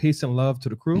 $5. Peace and love to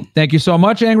the crew. Thank you so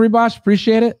much, Angry Bosch.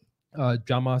 Appreciate it.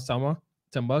 Jama Sama,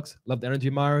 $10. Love the energy,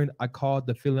 Myron. I called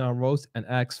the feeling on roast and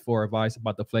asked for advice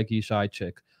about the flaky shy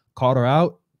chick. Called her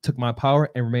out, took my power,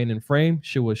 and remained in frame.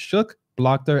 She was shook,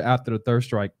 blocked her after the third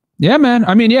strike. Yeah, man.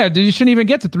 I mean, yeah, you shouldn't even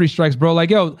get to 3 strikes, bro. Like,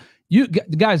 yo, you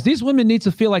guys, these women need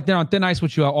to feel like they're on thin ice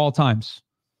with you at all times.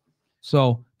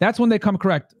 So that's when they come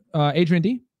correct. Adrian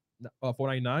D.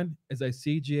 $4.99 is a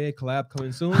CGA collab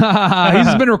coming soon.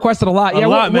 He's been requested a lot.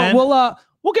 Man. We'll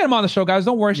get him on the show, guys.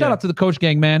 Don't worry. Shout out to the Coach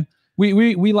Gang, man.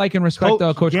 We like and respect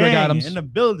Coach Greg Adams in the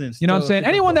building. You know what I'm saying?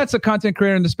 Anyone that's a content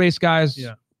creator in the space, guys,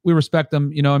 we respect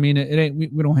them. You know, I mean, it ain't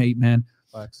we don't hate, man.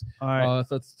 Facts. All right.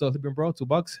 So bro,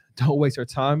 $2. Don't waste your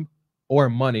time or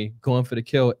money going for the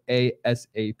kill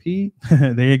ASAP.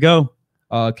 There you go.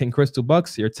 King Chris,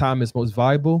 $2. Your time is most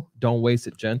valuable. Don't waste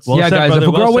it, gents. Well said, guys. Brother,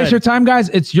 if a girl wastes your time, guys,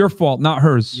 it's your fault, not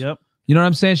hers. Yep. You know what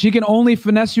I'm saying? She can only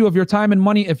finesse you of your time and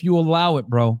money if you allow it,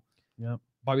 bro. Yep.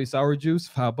 Bobby Sour Juice,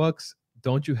 $5.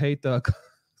 Don't you hate the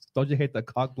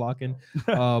cock blocking,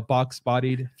 box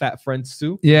bodied fat friend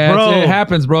Sue? Yeah, it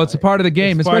happens, bro. It's a part of the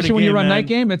game, especially when you run night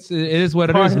game. It is what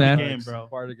it is, man.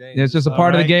 Part of the game. It's just a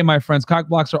part of the game, my friends. Cock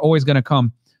blocks are always gonna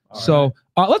come. So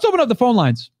let's open up the phone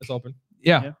lines. It's open.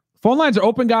 Yeah. Phone lines are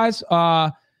open, guys.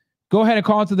 Go ahead and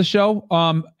call into the show.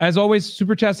 As always,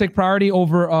 super chats take priority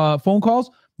over phone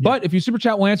calls. But if you super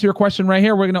chat, we'll answer your question right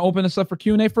here. We're gonna open this up for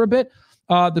Q&A for a bit.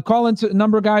 The call-in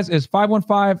number, guys, is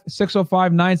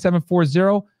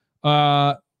 515-605-9740.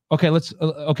 Okay,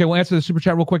 we'll answer the super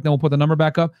chat real quick, then we'll put the number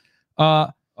back up.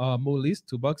 Moolise,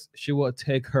 $2. She will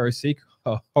take her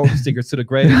secrets to the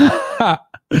grave.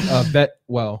 Bet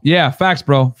well. Yeah, facts,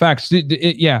 bro. Facts.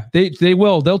 They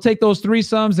will. They'll take those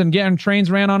threesomes and getting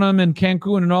trains ran on them in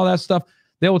Cancun and all that stuff.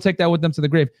 They will take that with them to the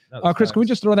grave. Chris, facts. Can we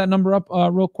just throw that number up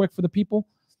real quick for the people?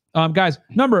 Guys,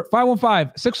 number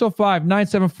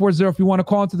 515-605-9740. If you want to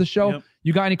call into the show,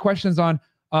 you got any questions on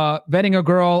vetting a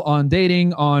girl, on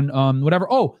dating, on whatever.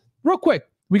 Oh, real quick,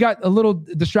 we got a little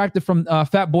distracted from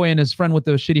Fat Boy and his friend with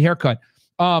the shitty haircut.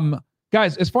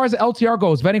 Guys, as far as the LTR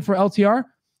goes, vetting for LTR,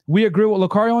 we agree with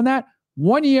Lucario on that.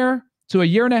 1 year to a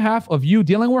year and a half of you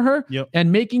dealing with her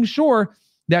and making sure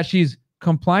that she's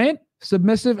compliant,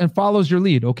 submissive, and follows your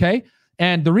lead, okay?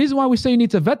 And the reason why we say you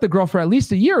need to vet the girl for at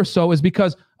least a year or so is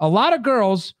because a lot of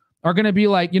girls are going to be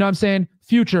like, you know what I'm saying,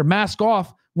 future, mask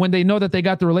off, when they know that they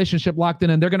got the relationship locked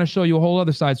in, and they're going to show you a whole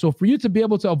other side. So for you to be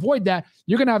able to avoid that,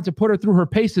 you're going to have to put her through her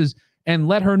paces and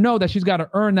let her know that she's got to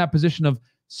earn that position of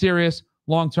serious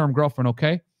long-term girlfriend,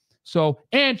 okay? So,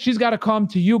 and she's got to come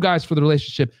to you guys for the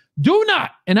relationship. Do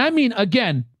not, and I mean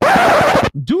again,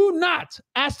 do not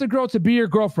ask the girl to be your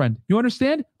girlfriend. You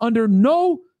understand? Under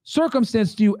no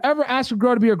circumstance do you ever ask a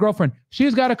girl to be your girlfriend.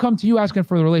 She's got to come to you asking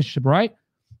for the relationship, right?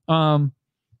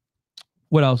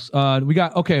 What else? We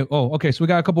got, okay. Oh, okay. So we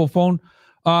got a couple of phone.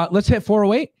 Let's hit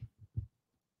 408.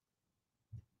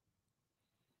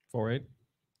 408.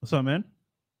 What's up, man?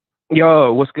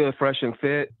 Yo, what's good, Fresh and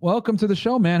Fit? Welcome to the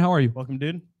show, man. How are you? Welcome,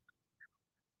 dude.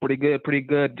 Pretty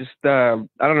good. Just, I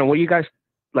don't know. What do you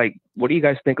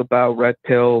guys think about red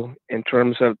pill in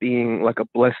terms of being like a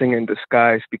blessing in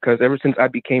disguise? Because ever since I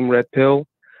became red pill,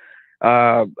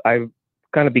 I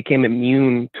kind of became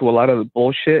immune to a lot of the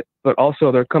bullshit, but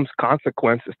also there comes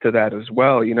consequences to that as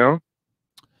well, you know?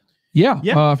 Yeah.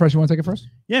 Fresh, you want to take it first?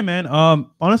 Yeah, man.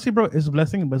 Honestly, bro, it's a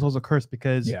blessing, but it's also a curse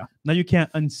because now you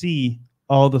can't unsee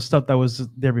all the stuff that was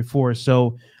there before.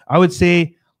 So I would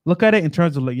say, look at it in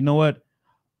terms of like, you know what?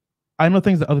 I know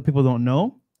things that other people don't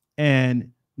know.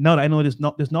 And now that I know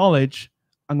this knowledge,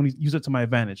 I'm going to use it to my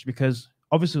advantage, because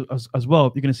obviously as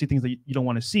well, you're going to see things that you don't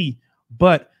want to see,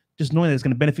 but just knowing that it's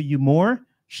going to benefit you more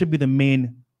should be the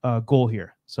main goal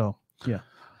here. So,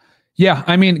 yeah.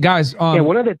 I mean, guys,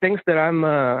 one of the things that I'm,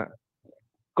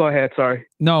 go ahead. Sorry.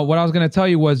 No, what I was going to tell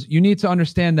you was you need to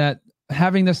understand that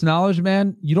having this knowledge,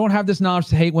 man, you don't have this knowledge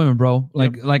to hate women, bro.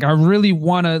 Like I really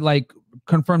want to like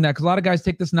confirm that, because a lot of guys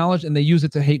take this knowledge and they use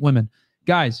it to hate women.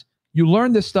 Guys, you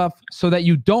learn this stuff so that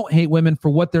you don't hate women for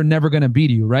what they're never going to be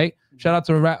to you, right? Shout out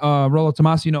to Rollo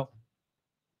Tomasi. You know,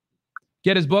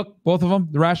 get his book, both of them,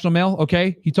 The Rational Male,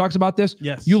 okay? He talks about this.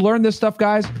 Yes. You learn this stuff,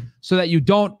 guys, so that you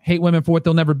don't hate women for what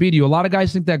they'll never be to you. A lot of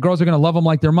guys think that girls are going to love them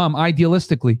like their mom,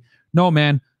 idealistically. No,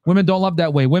 man. Women don't love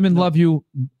that way. Women love you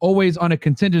always on a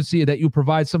contingency that you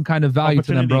provide some kind of value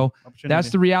to them, bro. That's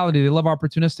the reality. They love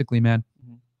opportunistically, man.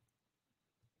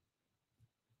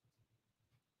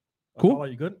 Cool. Are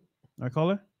you good? I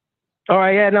call it. All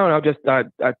right, yeah, no, just I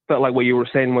felt like what you were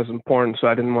saying was important, so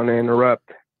I didn't want to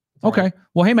interrupt. Okay. Right.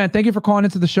 Well, hey man, thank you for calling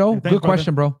into the show. Hey, thanks, good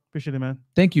question, bro. Appreciate it, man.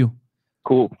 Thank you.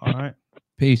 Cool. All right.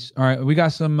 Peace. All right, we got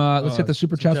some. Let's hit the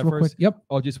super chats real quick. Yep.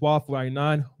 Oh, just Swap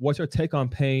 499. What's your take on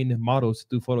paying models to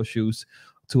do photo shoots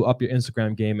to up your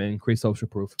Instagram game and increase social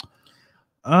proof?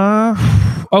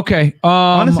 Okay.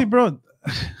 Honestly, bro,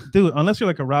 dude, unless you're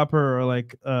like a rapper or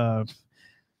like,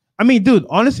 I mean, dude,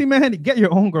 honestly, man, get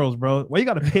your own girls, bro. Why you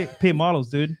gotta pay models,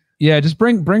 dude? Yeah, just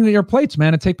bring your plates,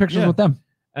 man, and take pictures with them.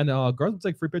 And girls will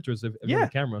take free pictures if you have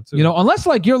a camera too. You know, unless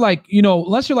you're like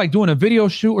doing a video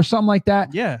shoot or something like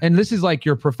that. Yeah. And this is like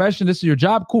your profession, this is your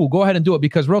job. Cool, go ahead and do it,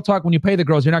 because real talk, when you pay the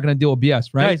girls, you're not gonna deal with BS,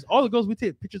 right? Guys, all the girls we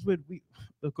take pictures with,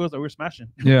 the girls that we're smashing.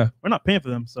 Yeah. We're not paying for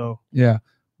them, so. Yeah,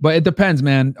 but it depends,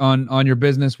 man, on your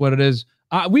business, what it is.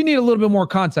 We need a little bit more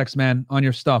context, man, on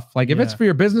your stuff. Like if it's for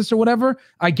your business or whatever,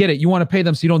 I get it. You want to pay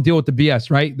them so you don't deal with the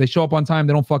BS, right? They show up on time,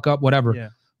 they don't fuck up, whatever. Yeah.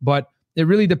 But it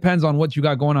really depends on what you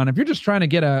got going on. If you're just trying to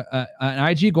get an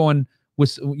IG going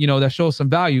with, that shows some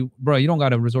value, bro, you don't got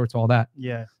to resort to all that.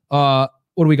 Yeah. What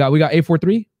do we got? We got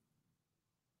 843.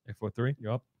 843.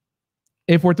 You're up.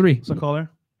 843. What's a caller?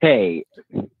 Hey.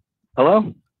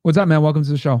 Hello? What's up, man? Welcome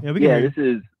to the show. Yeah,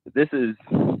 this is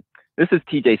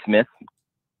TJ Smith.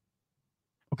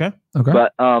 Okay.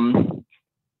 But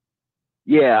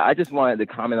yeah, I just wanted to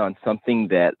comment on something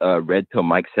that Red Pill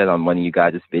Mike said on one of you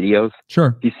guys' videos.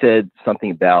 Sure. He said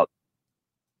something about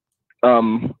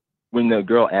when the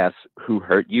girl asks who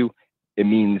hurt you, it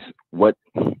means what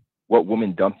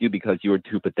woman dumped you because you were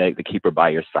too pathetic to keep her by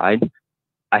your side.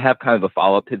 I have kind of a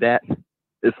follow-up to that.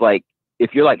 It's like,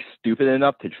 if you're like stupid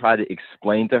enough to try to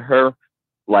explain to her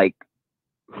like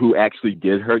who actually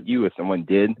did hurt you, if someone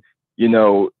did,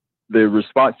 the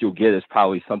response you'll get is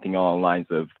probably something along the lines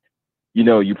of,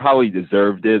 you probably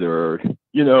deserved it, or,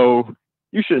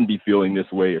 you shouldn't be feeling this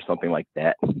way, or something like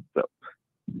that. So,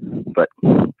 but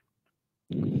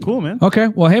cool, man. Okay.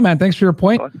 Well, hey, man, thanks for your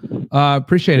point.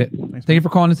 Appreciate it. Thank you for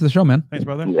calling into the show, man. Thanks,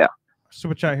 brother. Yeah.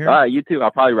 Super chat here. You too.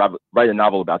 I'll probably write a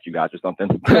novel about you guys or something.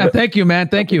 Yeah, thank you, man.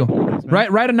 Thank you.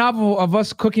 Write a novel of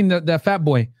us cooking that fat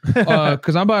boy,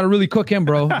 because I'm about to really cook him,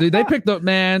 bro. They picked the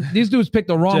man. These dudes picked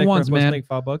the wrong ones, man.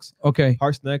 $5. Okay.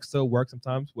 Hearts Next still work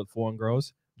sometimes with foreign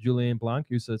girls. Julian Blanc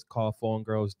used to call foreign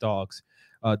girls dogs.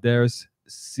 There's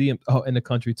CM in the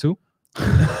country too.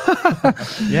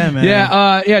 Yeah, man.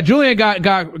 Yeah. Julian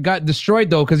got destroyed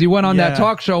though, because he went on that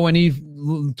talk show and he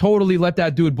totally let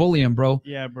that dude bully him, bro.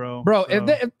 Yeah, bro. Bro,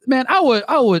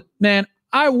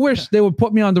 I wish they would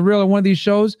put me on The Real or one of these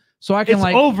shows so I can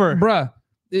over, bruh.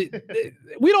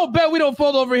 We don't bet we don't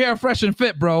fold over here at Fresh and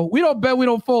Fit, bro. We don't bet we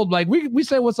don't fold. Like we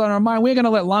say what's on our mind. We ain't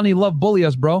gonna let Lonnie Love bully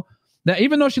us, bro. Now,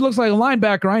 even though she looks like a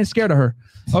linebacker, I ain't scared of her.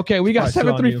 Okay, we got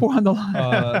 734 on the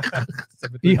line.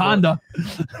 E Honda.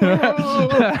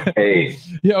 Hey.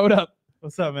 Yo, what up?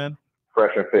 What's up, man?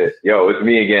 Fresh and Fit. Yo, it's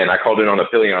me again. I called in on a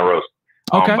Pillion roast.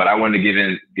 Okay. But I wanted to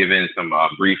give in some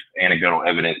brief anecdotal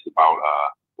evidence about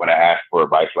what I asked for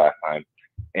advice last time.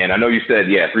 And I know you said,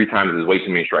 3 times is way too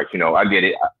many strikes. I get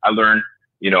it. I learn.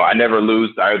 I never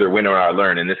lose. I either win or I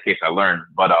learn. In this case, I learned.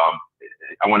 But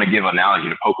I want to give an analogy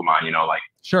to Pokemon.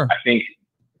 Sure. I think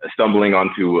stumbling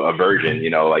onto a version,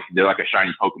 like they're like a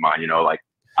shiny Pokemon. Like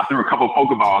I threw a couple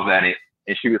Pokeballs at it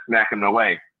and she was smacking them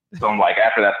away. So I'm like,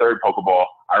 after that third Pokeball,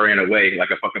 I ran away like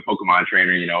a fucking Pokemon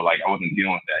trainer. Like I wasn't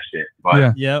dealing with that shit. But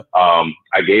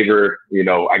I gave her,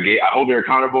 I hold her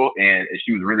accountable, and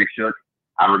she was really shook.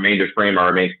 I remained a frame. I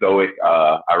remained stoic.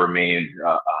 I remained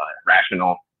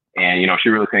rational. And, she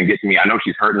really couldn't get to me. I know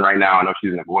she's hurting right now. I know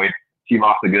she's in a void. She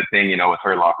lost a good thing, it's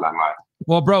her loss, not mine.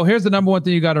 Well, bro, here's the number one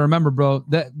thing you got to remember, bro.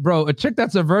 A chick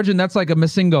that's a virgin, that's like a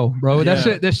missingo, bro. Yeah. That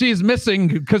shit that she's missing,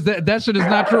 because that shit is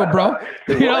not true, bro.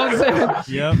 You know what I'm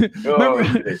saying?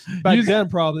 Yeah. Back then,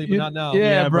 probably, but not now.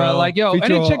 Yeah, bro. Like, yo,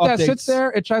 Future any chick that updates. sits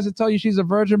there, it tries to tell you she's a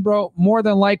virgin, bro. More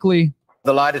than likely,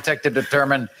 the lie detector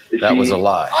determined that was a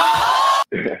lie.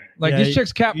 Like, these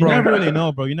chicks cap, bro. You never really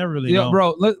know, bro. You never really know.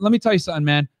 Bro, let me tell you something,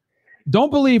 man.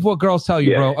 Don't believe what girls tell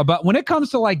you, bro. About when it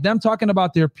comes to like them talking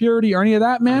about their purity or any of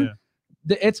that, man.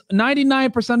 It's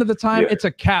 99% of the time it's a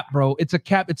cap, bro. It's a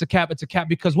cap.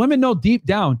 Because women know deep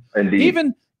down.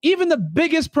 Indeed. Even the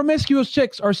biggest promiscuous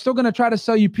chicks are still gonna try to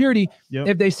sell you purity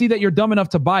if they see that you're dumb enough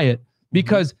to buy it,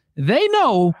 because they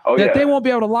know that they won't be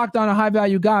able to lock down a high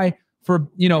value guy for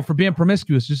being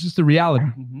promiscuous. It's just the reality.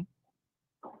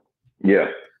 Yeah.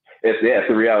 it's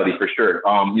a reality for sure.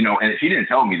 You know, and she didn't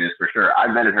tell me this for sure. I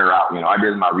vetted her out. You know, I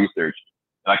did my research.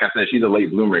 Like I said, she's a late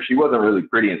bloomer. She wasn't really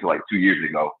pretty until like 2 years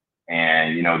ago.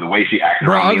 And you know, the way she acted.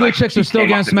 Bro, ugly like, chicks are still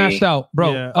getting smashed out,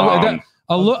 bro. Yeah.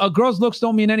 A girl's looks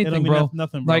don't mean anything, bro.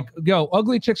 Nothing, bro. Like, yo,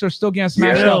 ugly chicks are still getting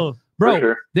smashed out. Bro,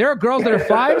 sure. There are girls that are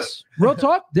fives. Real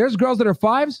talk. There's girls that are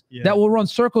fives that will run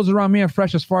circles around me and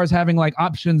Fresh as far as having like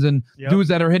options and dudes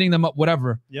that are hitting them up,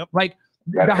 whatever. Like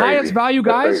the highest value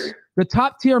guys, the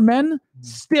top tier men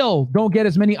still don't get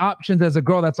as many options as a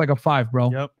girl that's like a 5,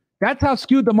 bro. That's how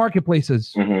skewed the marketplace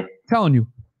is. Telling you.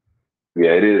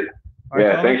 Yeah, it is.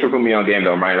 Yeah, thanks for putting me on game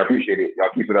though, Ryan. I appreciate it. Y'all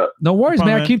keep it up. No worries,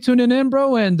 man. Keep tuning in,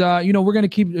 bro. And you know, we're gonna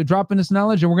keep dropping this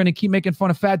knowledge, and we're gonna keep making fun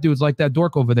of fat dudes like that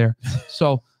dork over there.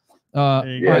 So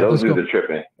yeah, those dudes are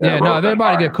tripping. Yeah, no, they're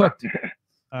about to get cooked.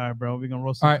 All right, bro. We're gonna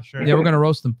roast them. All right, for sure. yeah, we're gonna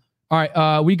roast them. All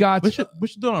right, we got. We should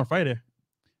do it on Friday.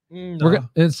 We're gonna,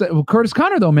 it's Curtis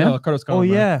Connor though, man. Curtis Connor. Oh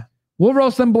yeah, we'll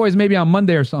roast them boys maybe on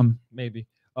Monday or something. Maybe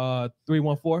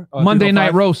 314 Monday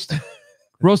night roast.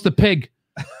 Roast the pig,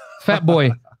 fat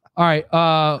boy. All right,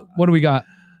 what do we got?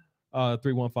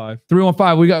 315.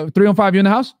 315. We got 315. You in the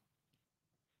house?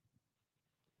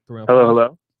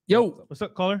 Hello. Yo, what's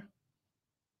up, caller?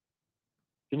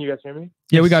 Can you guys hear me?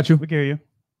 Yeah, we got you. We can hear you.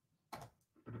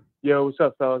 Yo, what's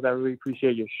up, fellas? I really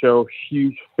appreciate your show.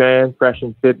 Huge fan, Fresh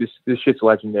and Fit. This shit's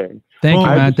legendary. Thank you,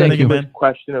 man. Thank you, man.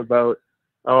 Question about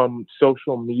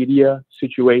social media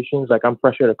situations. Like, I'm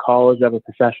fresh out of college. I have a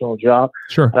professional job.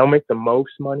 Sure. I don't make the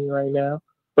most money right now,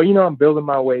 but you know, I'm building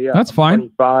my way up. That's fine.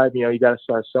 25. You know, you got to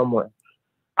start somewhere.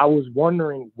 I was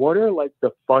wondering, what are like the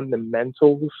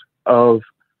fundamentals of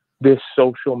this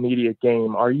social media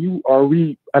game?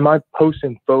 Am I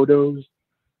posting photos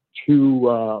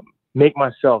to make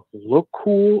myself look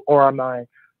cool, or am I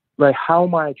like, how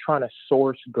am I trying to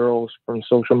source girls from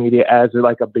social media as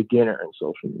like a beginner in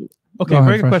social media? Okay,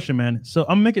 very good question, man. So I'm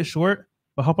gonna make it short,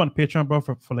 but hop on Patreon, bro,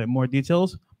 for like more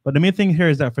details. But the main thing here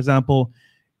is that, for example,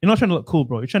 you're not trying to look cool,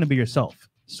 bro. You're trying to be yourself.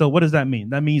 So what does that mean?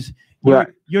 That means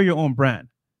you're your own brand.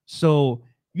 So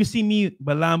you see me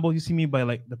by Lambo, you see me by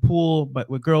like the pool, but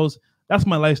with girls, that's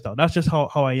my lifestyle. That's just how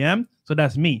I am. So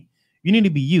that's me. You need to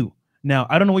be you. Now,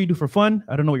 I don't know what you do for fun.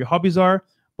 I don't know what your hobbies are,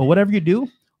 but whatever you do,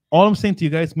 all I'm saying to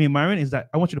you guys, me and Myron, is that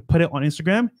I want you to put it on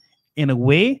Instagram in a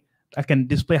way that can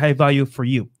display high value for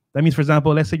you. That means, for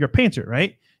example, let's say you're a painter,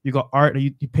 right? You got art and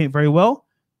you paint very well.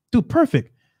 Dude,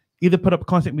 perfect. Either put up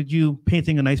content with you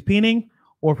painting a nice painting,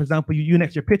 or for example, you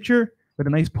next to your picture with a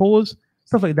nice pose,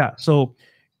 stuff like that. So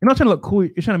you're not trying to look cool.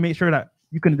 You're trying to make sure that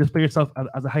you can display yourself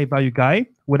as a high value guy,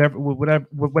 whatever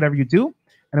you do. And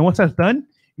then once that's done,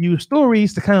 you use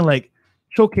stories to kind of like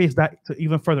showcase that to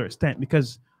even further extent,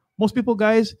 because most people,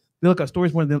 guys, they look at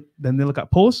stories more than they look at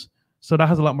posts. So that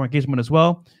has a lot more engagement as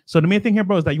well. So the main thing here,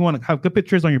 bro, is that you want to have good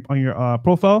pictures on your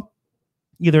profile,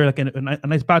 either like a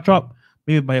nice backdrop,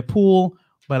 maybe by a pool,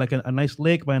 by like a nice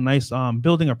lake, by a nice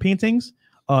building or paintings.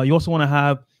 You also want to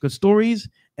have good stories,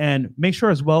 and make sure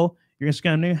as well your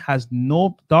Instagram name has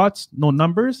no dots, no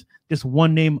numbers, just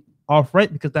one name off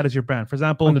right, because that is your brand. For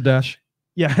example, on the dash.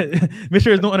 Yeah, make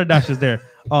sure there's no under dashes there.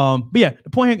 But yeah, the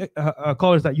point here,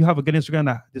 caller, is that you have a good Instagram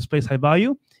that displays high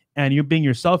value, and you're being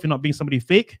yourself. You're not being somebody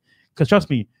fake. Because trust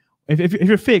me, if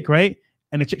you're fake, right,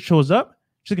 and the chick shows up,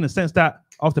 she's gonna sense that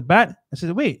off the bat and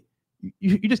say, "Wait,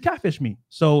 you just catfish me."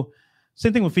 So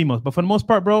same thing with females. But for the most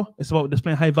part, bro, it's about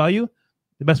displaying high value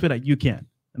the best way that you can,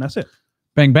 and that's it.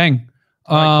 Bang bang.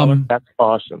 That's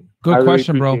awesome. Good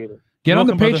question, bro. Get on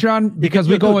the Patreon, because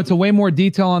we go into way more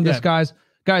detail on this, guys.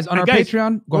 Guys, on our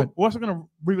Patreon, go ahead. We're also going to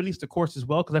re-release the course as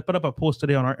well, because I put up a post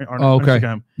today on our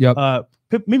Instagram. Yep.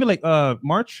 Maybe like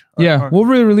March. We'll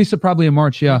re-release it probably in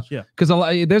March. Yeah. Because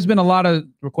there's been a lot of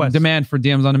requests, demand for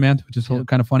DMs on demand, which is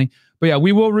kind of funny. But yeah,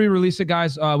 we will re-release it,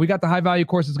 guys. We got the high value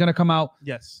course. It's going to come out.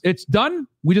 Yes. It's done.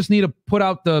 We just need to put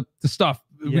out the stuff.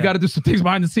 We got to do some things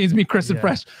behind the scenes. Me, Chris, and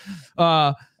Fresh.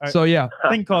 So yeah.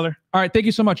 Thank you, caller. All right, thank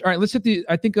you so much. All right, let's hit the.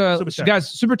 I think guys,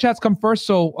 super chats come first.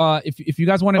 So if you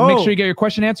guys want to make sure you get your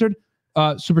question answered,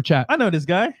 super chat. I know this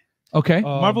guy. Okay.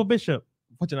 Marvel Bishop.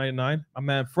 $199. My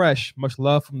man Fresh. Much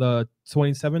love from the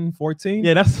 2714.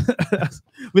 Yeah, that's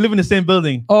we live in the same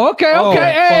building. Oh, okay.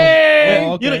 Hey.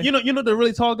 Okay. You know the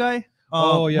really tall guy.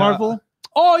 Marvel.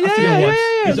 Oh yeah.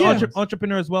 He's an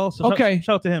entrepreneur as well. So shout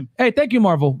out to him. Hey, thank you,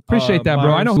 Marvel. Appreciate that,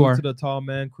 bro. I know who are. To the tall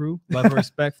man crew. Love and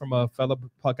respect from a fellow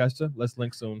podcaster. Let's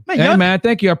link soon. Man, man,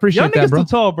 thank you. I appreciate that, bro. Too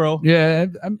tall, bro. Yeah,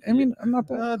 I mean, I'm not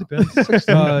that. Depends.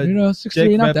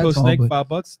 6'3", not that tall. Snake,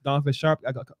 $5. Donovan Sharp.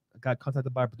 I got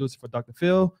contacted by a producer for Dr.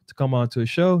 Phil to come on to his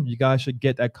show. You guys should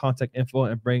get that contact info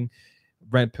and bring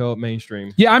red pill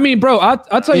mainstream. Yeah, I mean, bro,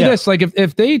 I'll tell you this. Like,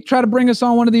 if they try to bring us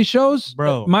on one of these shows,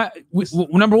 bro,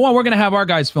 number one, we're gonna have our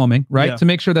guys filming, right, to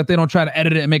make sure that they don't try to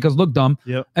edit it and make us look dumb.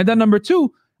 Yep. And then number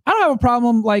two, I don't have a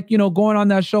problem, like, going on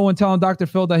that show and telling Dr.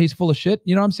 Phil that he's full of shit.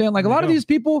 You know what I'm saying? Like, a lot of these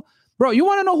people, bro, you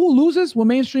want to know who loses with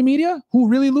mainstream media? Who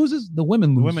really loses? The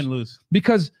women lose. The women lose.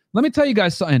 Because let me tell you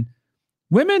guys something.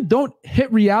 Women don't hit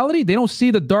reality. They don't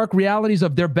see the dark realities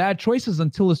of their bad choices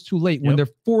until it's too late. When they're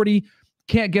 40,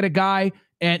 can't get a guy,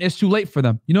 and it's too late for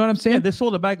them. You know what I'm saying? Yeah, they're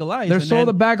sold a bag of lies. They're sold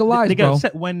a bag of lies, They get bro.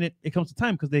 upset when it comes to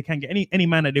time because they can't get any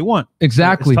man that they want.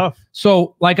 Exactly. It's tough.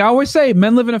 So, like I always say,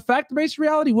 men live in a fact-based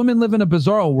reality. Women live in a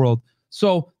bizarro world.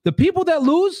 So the people that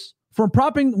lose from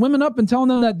propping women up and telling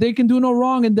them that they can do no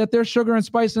wrong and that they're sugar and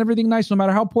spice and everything nice, no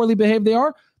matter how poorly behaved they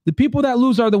are, the people that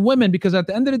lose are the women, because at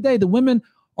the end of the day, the women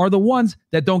are the ones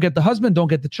that don't get the husband, don't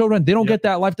get the children. They don't get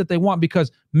that life that they want,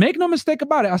 because make no mistake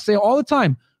about it. I say all the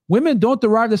time, women don't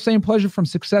derive the same pleasure from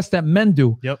success that men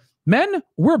do. Men,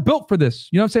 we're built for this.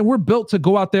 You know what I'm saying? We're built to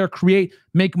go out there, create,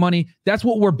 make money. That's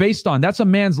what we're based on. That's a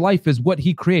man's life, is what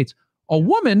he creates. A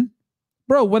woman,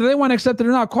 bro, whether they want to accept it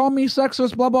or not, call me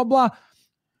sexist, blah, blah, blah.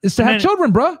 It's to have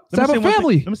children, bro. It's to have a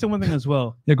family. Let me say one thing as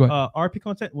well. Yeah, go ahead. RP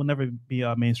content will never be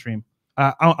mainstream.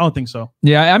 I don't think so.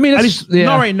 Yeah, I mean, at least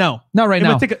not right now. Not right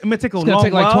now. It may take a it's long gonna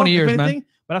take like while, 20 years, man.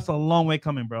 But that's a long way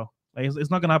coming, bro. Like,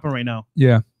 it's not gonna happen right now.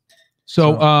 Yeah.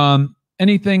 So,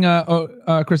 anything,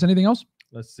 Chris? Anything else?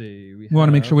 Let's see. We want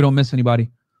to make sure we don't miss anybody.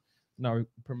 No,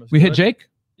 we hit Jake.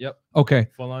 Yep. Okay.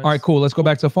 Phone lines. All right. Cool. Let's go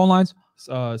back to the phone lines.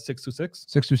 626.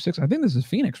 626. I think this is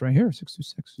Phoenix right here.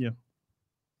 626. Yeah.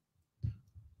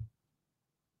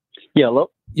 Yeah. Hello.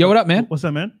 Yo, what up, man? What's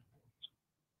up, man?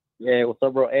 Yeah, what's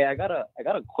up, bro? Hey, I got a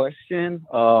question.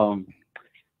 So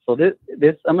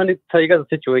this I'm gonna tell you guys a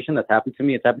situation that's happened to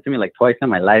me. It's happened to me like twice in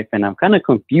my life, and I'm kind of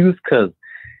confused because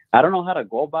I don't know how to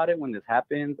go about it when this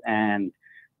happens, and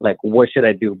like, what should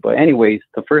I do? But anyways,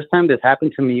 the first time this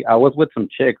happened to me, I was with some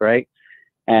chick, right?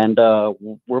 And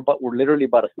we're literally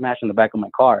about to smash in the back of my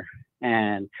car,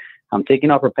 and I'm taking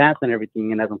off her pants and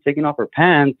everything. And as I'm taking off her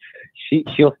pants, she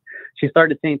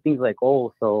started saying things like,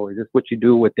 "Oh, so is this what you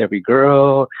do with every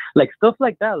girl?" Like stuff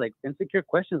like that, like insecure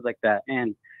questions like that.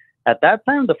 And at that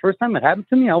time, the first time it happened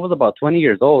to me, I was about 20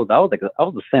 years old. I was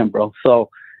a simp, bro. So,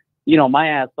 my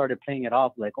ass started playing it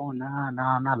off like, "Oh, nah,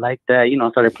 I'm not like that." I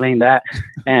started playing that.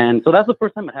 And so that's the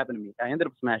first time it happened to me. I ended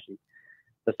up smashing.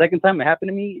 The second time it happened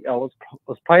to me, I was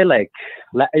probably like,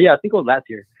 I think it was last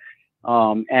year.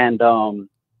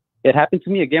 It happened to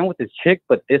me again with this chick,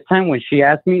 but this time when she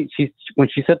asked me, when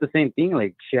she said the same thing,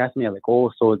 like she asked me like,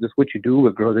 "Oh, so is this what you do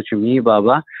with girls that you meet?" Blah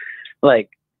blah. Like,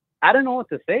 I don't know what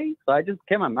to say, so I just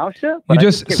kept my mouth shut. You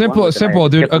just simple,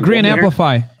 dude. Agree and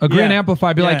amplify. Agree and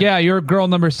amplify. Be like, "Yeah, you're girl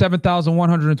number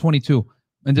 7,122,"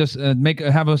 and just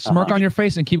have a smirk on your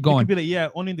face and keep going. You could be like, "Yeah,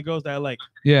 only the girls that I like."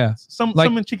 Yeah,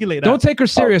 someone cheeky like that. Don't take her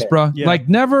serious, bro. Yeah. Like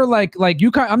never, like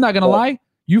you. I'm not gonna lie.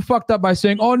 You fucked up by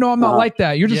saying, "Oh no, I'm not like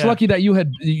that." You're just lucky that you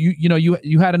had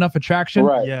you had enough attraction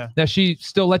that she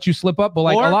still let you slip up. But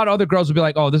like a lot of other girls would be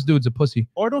like, "Oh, this dude's a pussy."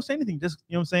 Or don't say anything. Just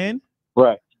what I'm saying.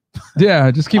 Right.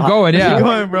 Yeah, just keep going. Yeah. Keep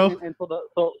going, bro. And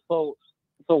so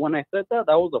when I said that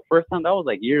was the first time. That was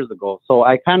like years ago. So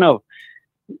I kind of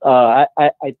I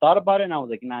thought about it and I was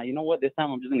like, nah, you know what? This time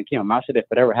I'm just gonna keep my mouth shut if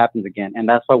it ever happens again. And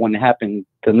that's why when it happened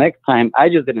the next time, I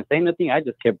just didn't say nothing. I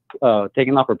just kept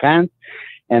taking off her pants.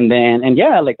 And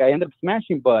like I ended up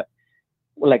smashing, but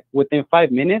like within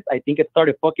 5 minutes, I think it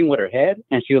started fucking with her head,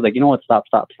 and she was like, "You know what? Stop."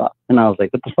 And I was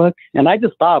like, "What the fuck?" And I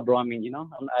just stopped, bro. I mean,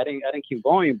 I didn't keep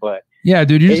going, but yeah,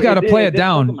 dude, you just gotta play it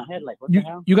down. Like,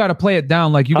 you gotta play it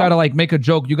down. Like you gotta like make a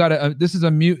joke. You gotta this is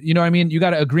a mute. You know what I mean? You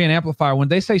gotta agree and amplify. When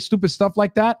they say stupid stuff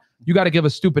like that, you gotta give a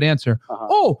stupid answer.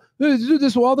 Oh, do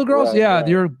this with all the girls? Yeah,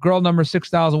 you're girl number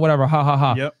 6,000, whatever. Ha ha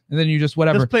ha. Yep. And then you just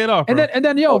whatever. Just play it off, bro. And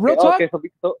then yo, real talk.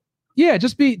 Yeah,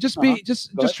 just treat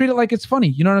it like it's funny.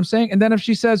 You know what I'm saying? And then if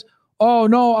she says, "Oh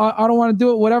no, I don't want to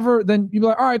do it," whatever, then you be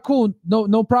like, "All right, cool,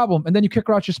 no problem." And then you kick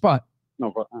her out your spot.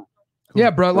 No, bro.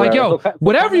 Yeah, bro. Like, yo, so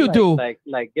whatever you do,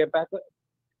 like get back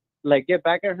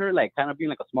at her, like kind of being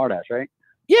like a smart ass, right?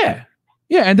 Yeah.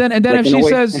 Yeah. And then if she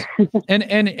says,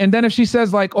 and then if she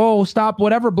says like, "Oh, stop,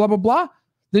 whatever, blah blah blah,"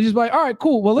 then just be like, "All right,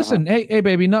 cool. Well, listen, hey,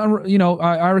 baby, nothing.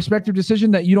 I respect your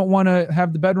decision that you don't want to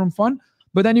have the bedroom fun."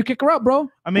 But then you kick her out, bro.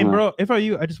 I mean, bro, if I were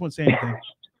you, I just won't say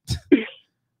anything.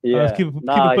 Yeah, keep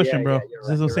it pushing, bro.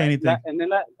 Just don't say anything. And then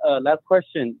that last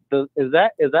question: is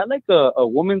that like a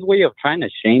woman's way of trying to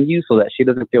shame you so that she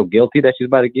doesn't feel guilty that she's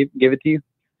about to give it to you?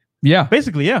 Yeah,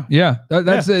 basically, yeah. Yeah,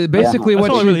 that's basically what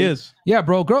it really is. Yeah,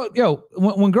 bro.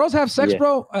 When girls have sex,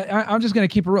 bro, I'm just gonna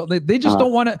keep it real. They just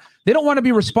don't want to. They don't want to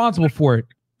be responsible for it.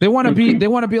 They want to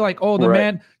be like, oh, the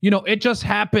man, it just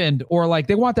happened, or like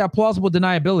they want that plausible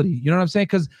deniability. You know what I'm saying?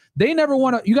 Because they never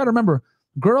want to. You got to remember,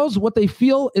 girls, what they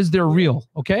feel is their real.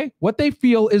 Okay, what they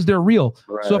feel is their real.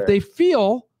 Right. So if they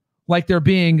feel like they're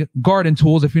being garden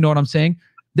tools, if you know what I'm saying,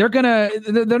 they're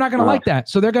not gonna like that.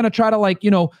 So they're gonna try to like,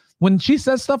 when she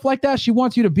says stuff like that, she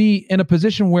wants you to be in a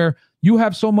position where you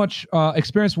have so much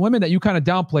experience with women that you kind of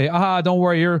downplay. Don't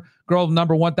worry, you're girl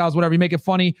number 1,000, whatever. You make it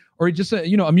funny, or you just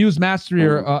amuse, mastery,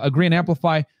 or agree and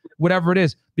amplify, whatever it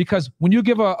is. Because when you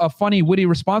give a funny, witty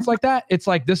response like that, it's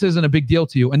like this isn't a big deal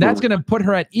to you, and that's gonna put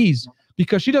her at ease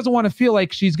because she doesn't want to feel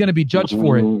like she's gonna be judged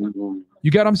for it.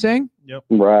 You get what I'm saying? Yep.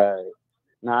 Right.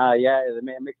 Nah, yeah, it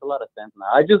makes a lot of sense now.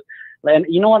 And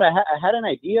you know what? I had an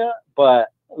idea, but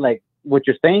like what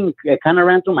you're saying, it kind of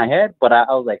ran through my head. But I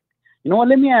was like, you know what?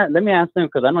 Let me ask them,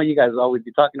 because I know you guys always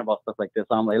be talking about stuff like this.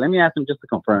 So I'm like, let me ask them just to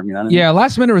confirm. You know what I mean? Yeah,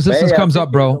 last minute resistance comes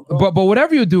up, bro. But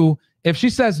whatever you do, if she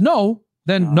says no,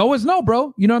 then no is no,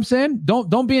 bro. You know what I'm saying?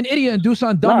 Don't be an idiot and do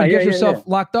something dumb and get yourself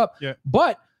locked up. Yeah.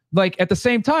 But like at the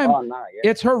same time,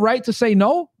 it's her right to say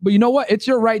no. But you know what? It's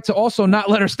your right to also not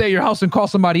let her stay at your house and call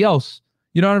somebody else.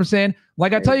 You know what I'm saying?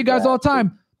 Like I tell you guys all the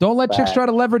time, don't let chicks try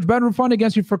to leverage bedroom fund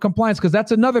against you for compliance, because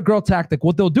that's another girl tactic.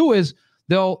 What they'll do is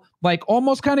they'll like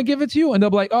almost kind of give it to you, and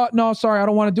they'll be like, oh, no, sorry, I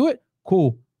don't want to do it.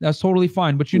 Cool. That's totally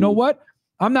fine. But you know what?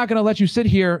 I'm not going to let you sit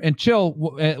here and chill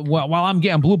while I'm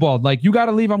getting blue balled. Like, you got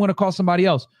to leave. I'm going to call somebody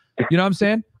else. You know what I'm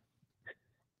saying?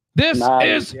 This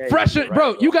is fresh.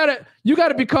 Bro, you got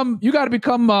to become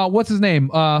what's his name?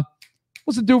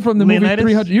 What's the dude from the movie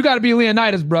 300? You got to be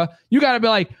Leonidas, bro. You got to be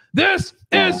like, this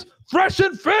is Fresh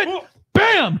and Fit.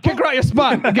 Bam! Kick her out your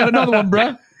spot. Get another one,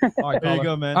 bro. All right, there you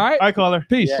go, man. All right, caller.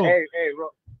 Peace. Yeah, cool.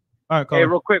 All right, caller. Hey,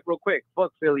 real quick.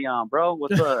 Fuck Philly on, bro.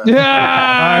 What's up?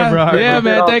 Yeah. All right, bro. Yeah,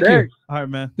 man. Thank you. All right,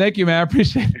 man. Thank you, man. I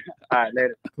appreciate it. All right,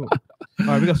 later. Cool. All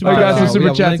right, we got some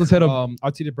super chats. Let's hit them.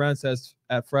 RT Brand says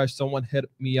at Fresh, someone hit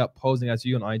me up posing as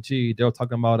you on IG. They were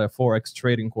talking about a Forex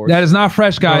trading course. That is not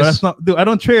Fresh, guys. Bro, that's not, dude. I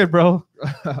don't trade, bro.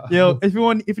 Yo, if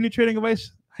you need trading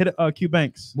advice, hit Q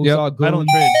Banks. Yep. I don't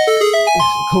trade.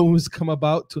 Goons come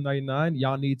about $2.99.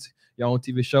 Y'all need your own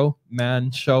TV show, man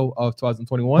show of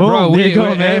 2021. Bro,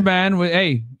 hey, man.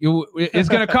 It's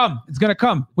gonna come. It's gonna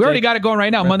come. We already got it going right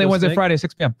now. Monday, Wednesday, Friday,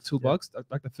 6 p.m. $2.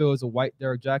 Dr. Phil is a white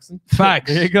Derek Jackson. Facts.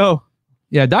 There you go.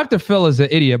 Yeah, Dr. Phil is an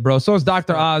idiot, bro. So is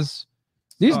Dr. Oz.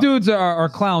 These dudes are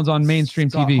clowns on mainstream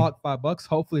TV. Hot $5.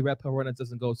 Hopefully, Red Pill Awareness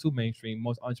doesn't go too mainstream.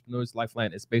 Most entrepreneurs'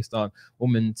 lifeline is based on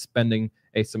women spending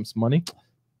ASIM's money.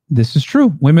 This is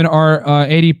true. Women are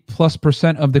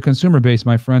 80+% of the consumer base,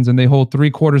 my friends, and they hold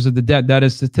 3/4 of the debt. That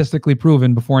is statistically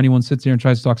proven before anyone sits here and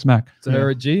tries to talk smack.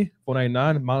 Sahara G,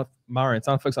 $4.99. Mara and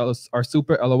sound effects are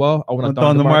super. LOL. I want to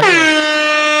on the market.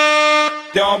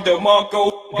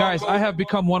 Guys, I have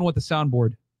become one with the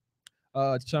soundboard.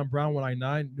 Tashawn Brown,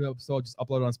 $1.99. New episode just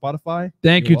uploaded on Spotify.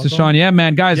 Thank you, Tashawn. Yeah,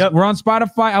 man. Guys, we're on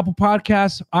Spotify, Apple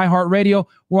Podcasts, iHeartRadio.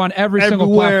 We're on every single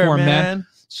platform, man.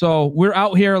 So we're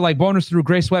out here like boners through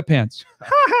gray sweatpants.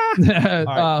 Right,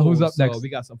 cool. Who's up next? So we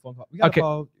got some phone calls. We got a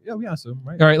call. Yeah, we answer them,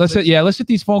 right? All right, let's hit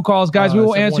these phone calls, guys. We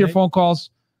will answer your phone calls.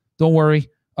 Don't worry.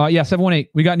 718.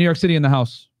 We got New York City in the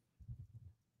house.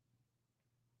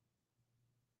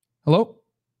 Hello?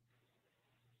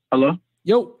 Hello?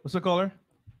 Yo. What's up, caller?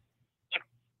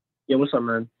 Yeah, what's up,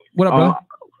 man? What up, bro?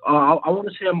 I want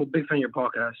to say I'm a big fan of your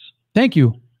podcast. Thank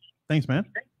you. Thanks, man.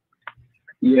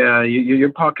 Yeah, your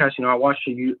podcast, I watch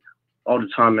you all the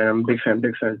time, man. I'm a big fan.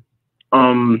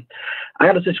 I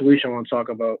got a situation I want to talk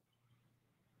about.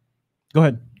 Go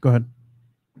ahead.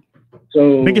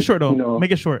 So make it short, though.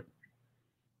 Make it short.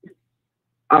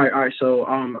 All right. So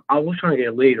I was trying to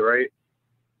get laid, right?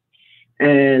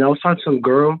 And I was talking to some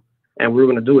girl, and we were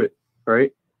gonna do it,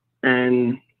 right?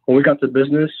 And when we got to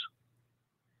business,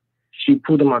 she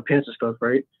pulled on my pants and stuff,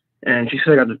 right? And she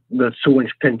said I got the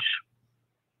 2-inch pinch.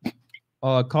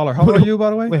 Caller, how old are you,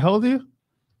 by the way? Wait, how old are you?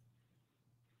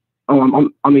 Oh,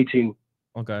 I'm 18.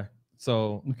 Okay.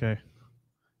 So okay.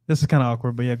 This is kind of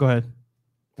awkward, but yeah, go ahead.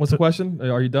 What's the question?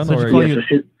 Are you done? So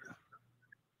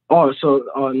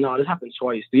or no, this happened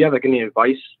twice. Do you have like any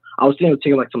advice? I was thinking of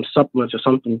taking like some supplements or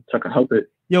something so I could help it.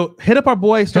 Yo, hit up our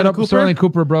boy Sterling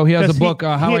Cooper, bro. He has a book,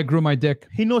 How I Grew My Dick.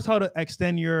 He knows how to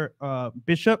extend your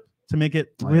bishop to make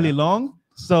it really long.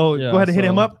 So go ahead and hit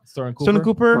him up. Sterling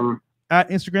Cooper. At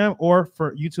Instagram or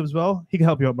for YouTube as well. He can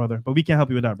help you out, brother. But we can't help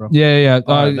you with that, bro. Yeah.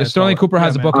 Sterling Cooper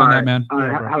has a book on that, man. All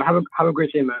right. Have a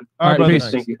great day, man. All right, peace.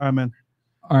 Thank you. All right, man.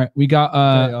 All right, we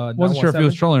got. Wasn't sure if he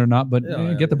was trolling or not, but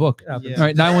get the book. All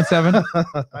right, 917.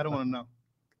 I don't want to know.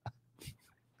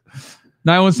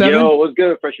 917. Yo, what's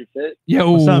good, Freshnfit?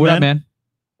 Yo, what up, man?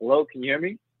 Hello, can you hear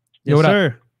me? Yo, what up?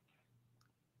 Sir.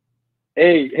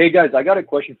 Hey guys, I got a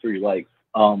question for you. Like,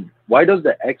 why does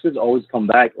the exes always come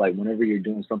back? Like, whenever you're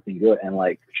doing something good, and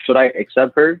like, should I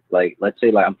accept her? Like, let's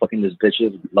say like I'm fucking this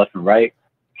bitches left and right.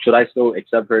 Should I still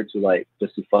accept her to like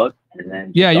just to fuck and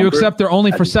then? Yeah, you accept her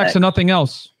only for sex and nothing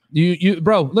else.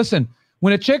 Bro, listen.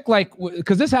 When a chick like,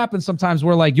 because this happens sometimes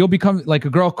where like you'll become like a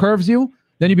girl curves you,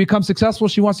 then you become successful.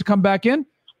 She wants to come back in.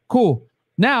 Cool.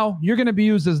 Now you're going to be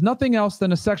used as nothing else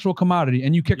than a sexual commodity,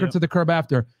 and you kick her to the curb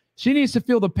after. She needs to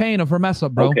feel the pain of her mess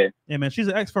up, bro. Okay. Yeah, man. She's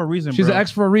an ex for a reason. She's an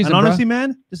ex for a reason. And honestly,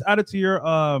 man, just add it to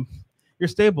your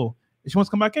stable. If she wants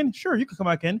to come back in, sure, you can come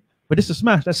back in. But it's a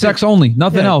smash. That's sex it. only,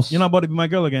 nothing else. You're not about to be my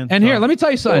girl again. And here, let me tell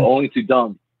you something. Only too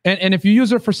dumb. And if you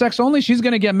use her for sex only, she's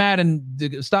gonna get mad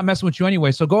and stop messing with you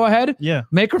anyway. So go ahead,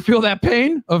 make her feel that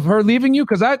pain of her leaving you.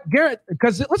 Because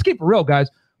let's keep it real, guys.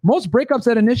 Most breakups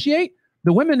that initiate,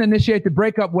 the women initiate the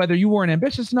breakup whether you weren't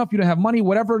ambitious enough, you didn't have money,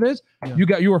 whatever it is.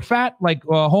 You were fat, like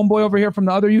homeboy over here from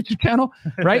the other YouTube channel,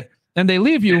 right? And they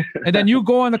leave you, and then you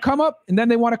go on the come up, and then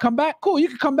they want to come back. Cool, you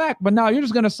can come back, but now you're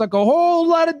just gonna suck a whole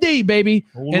lot of D, baby,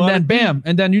 and then bam,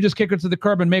 and then you just kick her to the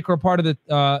curb and make her a part of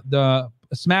the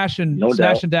smash and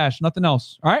dash, nothing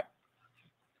else. All right.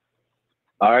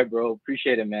 All right, bro.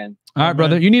 Appreciate it, man. All right,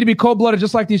 brother. You need to be cold-blooded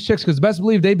just like these chicks, because best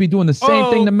believe they'd be doing the same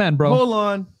thing to men, bro. Hold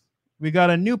on. We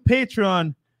got a new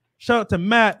Patreon. Shout out to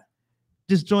Matt.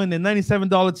 Just joined the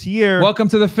 $97 tier. Welcome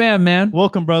to the fam, man.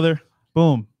 Welcome, brother.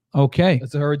 Boom. Okay.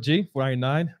 That's a her G,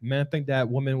 499. Men think that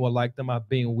women will like them by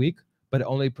being weak, but it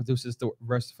only produces the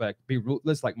reverse effect. Be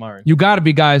ruthless like Myron. You got to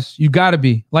be, guys. You got to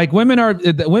be. Like women are,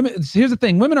 here's the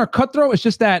thing. Women are cutthroat. It's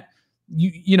just that,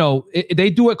 they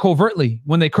do it covertly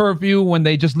when they curve you, when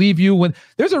they just leave you. When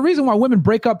there's a reason why women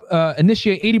break up,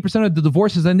 initiate 80% of the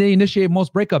divorces, and they initiate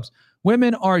most breakups.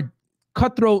 Women are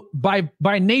cutthroat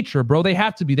by nature, bro. They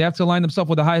have to be. They have to align themselves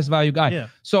with the highest value guy. Yeah.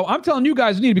 So I'm telling you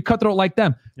guys, you need to be cutthroat like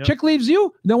them. Yep. Chick leaves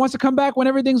you, then wants to come back when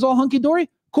everything's all hunky-dory.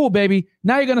 Cool, baby.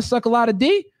 Now you're going to suck a lot of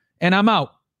D, and I'm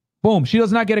out. Boom. She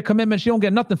does not get a commitment. She don't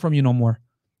get nothing from you no more.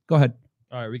 Go ahead.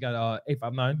 All right, we got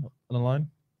 859 on the line.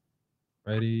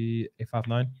 Ready?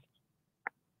 859.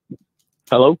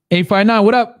 Hello? 859,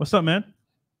 what up? What's up, man?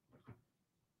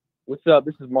 What's up?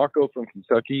 This is Marco from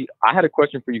Kentucky. I had a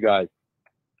question for you guys.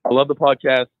 I love the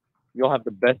podcast. You'll have the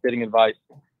best dating advice.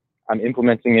 I'm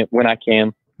implementing it when I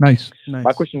can. Nice.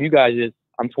 My question to you guys is,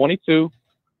 I'm 22,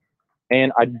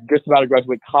 and I just about to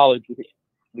graduate college with a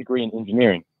degree in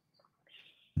engineering.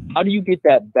 How do you get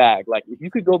that bag? Like, if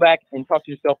you could go back and talk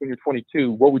to yourself when you're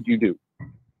 22, what would you do?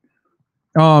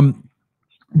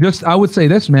 I would say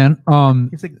this, man.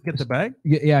 Get the bag.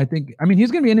 Yeah, I think. I mean, he's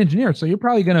gonna be an engineer, so you're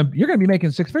gonna be making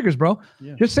 6 figures, bro.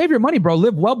 Yeah. Just save your money, bro.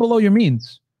 Live well below your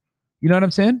means. You know what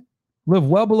I'm saying? Live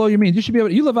well below your means. You should be able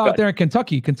to, you live out there in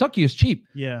Kentucky. Kentucky is cheap.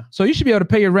 Yeah. So you should be able to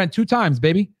pay your rent 2 times,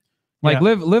 baby. Like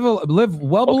live well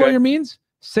below your means.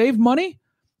 Save money.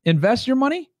 Invest your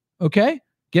money. Okay.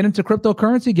 Get into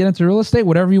cryptocurrency. Get into real estate.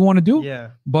 Whatever you want to do. Yeah.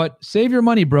 But save your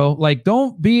money, bro. Like,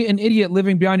 don't be an idiot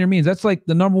living beyond your means. That's like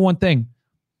the #1 thing.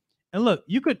 And look,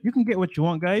 you can get what you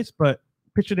want, guys. But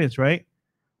picture this, right?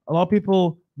 A lot of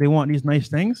people, they want these nice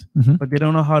things, but they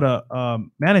don't know how to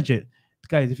manage it.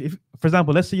 Guys, if for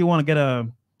example, let's say you want to get a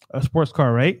sports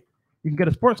car, right? You can get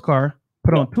a sports car,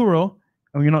 put it on Turo, and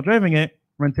when you're not driving it,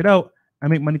 rent it out,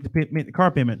 and make money to make the car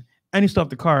payment. And you still have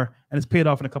the car, and it's paid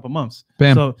off in a couple months.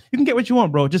 Bam. So you can get what you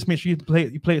want, bro. Just make sure you play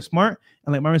it smart.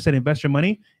 And like Myron said, invest your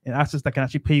money in assets that can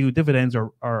actually pay you dividends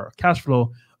or cash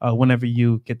flow whenever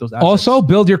you get those assets. Also,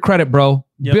 build your credit, bro.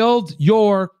 Yep. Build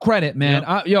your credit, man.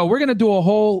 Yep. We're gonna do a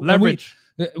whole leverage.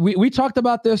 We talked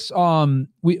about this.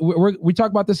 We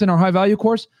talked about this in our high value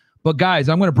course. But guys,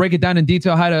 I'm gonna break it down in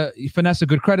detail how to finesse a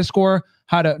good credit score.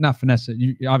 How to not finesse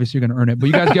it. Obviously, you're gonna earn it. But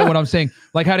you guys get what I'm saying.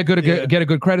 Like how to get a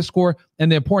good credit score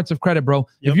and the importance of credit, bro.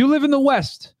 Yep. If you live in the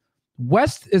West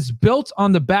is built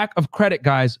on the back of credit,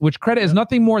 guys. Which credit is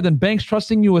nothing more than banks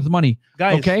trusting you with money.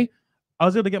 Guys, okay. I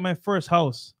was able to get my first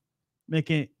house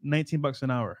making $19 an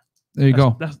hour. There you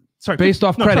go. That's sorry. Based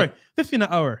off credit. 15 an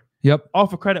hour. Yep.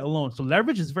 Off of credit alone. So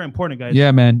leverage is very important, guys. Yeah,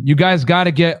 man. You guys got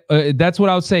to get, that's what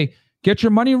I would say. Get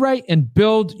your money right and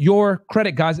build your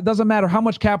credit, guys. It doesn't matter how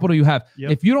much capital you have.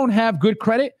 Yep. If you don't have good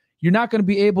credit, you're not going to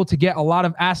be able to get a lot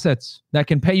of assets that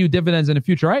can pay you dividends in the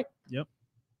future, right? Yep.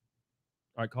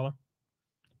 All right, caller.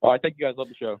 All right, thank you guys. Love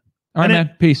the show. All right,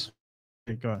 man. Peace.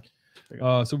 Okay, go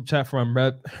ahead. Super chat from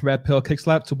Red Pill Kick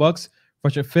Slap, $2.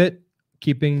 Freshandfit,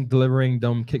 keeping delivering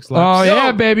them kick slaps. Oh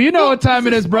yeah, baby. You know what time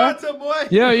it is, bro. Boy.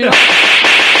 Yeah, you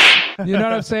know. You know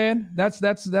what I'm saying? That's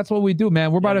what we do,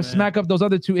 man. We're about to smack up those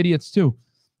other 2 idiots too.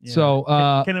 Yeah. So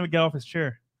can't even get off his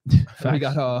chair. We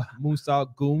got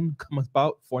Moonstyle Goon come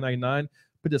about $4.99.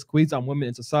 put the squeeze on women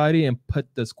in society and put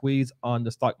the squeeze on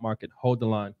the stock market. Hold the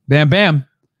line. Bam, bam.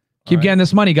 Keep getting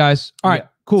this money, guys. All right,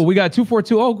 cool. We got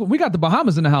 242. Oh, we got the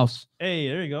Bahamas in the house. Hey,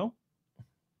 there you go.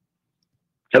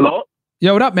 Hello?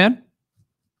 Yo, what up, man?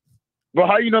 Bro,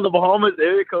 how you know the Bahamas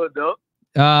area code, though?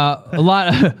 A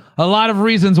lot of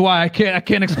reasons why. I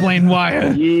can't explain why.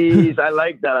 Jeez, I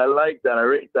like that. I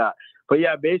rate that. But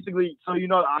yeah, basically, so you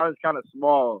know the island's kind of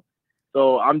small.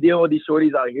 So I'm dealing with these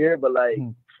shorties out here, but like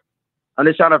I'm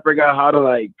just trying to figure out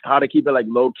how to keep it like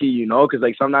low key, you know, because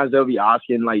like sometimes they'll be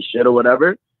asking like shit or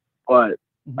whatever. But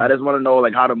I just want to know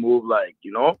like how to move, like,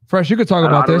 you know. Fresh, you could talk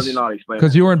about this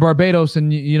because you were in Barbados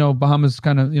and you know Bahamas,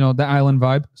 kind of, you know, the island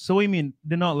vibe. So what do you mean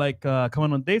they're not like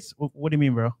coming on dates? What do you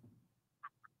mean, bro?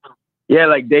 Yeah,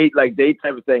 like date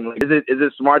type of thing. Like, is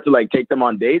it smart to like take them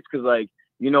on dates? Because like,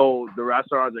 you know, the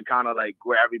restaurants are kind of like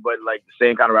where everybody, like the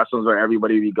same kind of restaurants where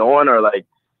everybody be going, or like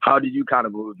how did you kind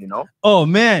of move, you know? Oh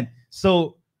man,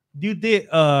 so do you date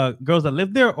girls that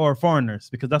live there or foreigners?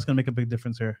 Because that's gonna make a big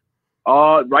difference here.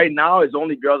 Right now it's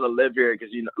only girls that live here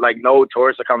because you know, like no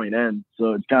tourists are coming in,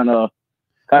 so it's kind of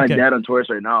dead on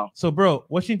tourists right now. So, bro,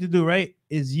 what you need to do, right,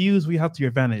 is use what you have to your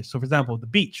advantage. So, for example, the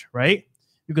beach, right?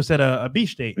 You could set a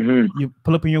beach date. You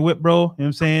pull up in your whip, bro. You know what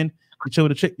I'm saying? You chill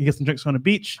with a chick. You get some drinks on the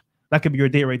beach. That could be your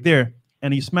date right there.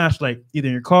 And you smash like either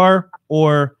in your car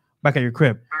or back at your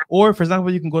crib. Or, for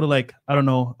example, you can go to like, I don't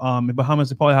know, in Bahamas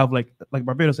they probably have like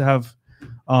Barbados they have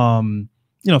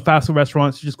you know, fast food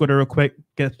restaurants. You just go there real quick,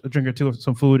 get a drink or two of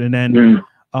some food, and then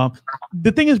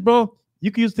the thing is, bro,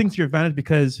 you can use things to your advantage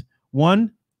because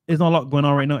one, there's not a lot going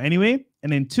on right now anyway,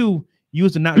 and then two,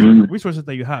 use the natural resources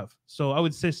that you have. So I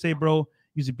would say, bro,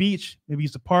 use the beach, maybe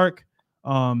use the park.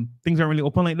 Things aren't really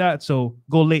open like that, so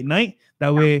go late night.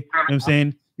 That way, you know what I'm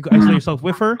saying, you can isolate yourself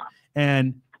with her,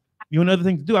 and you know, another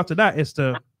thing to do after that is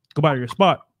to go by your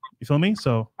spot. You feel me?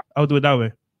 So I would do it that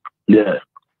way.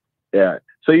 Yeah.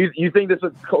 So you think this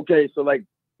is okay? So like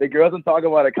the girls I'm talking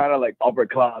about are kind of like upper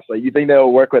class. Like you think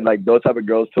they'll work with like those type of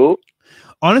girls too?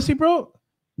 Honestly, bro,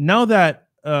 now that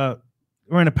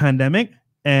we're in a pandemic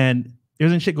and there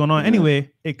isn't shit going on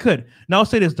anyway, it could. Now I'll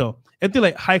say this though, if they're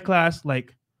like high class,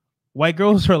 like white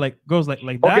girls or like girls like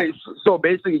that. Okay, so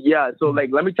basically, yeah. So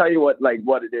like, let me tell you what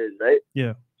it is, right?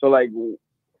 Yeah. So like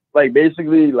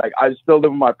basically, like I still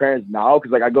live with my parents now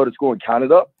because like I go to school in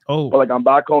Canada. Oh. But like I'm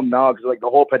back home now because like the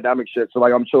whole pandemic shit. So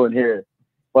like I'm chilling here.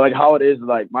 But like how it is,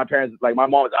 like my parents, like my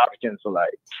mom is African, so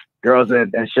like girls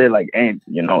and shit like ain't,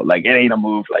 you know, like it ain't a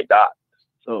move like that.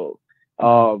 So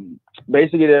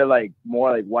basically they're like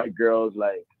more like white girls,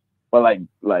 like, but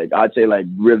like I'd say like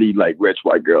really like rich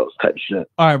white girls type shit.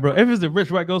 All right, bro. If it's the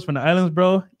rich white girls from the islands,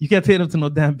 bro, you can't take them to no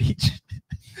damn beach.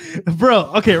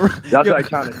 Bro, okay. That's what I'm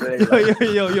trying to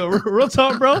say. Yo, real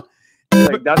talk, bro.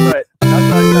 Like, that's what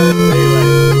I'm trying to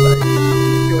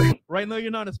say. Like, right now,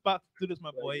 you're not in a spot to do this,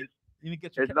 my boy. You need to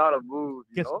get your, it's not a move.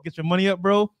 Get your money up,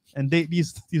 bro, and date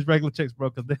these regular chicks,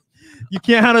 bro, because you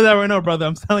can't handle that right now, brother.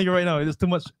 I'm telling you right now, it's too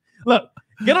much. Look,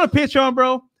 get on a Patreon,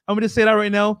 bro. I'm gonna just say that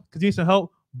right now because you need some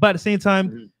help. But at the same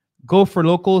time, go for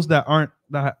locals that aren't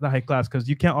that high class because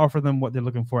you can't offer them what they're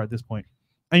looking for at this point.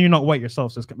 And you're not white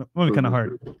yourself, so it's gonna be kind of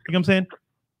hard. You know what I'm saying?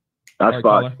 That's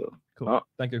fine. Cool.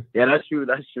 Thank you. Yeah, that's true.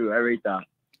 I rate that.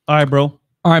 All right, bro.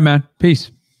 All right, man.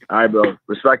 Peace. All right, bro.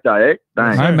 Respect that, eh?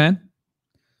 Thanks. All right, man.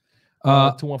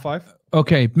 215.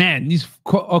 Okay, man.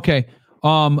 Okay.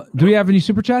 Do we have any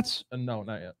super chats? No,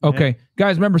 not yet. Okay,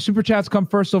 guys, remember super chats come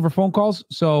first over phone calls.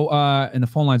 So and the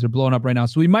phone lines are blowing up right now.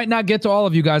 So we might not get to all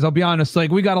of you guys. I'll be honest.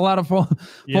 Like we got a lot of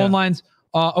phone lines.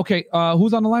 Okay.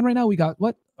 Who's on the line right now? We got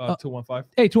what? 215.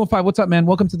 Hey, 215. What's up, man?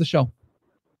 Welcome to the show.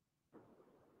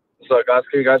 What's up, guys?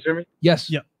 Can you guys hear me? Yes.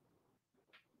 Yeah.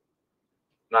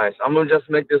 Nice. I'm gonna just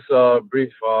make this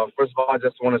brief. First of all, I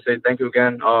just want to say thank you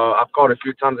again. I've called a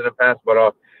few times in the past,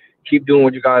 but keep doing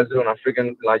what you guys do, and I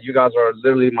freaking like you guys are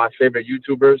literally my favorite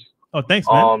YouTubers. Oh, thanks,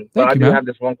 man. But I do man. have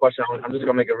this one question. I'm just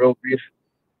gonna make it real brief.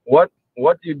 What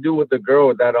do you do with the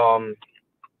girl that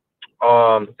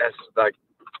that's like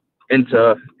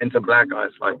into black guys,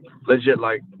 like legit,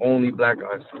 like only black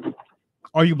guys?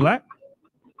 Are you black?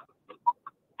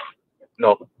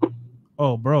 No.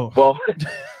 Oh, bro. Well,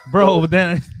 bro,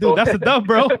 then dude, that's a dub,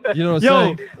 bro. You know what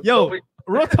I'm saying? Yo,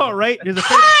 real talk, right? There's a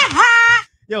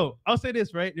yo, I'll say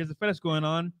this, right? There's a fetish going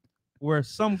on where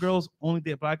some girls only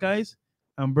date black guys,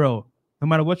 and bro, no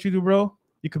matter what you do, bro,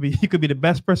 you could be the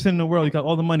best person in the world. You got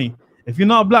all the money. If you're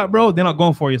not black, bro, they're not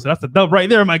going for you. So that's a dub right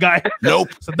there, my guy. Nope.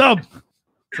 It's a dub.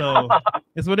 So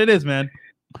it's what it is, man.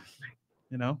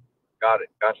 You know. Got it.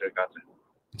 Gotcha.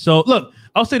 So look,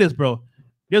 I'll say this, bro.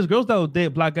 There's girls that will date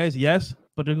black guys, yes,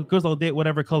 but the girls will date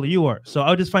whatever color you are. So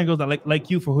I'll just find girls that like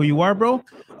you for who you are, bro.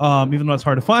 Even though it's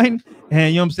hard to find,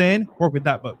 and you know what I'm saying, work with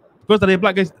that. But girls that date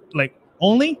black guys like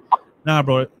only, nah,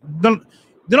 bro.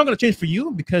 They're not gonna change for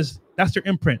you because that's their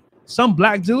imprint. Some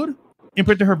black dude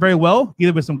imprinted her very well,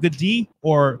 either with some good D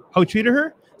or how he treated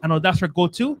her. I know that's her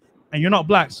go-to, and you're not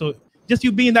black, so just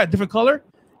you being that different color,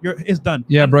 it's done.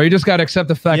 Yeah, bro, you just gotta accept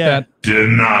the fact that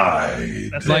denied.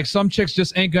 That's like some chicks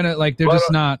just ain't gonna like they're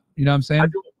just not. You know what I'm saying?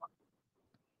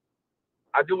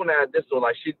 I do want to add this though.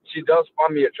 Like she does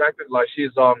find me attractive. Like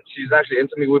she's actually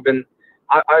into me.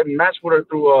 I matched with her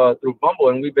through Bumble,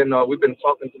 and we've been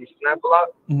talking through Snap a lot.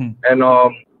 Mhm. And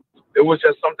it was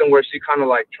just something where she kind of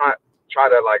like try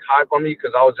to like hide from me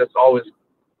because I was just always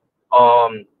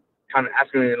kind of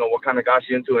asking her, you know, what kind of guy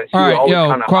she into, and she All would right, always yo,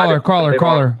 kind of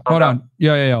caller. Hold on.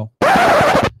 Yo.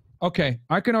 Okay,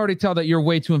 I can already tell that you're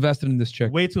way too invested in this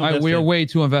chick. Way too We are invested. way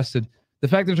too invested. The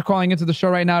fact that you're calling into the show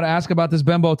right now to ask about this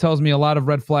bimbo tells me a lot of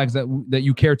red flags that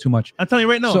you care too much. I'm telling you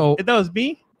right now, So- if that was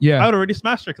me, Yeah. I would already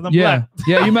smashed her because I'm Yeah, black.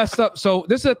 yeah, you messed up. So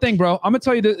this is the thing, bro. I'm gonna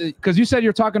tell you because you said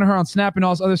you're talking to her on Snap and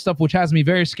all this other stuff, which has me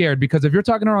very scared. Because if you're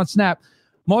talking to her on Snap,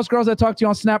 most girls that talk to you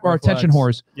on Snap are attention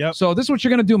whores. Yep. So this is what you're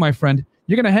gonna do, my friend.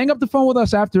 You're gonna hang up the phone with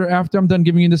us after I'm done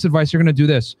giving you this advice. You're gonna do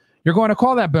this. You're going to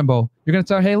call that bimbo. You're gonna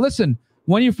tell her, hey, listen,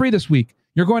 when are you free this week?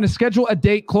 You're going to schedule a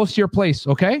date close to your place,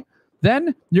 okay?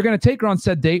 Then you're gonna take her on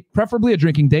said date, preferably a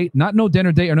drinking date, not no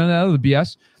dinner date or none of that other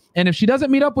BS. And if she doesn't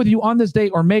meet up with you on this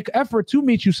date or make effort to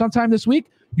meet you sometime this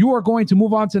week, you are going to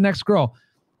move on to the next girl.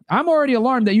 I'm already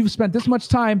alarmed that you've spent this much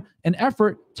time and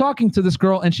effort talking to this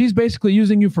girl, and she's basically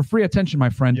using you for free attention, my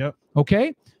friend. Yep.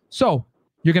 Okay? So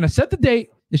you're going to set the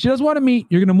date. If she doesn't want to meet,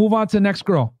 you're going to move on to the next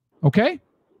girl. Okay?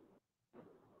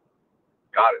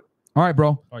 Got it. All right, bro.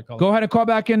 All right, Go ahead and call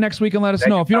back in next week and let us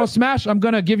know. If you don't smash, I'm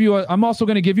also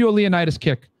going to give you a Leonidas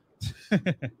kick.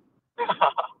 Thank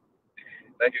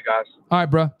you, guys. All right,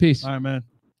 bro. Peace. All right, man.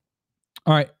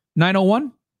 All right.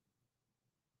 901.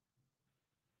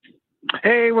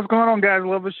 Hey, what's going on, guys?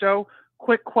 Love the show.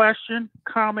 Quick question,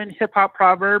 common hip-hop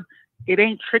proverb. It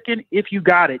ain't tricking if you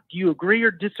got it. Do you agree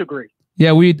or disagree?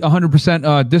 Yeah, we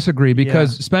 100% disagree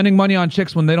because spending money on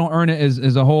chicks when they don't earn it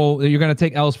is a whole, you're going to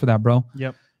take L's for that, bro.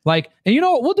 Yep. Like, and you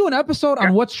know what? We'll do an episode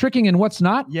on what's tricking and what's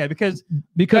not. Yeah, because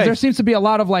there seems to be a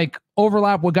lot of like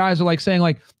overlap with guys are like saying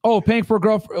like, oh, paying for a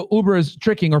girl for Uber is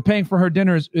tricking or paying for her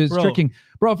dinner is tricking.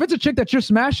 Bro, if it's a chick that you're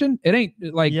smashing, it ain't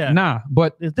like, nah.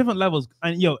 But there's different levels.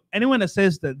 And yo, anyone that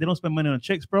says that they don't spend money on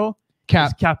chicks, bro,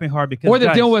 is capping hard because or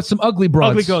they're dealing with some ugly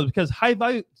broads. Ugly girls because high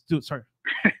value, dude, sorry.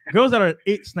 Girls that are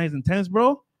 8s, 9s, and 10s,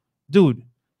 bro, dude,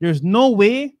 there's no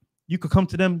way you could come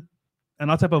to them and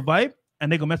that type of vibe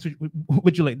and they go mess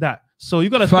with you like that. So you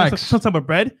gotta spend some type of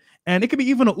bread, and it could be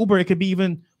even an Uber, it could be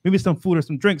even maybe some food or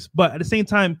some drinks. But at the same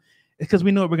time, it's because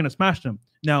we know we're gonna smash them.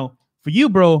 Now, for you,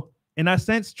 bro, in that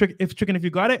sense, tricking if you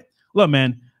got it. Look,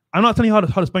 man, I'm not telling you how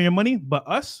to spend your money, but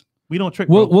us, we don't trick.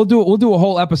 We'll do a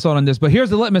whole episode on this. But here's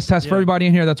the litmus test for everybody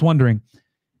in here that's wondering: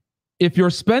 if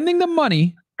you're spending the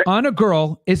money on a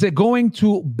girl, is it going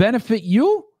to benefit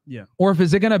you? Yeah. Or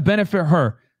is it going to benefit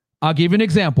her? I'll give you an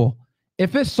example.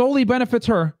 If it solely benefits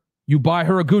her, you buy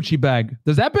her a Gucci bag.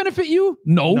 Does that benefit you?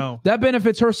 No. That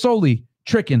benefits her solely.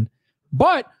 Tricking.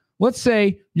 But let's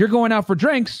say you're going out for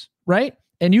drinks, right?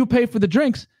 And you pay for the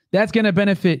drinks. That's going to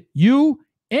benefit you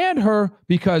and her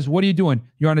because what are you doing?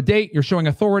 You're on a date. You're showing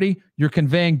authority. You're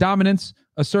conveying dominance,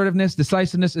 assertiveness,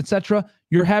 decisiveness, etc.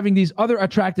 You're having these other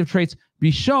attractive traits be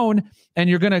shown, and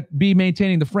you're going to be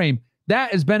maintaining the frame.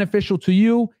 That is beneficial to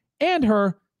you and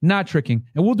her, not tricking.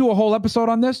 And we'll do a whole episode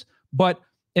on this. But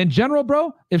in general,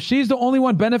 bro, if she's the only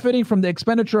one benefiting from the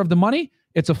expenditure of the money,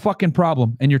 it's a fucking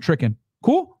problem and you're tricking.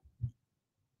 Cool?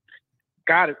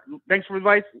 Got it. Thanks for the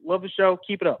advice. Love the show.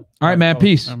 Keep it up. All right, man.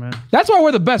 Peace. All right, man. That's why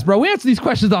we're the best, bro. We answer these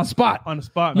questions on spot. On the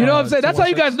spot. You know what I'm saying? That's how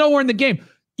you guys know we're in the game.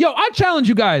 Yo, I challenge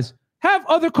you guys. Have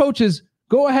other coaches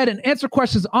go ahead and answer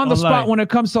questions on the spot when it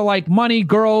comes to like money,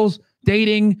 girls,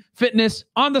 dating, fitness,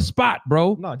 on the spot,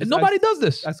 bro. No, and nobody does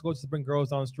this. That's coaches to bring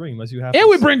girls on stream as you have. And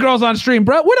we bring girls on stream,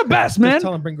 bro. We're the best, man. Just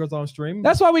tell them bring girls on stream.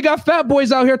 That's why we got fat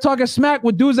boys out here talking smack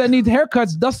with dudes that need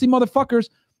haircuts, dusty motherfuckers.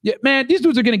 Yeah, man, these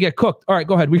dudes are gonna get cooked. All right,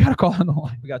 go ahead. We got a call on the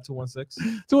line. We got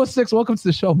 216. 216. Welcome to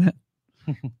the show, man.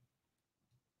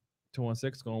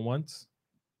 216 going once,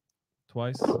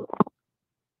 twice.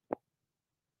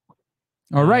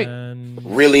 All right.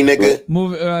 Really, nigga?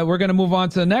 We're gonna move on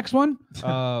to the next one.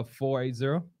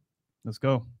 480. Let's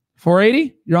go.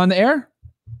 480. You're on the air.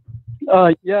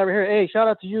 Yeah, we're here. Hey, shout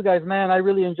out to you guys, man. I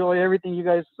really enjoy everything you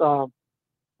guys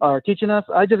are teaching us.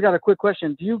 I just got a quick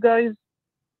question.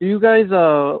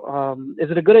 Is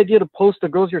it a good idea to post the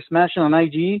girls you're smashing on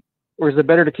IG, or is it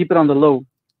better to keep it on the low?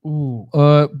 Ooh.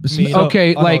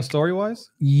 Okay, like story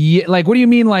wise. Yeah, like what do you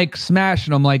mean like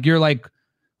smashing them? Like you're like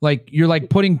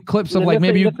putting clips of like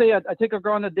maybe let's say I take a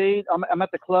girl on a date. I'm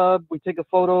at the club. We take a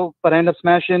photo, but I end up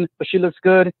smashing. But she looks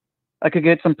good. I could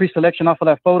get some pre-selection off of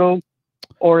that photo.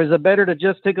 Or is it better to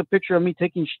just take a picture of me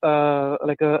taking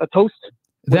like a toast?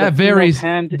 That varies.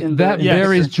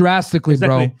 Varies drastically,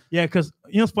 bro. Yeah, because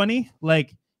you know it's funny.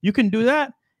 Like you can do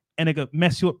that, and it could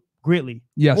mess you up greatly.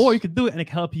 Yes. Or you could do it, and it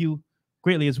can help you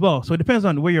greatly as well. So it depends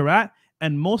on where you're at.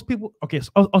 And most people, okay,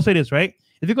 so I'll say this, right?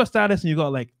 If you got status and you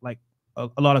got like a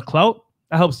lot of clout,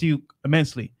 that helps you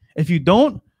immensely. If you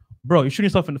don't, bro, you're shooting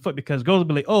yourself in the foot because girls will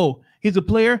be like, "Oh, he's a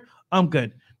player. I'm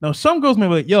good." Now some girls may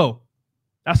be like, "Yo,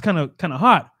 that's kind of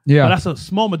hot." Yeah. But that's a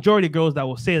small majority of girls that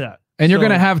will say that. And you're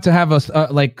gonna have to have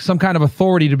like some kind of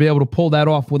authority to be able to pull that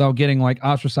off without getting like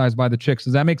ostracized by the chicks.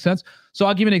 Does that make sense? So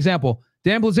I'll give you an example.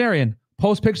 Dan Blazarian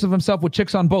posts pictures of himself with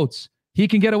chicks on boats. He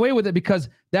can get away with it because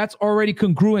that's already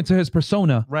congruent to his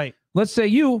persona. Right. Let's say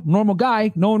you, normal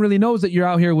guy, no one really knows that you're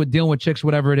out here with dealing with chicks,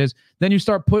 whatever it is. Then you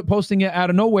start posting it out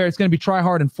of nowhere. It's going to be try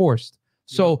hard and forced.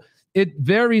 So it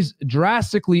varies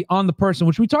drastically on the person,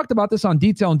 which we talked about this on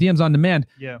Detail and DMs on Demand,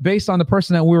 based on the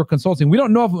person that we were consulting. We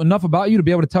don't know enough about you to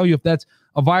be able to tell you if that's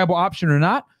a viable option or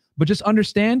not. But just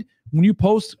understand when you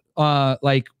post how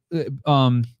do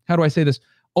I say this?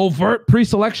 Overt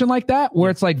pre-selection like that, where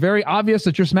it's like very obvious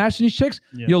that you're smashing these chicks,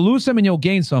 you'll lose some and you'll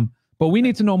gain some. But we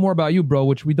need to know more about you, bro,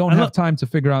 which we don't have time to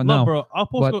figure out now. Bro, I'll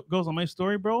post girls on my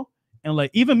story, bro, and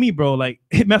like even me, bro, like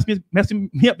it messing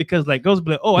me up because like girls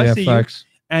be like, "Oh, I see facts.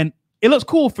 you," and it looks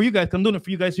cool for you guys. I'm doing it for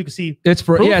you guys so you can see. It's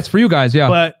for proof, it's for you guys, yeah.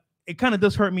 But it kind of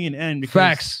does hurt me in the end because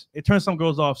Facts. it turns some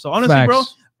girls off. So honestly, bro,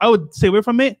 I would stay away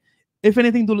from it. If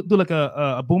anything, do like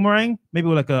a boomerang, maybe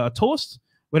with like a toast.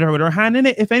 With her hand in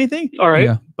it, if anything. All right.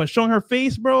 Yeah. But showing her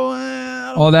face, bro.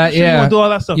 All that, yeah. Do all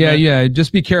that stuff. Yeah, man. yeah.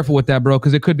 Just be careful with that, bro,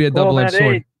 because it could be a double-edged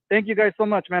sword. Hey, thank you guys so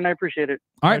much, man. I appreciate it.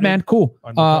 All right, man. Cool.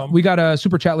 We got a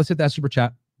super chat. Let's hit that super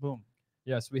chat. Boom.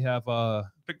 Yes, we have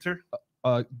Victor.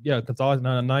 Gonzalez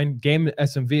 999. Game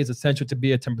SMV is essential to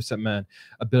be a 10% man.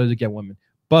 Ability to get women.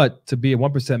 But to be a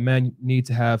 1% man, you need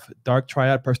to have dark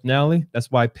triad personality.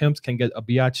 That's why pimps can get a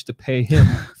biatch to pay him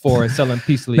for selling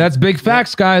peace league. That's big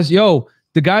facts, guys. Yo.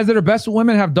 The guys that are best with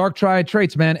women have dark triad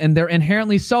traits, man, and they're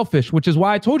inherently selfish, which is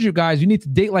why I told you guys you need to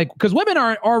date like, because women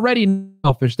are already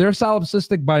selfish. They're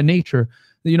solipsistic by nature.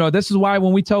 You know, this is why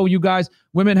when we tell you guys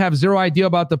women have zero idea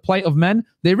about the plight of men,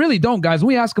 they really don't, guys. When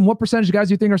we ask them what percentage of guys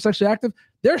you think are sexually active,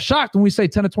 they're shocked when we say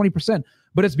 10 to 20%.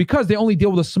 But it's because they only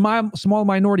deal with a small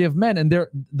minority of men, and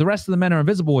the rest of the men are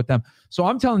invisible with them. So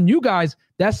I'm telling you guys,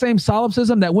 that same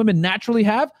solipsism that women naturally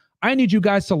have, I need you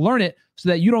guys to learn it so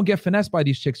that you don't get finessed by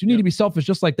these chicks. You need to be selfish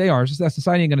just like they are. It's just that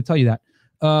society ain't going to tell you that.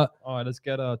 All right, let's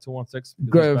get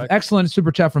 216. Excellent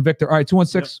super chat from Victor. All right,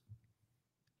 216.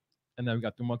 And then we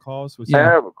got 3 more calls. I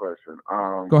have a question.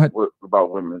 Go ahead.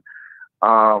 About women.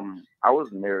 I was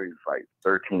married for like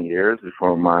 13 years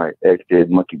before my ex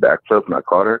did monkey backflip and I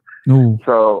caught her. Ooh.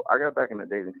 So I got back in the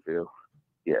dating field.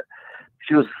 Yeah.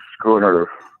 She was screwing her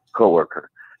coworker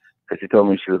because she told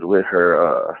me she was with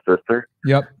her sister.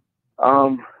 Yep.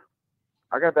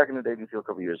 I got back in the dating field a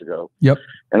couple years ago. Yep.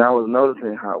 And I was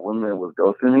noticing how women was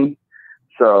ghosting me.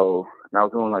 So and I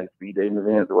was doing like speed dating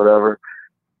events or whatever.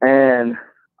 And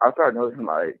I started noticing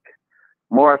like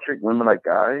more I treat women like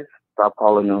guys, stop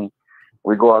calling them.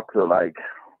 We go out to like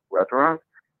restaurants.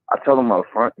 I tell them up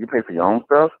front, you pay for your own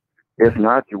stuff. If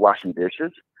not, you're washing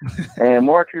dishes. And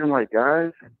more I treat them like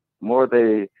guys, more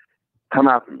they come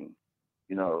after me,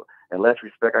 you know, and less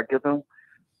respect I give them.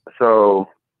 So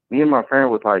me and my friend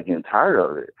was like getting tired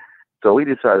of it. So we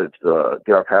decided to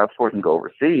get our passports and go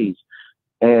overseas.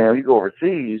 And we go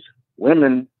overseas,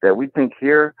 women that we think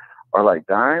here are like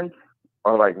dimes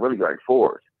are like really like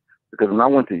fours. Because when I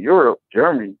went to Europe,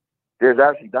 Germany, there's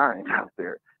actually dimes out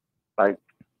there. Like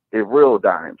they're real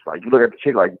dimes. Like you look at the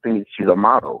chick like you think she's a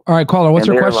model. All right, caller, what's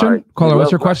your question? Like, caller,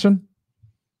 what's your question?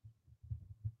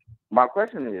 My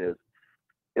question is,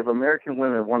 if American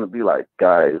women want to be like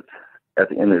guys at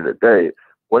the end of the day,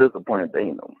 what is the point of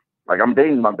dating them? Like I'm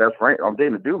dating my best friend. I'm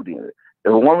dating a dude in it.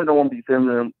 If a woman don't want to be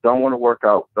feminine, don't want to work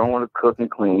out, don't want to cook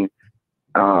and clean,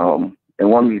 and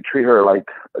want me to treat her like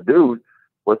a dude,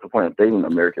 what's the point of dating an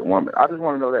American woman? I just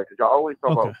want to know that because y'all always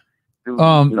talk about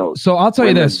dudes, you know. So I'll tell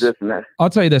you this. And that. I'll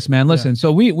tell you this, man. Listen,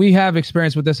 so we have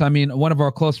experience with this. I mean, one of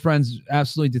our close friends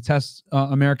absolutely detests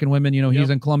American women. You know, he's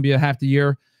in Colombia half the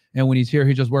year. And when he's here,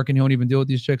 he's just working. He won't even deal with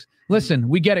these chicks. Listen,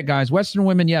 we get it, guys. Western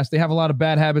women, yes, they have a lot of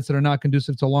bad habits that are not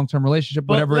conducive to a long-term relationship,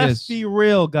 but whatever it is. Let's be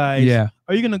real, guys. Yeah.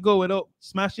 Are you going to go without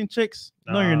smashing chicks?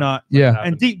 No, you're not. Yeah.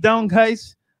 And deep down,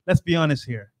 guys, let's be honest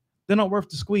here. They're not worth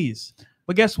the squeeze.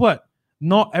 But guess what?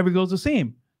 not every girl's the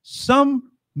same.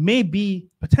 Some may be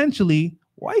potentially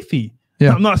wifey.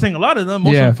 Yeah. I'm not saying a lot of them,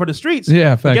 most of them for the streets.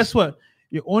 Yeah, but guess what?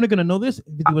 You're only gonna know this if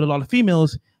you do with a lot of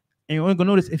females, and you're only gonna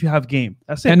know this if you have game.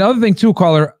 That's it. And another thing too,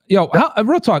 caller. Yo,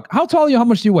 real talk. How tall are you? How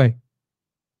much do you weigh?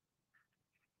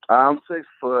 I'm 6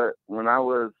 foot. When I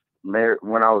was married,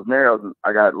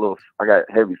 I got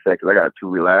heavy set because I got too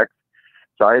relaxed.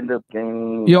 So I ended up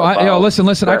gaining. Yo,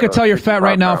 listen. I could tell you're fat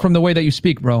right now from the way that you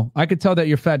speak, bro. I could tell that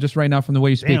you're fat just right now from the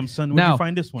way you speak. Damn, son, where'd you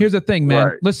find this one? Here's the thing, man.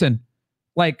 Right. Listen,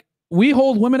 like we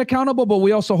hold women accountable, but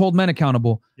we also hold men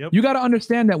accountable. Yep. You got to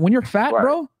understand that when you're fat,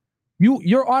 bro,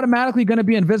 you're automatically going to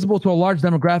be invisible to a large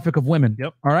demographic of women.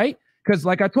 Yep. All right? Because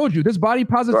like I told you, this body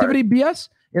positivity BS,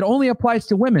 it only applies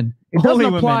to women. It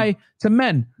doesn't apply to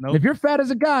men. Nope. If you're fat as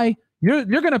a guy, you're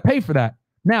going to pay for that.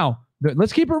 Now,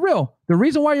 let's keep it real. The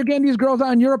reason why you're getting these girls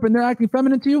out in Europe and they're acting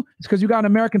feminine to you is because you got an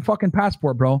American fucking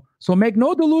passport, bro. So make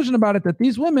no delusion about it that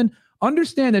these women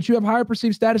understand that you have higher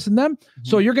perceived status than them.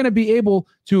 So you're going to be able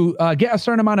to get a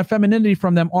certain amount of femininity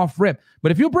from them off rip.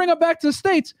 But if you bring them back to the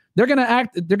States, they're going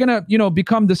to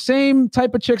become the same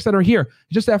type of chicks that are here.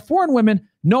 Just that foreign women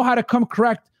know how to come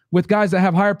correct with guys that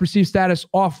have higher perceived status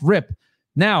off rip.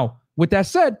 Now, with that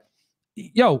said,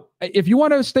 yo, if you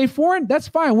want to stay foreign, that's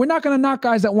fine. We're not going to knock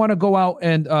guys that want to go out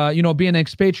and, be an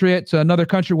expatriate to another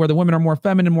country where the women are more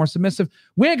feminine, more submissive.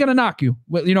 We ain't going to knock you.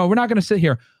 We're not going to sit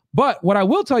here. But what I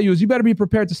will tell you is you better be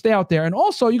prepared to stay out there. And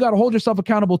also, you got to hold yourself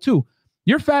accountable too.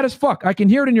 You're fat as fuck. I can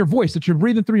hear it in your voice that you're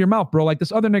breathing through your mouth, bro. Like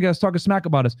this other nigga that's talking smack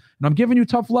about us. And I'm giving you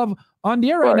tough love on the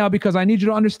air right now because I need you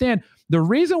to understand the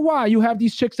reason why you have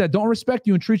these chicks that don't respect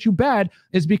you and treat you bad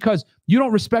is because you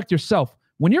don't respect yourself.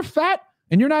 When you're fat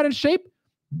and you're not in shape,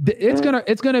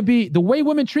 it's gonna be the way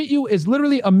women treat you is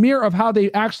literally a mirror of how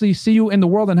they actually see you in the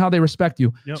world and how they respect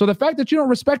you. Yep. So the fact that you don't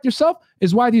respect yourself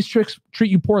is why these chicks treat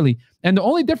you poorly. And the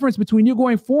only difference between you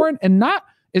going foreign and not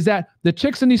is that the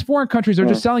chicks in these foreign countries are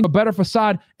just selling a better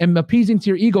facade and appeasing to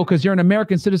your ego because you're an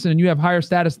American citizen and you have higher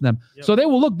status than them. Yep. So they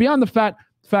will look beyond the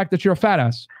fact that you're a fat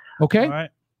ass. Okay. All right.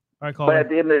 But at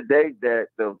the end of the day, that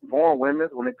the foreign women,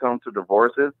 when it comes to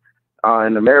divorces,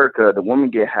 in America, the women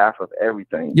get half of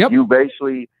everything. Yep. You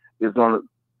basically is going to.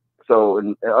 So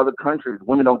in other countries,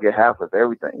 women don't get half of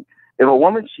everything. If a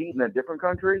woman cheats in a different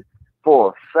country, for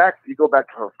a fact, you go back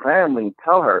to her family and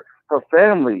tell her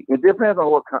family. It depends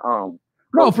on what.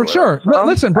 No, for sure.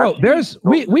 Listen, bro.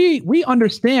 We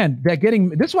understand that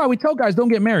this is why we tell guys don't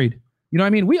get married. You know what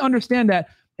I mean? We understand that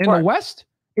in the West.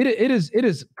 It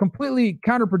is completely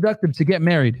counterproductive to get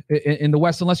married in the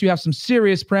West unless you have some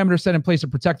serious parameters set in place to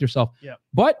protect yourself. Yeah.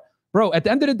 But, bro, at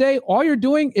the end of the day, all you're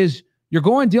doing is you're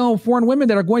dealing with foreign women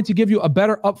that are going to give you a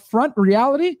better upfront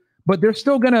reality, but they're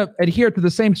still going to adhere to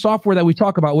the same software that we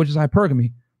talk about, which is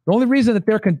hypergamy. The only reason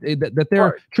that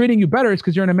they're treating you better is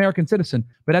because you're an American citizen.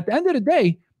 But at the end of the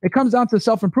day, it comes down to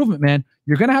self-improvement, man.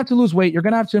 You're going to have to lose weight. You're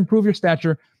going to have to improve your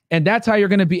stature. And that's how you're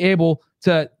going to be able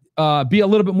to be a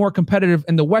little bit more competitive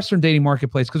in the Western dating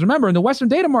marketplace. Because remember, in the Western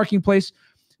dating marketplace,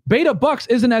 beta bucks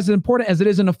isn't as important as it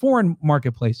is in a foreign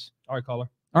marketplace. All right, caller.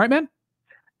 All right, man.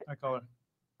 I call it.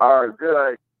 All right,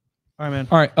 good. All right, man.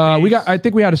 All right. I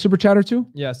think we had a super chat or two.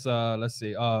 Yes. Let's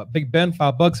see. Big Ben,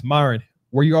 $5. Myron,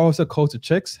 were you also coach to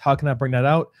chicks? How can I bring that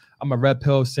out? I'm a red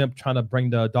pill simp trying to bring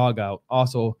the dog out.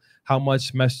 Also, how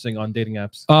much messaging on dating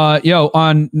apps?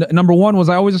 On number one, was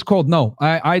I always just cold? No,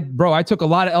 I took a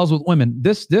lot of L's with women.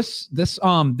 This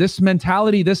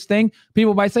mentality, this thing,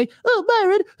 people might say, "Oh,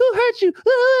 Byron, who hurt you?"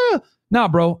 Nah,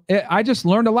 bro, I just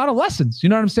learned a lot of lessons. You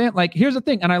know what I'm saying? Like, here's the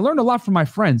thing, and I learned a lot from my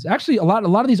friends. Actually, a lot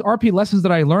of these RP lessons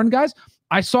that I learned, guys,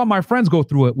 I saw my friends go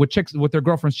through it with chicks, with their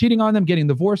girlfriends cheating on them, getting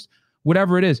divorced,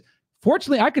 whatever it is.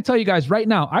 Fortunately, I could tell you guys right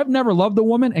now, I've never loved a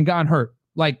woman and gotten hurt.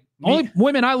 Like, only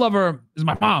women I love her is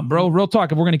my mom, bro. Real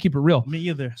talk, if we're gonna keep it real. Me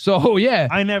either. So yeah,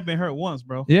 I never been hurt once,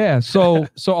 bro. Yeah. So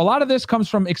a lot of this comes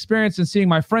from experience and seeing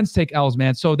my friends take L's,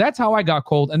 man. So that's how I got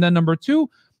cold. And then number two,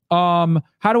 how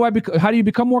do you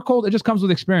become more cold? It just comes with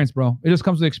experience, bro. It just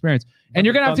comes with experience. And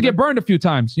you're gonna have to get burned a few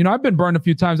times. You know, I've been burned a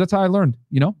few times. That's how I learned.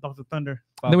 You know, Dr. Thunder.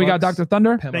 Then we got Dr.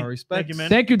 Thunder. Thank you, man.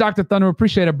 Thank you, Dr. Thunder.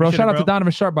 Appreciate it, bro. Shout out to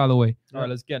Donovan Sharp, by the way. All right,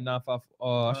 let's get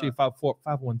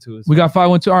 512. We got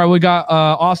 512. All right, we got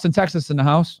Austin, Texas in the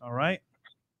house. All right.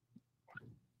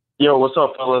 Yo, what's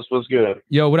up, fellas? What's good?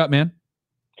 Yo, what up, man?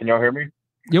 Can y'all hear me?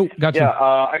 Yo, got you. Yeah,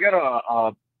 I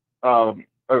got a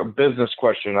business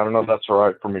question. I don't know if that's all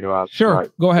right for me to ask. Sure,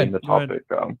 right, go ahead. in the topic.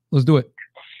 Let's do it.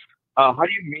 How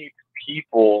do you meet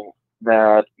people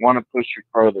that want to push you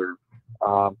further?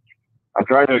 I'm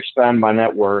trying to expand my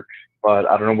network, but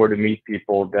I don't know where to meet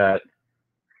people that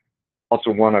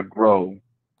also want to grow.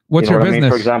 What's you know your what business? I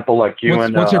mean? For example, like you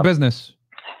what's your business?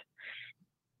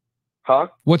 Huh?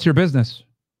 What's your business?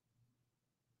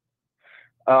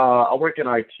 I work in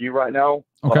IT right now,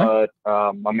 Okay.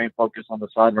 but my main focus on the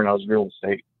side right now is real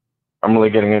estate. I'm really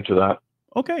getting into that.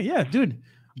 Okay, yeah, dude.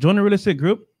 Join the real estate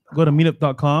group. Go to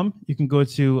meetup.com. You can go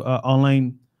to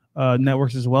online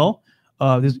networks as well.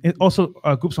 There's also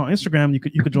groups on Instagram. You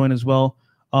could join as well.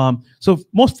 So for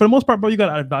the most part, bro, you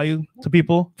gotta add value to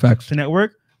people. Facts. To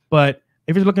network. But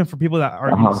if you're looking for people that are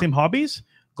in the same hobbies,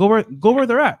 go where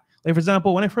they're at. Like for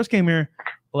example, when I first came here,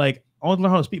 like I wanted to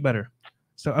learn how to speak better.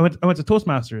 So I went to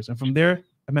Toastmasters, and from there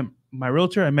I met my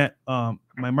realtor. I met my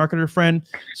marketer friend.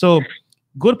 So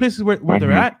go to places where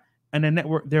they're at, and then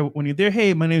network there. When you're there,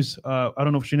 hey, my name's I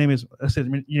don't know if your name is. I said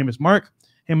your name is Mark.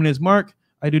 Hey, my name is Mark.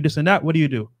 I do this and that. What do you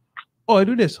do? Oh, I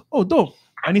do this. Oh, dope.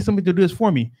 I need somebody to do this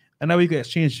for me. And now we can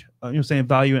exchange, saying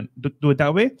value and do it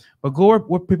that way. But go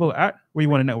where people are at, where you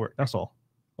want to network. That's all.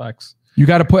 Facts. You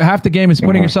got to put half the game is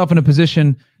putting yourself in a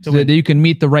position so that you can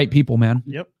meet the right people, man.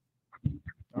 Yep.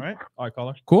 All right. All right,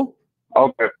 caller. Cool.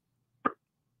 Okay.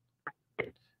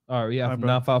 All right, we have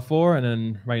 954, and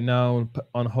then right now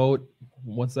on hold,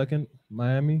 1 second,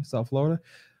 Miami, South Florida.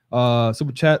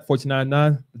 Super chat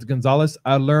 1499. It's Gonzalez.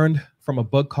 I learned from a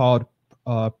book called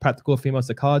Practical Female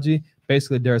Psychology.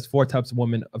 Basically, there's 4 types of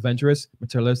women: adventurous,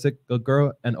 materialistic, good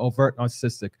girl, and overt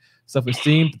narcissistic.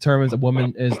 Self-esteem determines a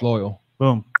woman is loyal.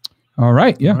 Boom. All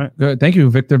right. Yeah. Right. Good. Thank you,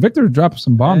 Victor. Victor dropped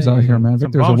some bombs out here, man.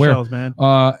 Victor's aware. Shells, man.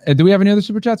 Do we have any other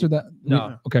super chats or that?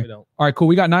 No. Okay. All right. Cool.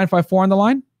 We got 954 on the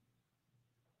line.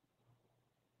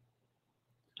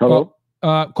 Hello.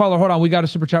 Caller, hold on. We got a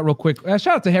super chat real quick. Shout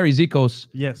out to Harry Zikos.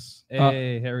 Yes.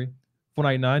 Hey, Harry.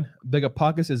 499. Bigger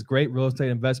Pockets is great real estate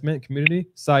investment community.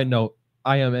 Side note,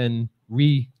 I am in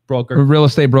real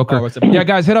estate broker. Yeah,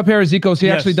 guys, hit up Harry Zikos. He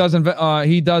actually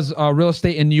does real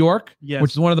estate in New York,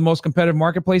 which is one of the most competitive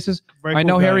marketplaces. I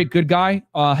know Harry, good guy.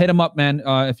 Hit him up, man.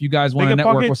 If you guys want to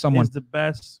network with someone. Is the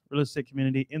best real estate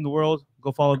community in the world.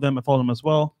 Go follow them and follow them as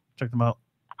well. Check them out.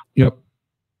 Yep.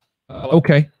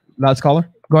 Okay. Last caller.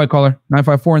 Go ahead, caller.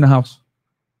 954 in the house.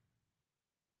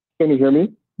 Can you hear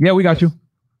me? Yeah, we got you.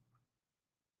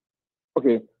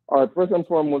 Okay. All right. First and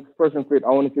foremost, Freshandfit, I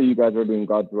want to say you guys are doing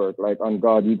God's work. Like on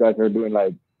God, you guys are doing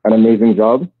like an amazing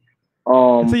job.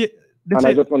 And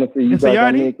I just want to say you guys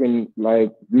are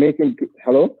making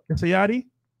hello? It's a Yadi?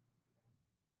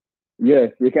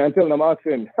 Yes, you can tell I'm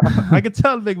asking. I can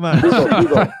tell, big man. Go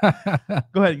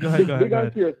ahead. Big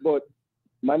and serious, but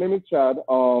my name is Chad.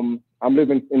 I'm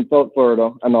living in South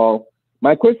Florida and all.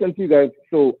 My question to you guys,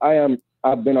 so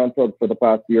I've been on South for the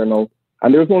past year now.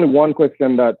 And there's only one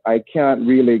question that I can't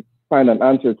really find an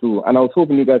answer to. And I was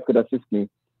hoping you guys could assist me.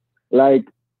 Like,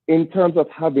 in terms of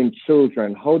having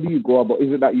children, how do you go about,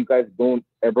 is it that you guys don't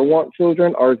ever want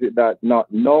children? Or is it that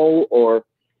not no?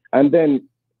 And then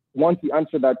once you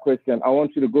answer that question, I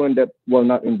want you to go in depth, well,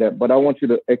 not in depth, but I want you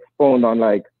to expound on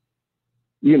like,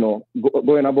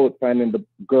 going about finding the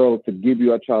girl to give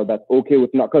you a child that's okay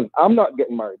with not, because I'm not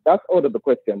getting married. That's out of the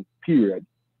question, period.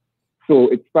 So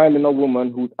it's finding a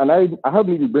woman who's, and I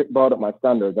haven't even brought up my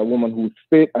standards, a woman who's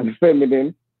fit and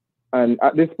feminine. And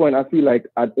at this point, I feel like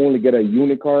I'd only get a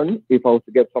unicorn if I was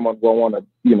to get someone who I want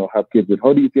to, have kids with.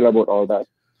 How do you feel about all that?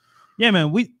 Yeah,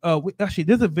 man. We actually,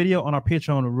 there's a video on our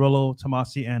Patreon with Rollo,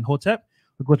 Tomasi, and Hotep.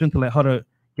 We go into like how to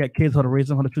get kids, how to raise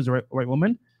them, how to choose the right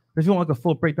woman. If you want like a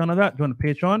full breakdown of that, join the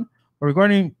Patreon. But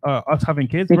regarding us having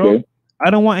kids, bro, I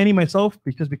don't want any myself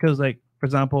because like, for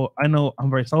example, I know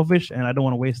I'm very selfish and I don't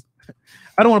want to waste.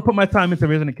 I don't want to put my time into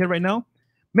raising a kid right now.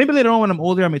 Maybe later on when I'm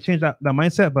older, I may change that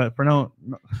mindset. But for now,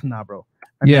 nah, bro.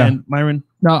 And then, Myron.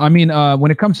 No, I mean,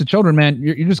 when it comes to children, man,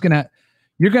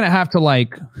 you're gonna have to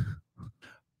like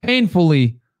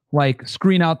painfully like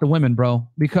screen out the women, bro,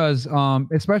 because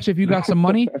especially if you got some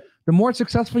money, the more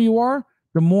successful you are,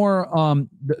 the more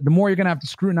you're gonna have to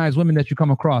scrutinize women that you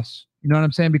come across. You know what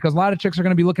I'm saying? Because a lot of chicks are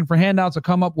gonna be looking for handouts to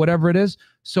come up, whatever it is.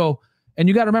 So, and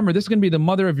you got to remember, this is gonna be the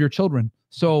mother of your children.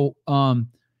 So,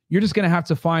 you're just gonna have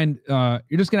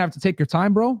to take your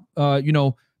time, bro.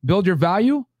 Build your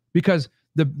value, because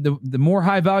the more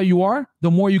high value you are,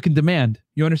 the more you can demand.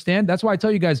 You understand? That's why I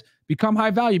tell you guys, become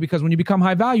high value, because when you become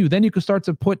high value, then you can start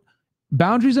to put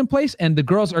boundaries in place, and the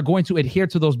girls are going to adhere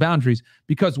to those boundaries,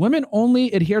 because women only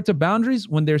adhere to boundaries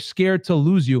when they're scared to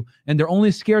lose you, and they're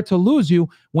only scared to lose you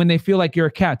when they feel like you're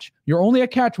a catch. You're only a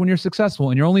catch when you're successful,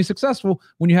 and you're only successful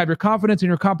when you have your confidence and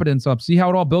your competence up. See how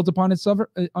it all builds upon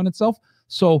itself?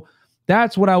 So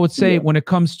that's what I would say when it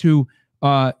comes to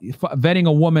vetting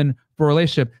a woman for a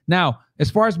relationship. Now, as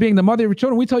far as being the mother of your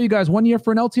children, we tell you guys 1 year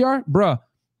for an LTR, bruh.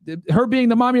 Her being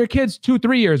the mom of your kids,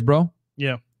 2-3 years, bro.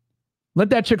 Yeah. Let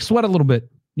that chick sweat a little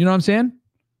bit. You know what I'm saying?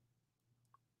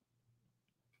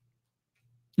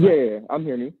 Yeah, I'm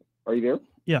hearing you. Are you there?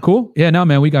 Yeah. Cool. Yeah, no,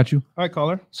 man, we got you. All right,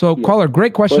 caller. So, caller,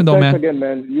 great question, though, thanks man. again,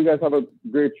 man. You guys have a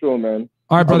great show, man.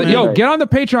 All right, brother. Okay. Yo, get on the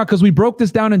Patreon because we broke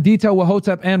this down in detail with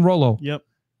Hotep and Rolo. Yep.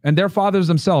 And their fathers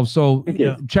themselves. So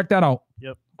check that out.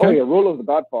 Yep. Oh yeah, Rolo's the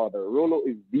Godfather. Rolo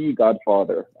is the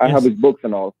Godfather. I have his books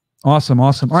and all. Awesome.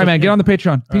 All right, man. Get on the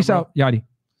Patreon. Peace out, Yadi.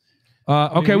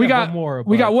 Okay, we got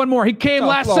one more. He came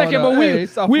last second, but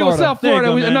we will South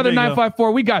Florida. Another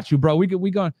 954. We got you, bro. We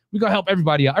gonna help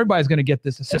everybody out. Everybody's gonna get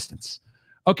this assistance.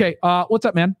 Okay. What's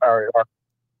up, man? All right.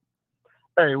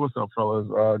 Hey, what's up, fellas?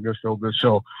 Good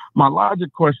show. My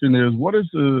logic question is, what is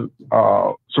the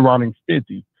surrounding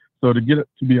 50? So to get it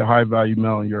to be a high value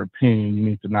male, in your opinion, you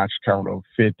need to notch count of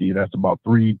 50. That's about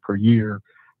 3 per year.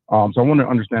 So I want to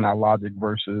understand that logic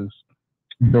versus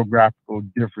geographical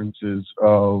differences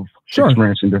of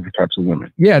experiencing different types of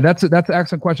women. Yeah, that's an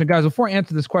excellent question, guys. Before I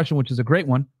answer this question, which is a great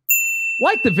one,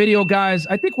 like the video, guys.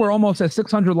 I think we're almost at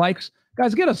 600 likes.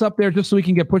 Guys, get us up there just so we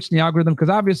can get pushed in the algorithm, because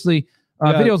obviously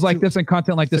videos like this and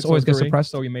content like this always get suppressed.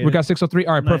 So we got 603.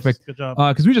 All right, Nice. perfect. Good job.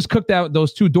 Because we just cooked out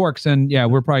those 2 dorks, and yeah,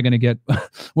 we're probably gonna get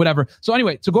whatever. So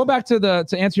anyway, to go back to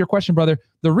answer your question, brother,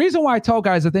 the reason why I tell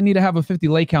guys that they need to have a 50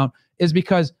 lay count is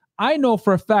because I know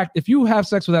for a fact if you have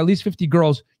sex with at least 50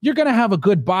 girls, you're gonna have a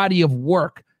good body of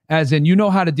work, as in you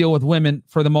know how to deal with women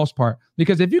for the most part.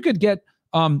 Because if you could get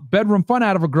bedroom fun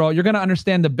out of a girl, you're going to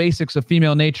understand the basics of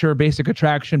female nature, basic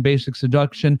attraction, basic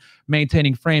seduction,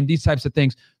 maintaining frame, these types of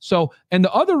things. So, and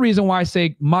the other reason why I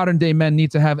say modern day men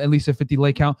need to have at least a 50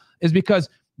 lay count is because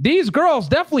these girls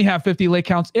definitely have 50 lay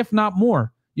counts, if not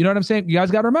more. You know what I'm saying? You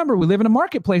guys got to remember, we live in a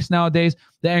marketplace nowadays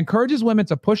that encourages women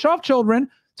to push off children,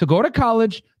 to go to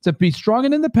college, to be strong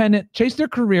and independent, chase their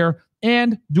career,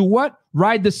 and do what?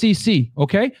 Ride the CC,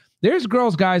 okay? There's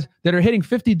girls, guys, that are hitting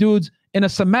 50 dudes in a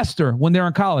semester when they're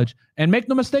in college. And make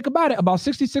no mistake about it, about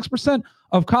 66%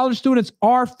 of college students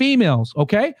are females,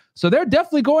 okay? So they're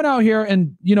definitely going out here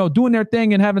and, you know, doing their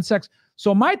thing and having sex.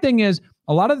 So my thing is,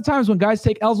 a lot of the times when guys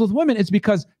take L's with women, it's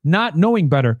because not knowing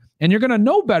better. And you're going to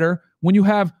know better when you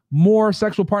have more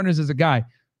sexual partners as a guy.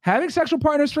 Having sexual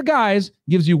partners for guys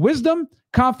gives you wisdom,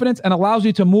 confidence, and allows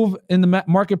you to move in the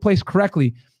marketplace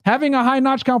correctly. Having a high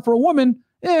notch count for a woman,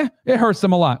 it hurts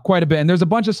them a lot, quite a bit. And there's a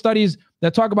bunch of studies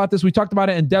that talk about this. We talked about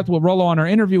it in depth with Rolo on our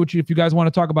interview, which if you guys want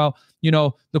to talk about, you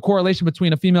know, the correlation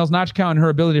between a female's notch count and her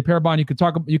ability to pair bond,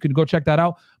 you could go check that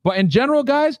out. But in general,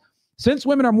 guys, since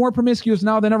women are more promiscuous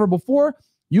now than ever before,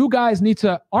 you guys need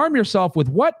to arm yourself with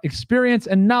what? Experience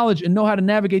and knowledge, and know how to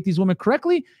navigate these women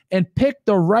correctly and pick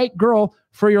the right girl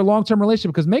for your long-term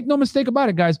relationship. Because make no mistake about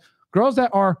it, guys, girls that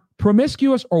are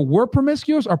promiscuous or were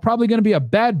promiscuous are probably going to be a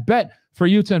bad bet for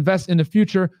you to invest in the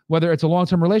future, whether it's a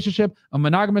long-term relationship, a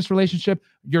monogamous relationship,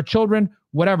 your children,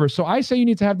 whatever. So I say you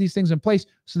need to have these things in place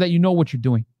so that you know what you're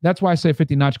doing. That's why I say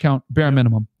 50 notch count, bare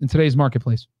minimum in today's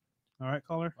marketplace. All right,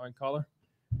 caller.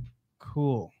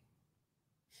 Cool.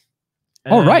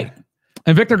 All right.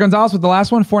 And Victor Gonzalez with the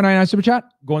last one, $4.99 super chat.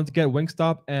 Going to get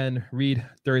Wingstop and read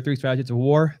 33 Strategies of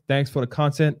War. Thanks for the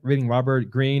content. Reading Robert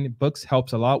Greene books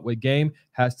helps a lot with game.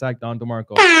 # Don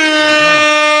DeMarco.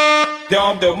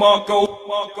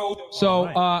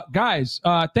 So, guys,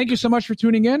 thank you so much for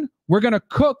tuning in. We're going to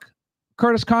cook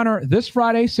Curtis Connor this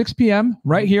Friday, 6 p.m.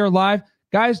 right here live.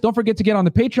 Guys, don't forget to get on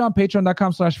the Patreon,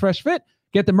 patreon.com/freshfit.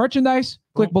 Get the merchandise.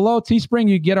 Click below, Teespring.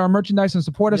 You get our merchandise and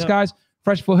support us, guys.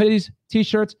 Freshfit hoodies,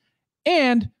 T-shirts.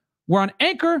 And we're on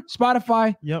Anchor,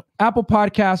 Spotify, Apple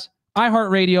Podcasts,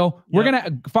 iHeartRadio. We're going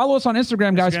to follow us on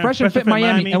Instagram, guys, Freshandfit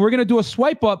Miami. And we're going to do a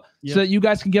swipe up so that you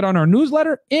guys can get on our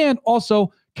newsletter and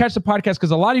also catch the podcast,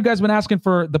 because a lot of you guys have been asking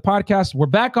for the podcast. We're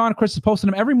back on. Chris is posting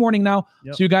them every morning now,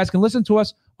 so you guys can listen to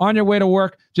us on your way to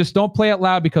work. Just don't play it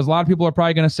loud, because a lot of people are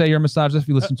probably going to say you're a misogynist if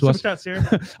you listen to us. Super chats here.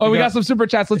 We got some super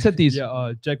chats. Let's hit these.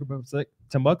 Jacob,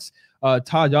 $10.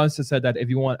 Todd Johnson said that if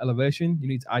you want elevation, you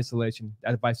need isolation.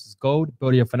 That advice is gold.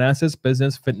 Build your finances,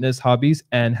 business, fitness, hobbies,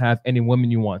 and have any women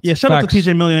you want. Yeah, shout out to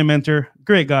TJ Millionaire Mentor.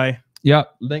 Great guy. Yeah.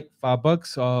 Link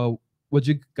 $5. Would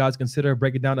you guys consider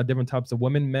breaking down the different types of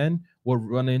women men will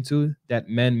run into that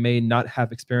men may not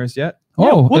have experienced yet?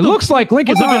 Oh, it looks like Link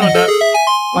is on that.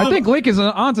 I think Link is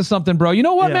onto something, bro. You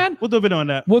know what, man? We'll do a video on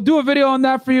that. We'll do a video on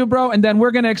that for you, bro. And then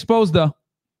we're going to expose the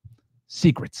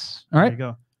secrets. All right. There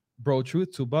you go. Bro,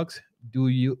 truth, $2. Do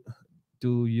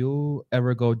you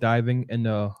ever go diving in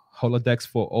the Holodex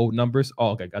for old numbers? Oh,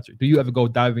 okay, got you. Do you ever go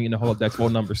diving in the Holodex for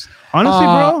old numbers? Honestly,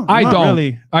 bro, I don't.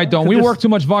 Really. I don't. We work too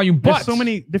much volume, but there's so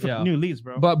many different new leads,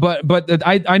 bro. But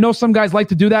I know some guys like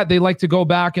to do that. They like to go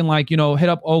back and, like, you know, hit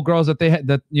up old girls that they had,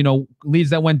 that, you know,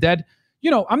 leads that went dead. You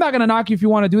know, I'm not gonna knock you if you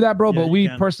want to do that, bro. But we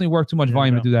personally work too much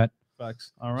volume to do that.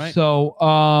 Facts. All right.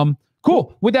 So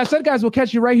Cool. With that said, guys, we'll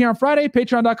catch you right here on Friday.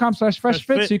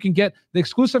 Patreon.com/Freshfit, so you can get the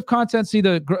exclusive content, see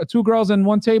the two girls in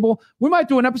one table. We might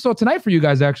do an episode tonight for you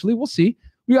guys, actually. We'll see.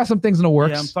 We got some things in the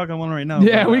works. Yeah, I'm talking one right now.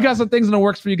 Yeah, we got some things in the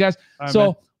works for you guys. Right, so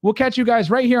man. we'll catch you guys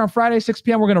right here on Friday, 6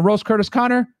 p.m. We're going to roast Curtis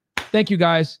Connor. Thank you,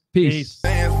 guys. Peace.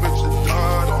 Peace.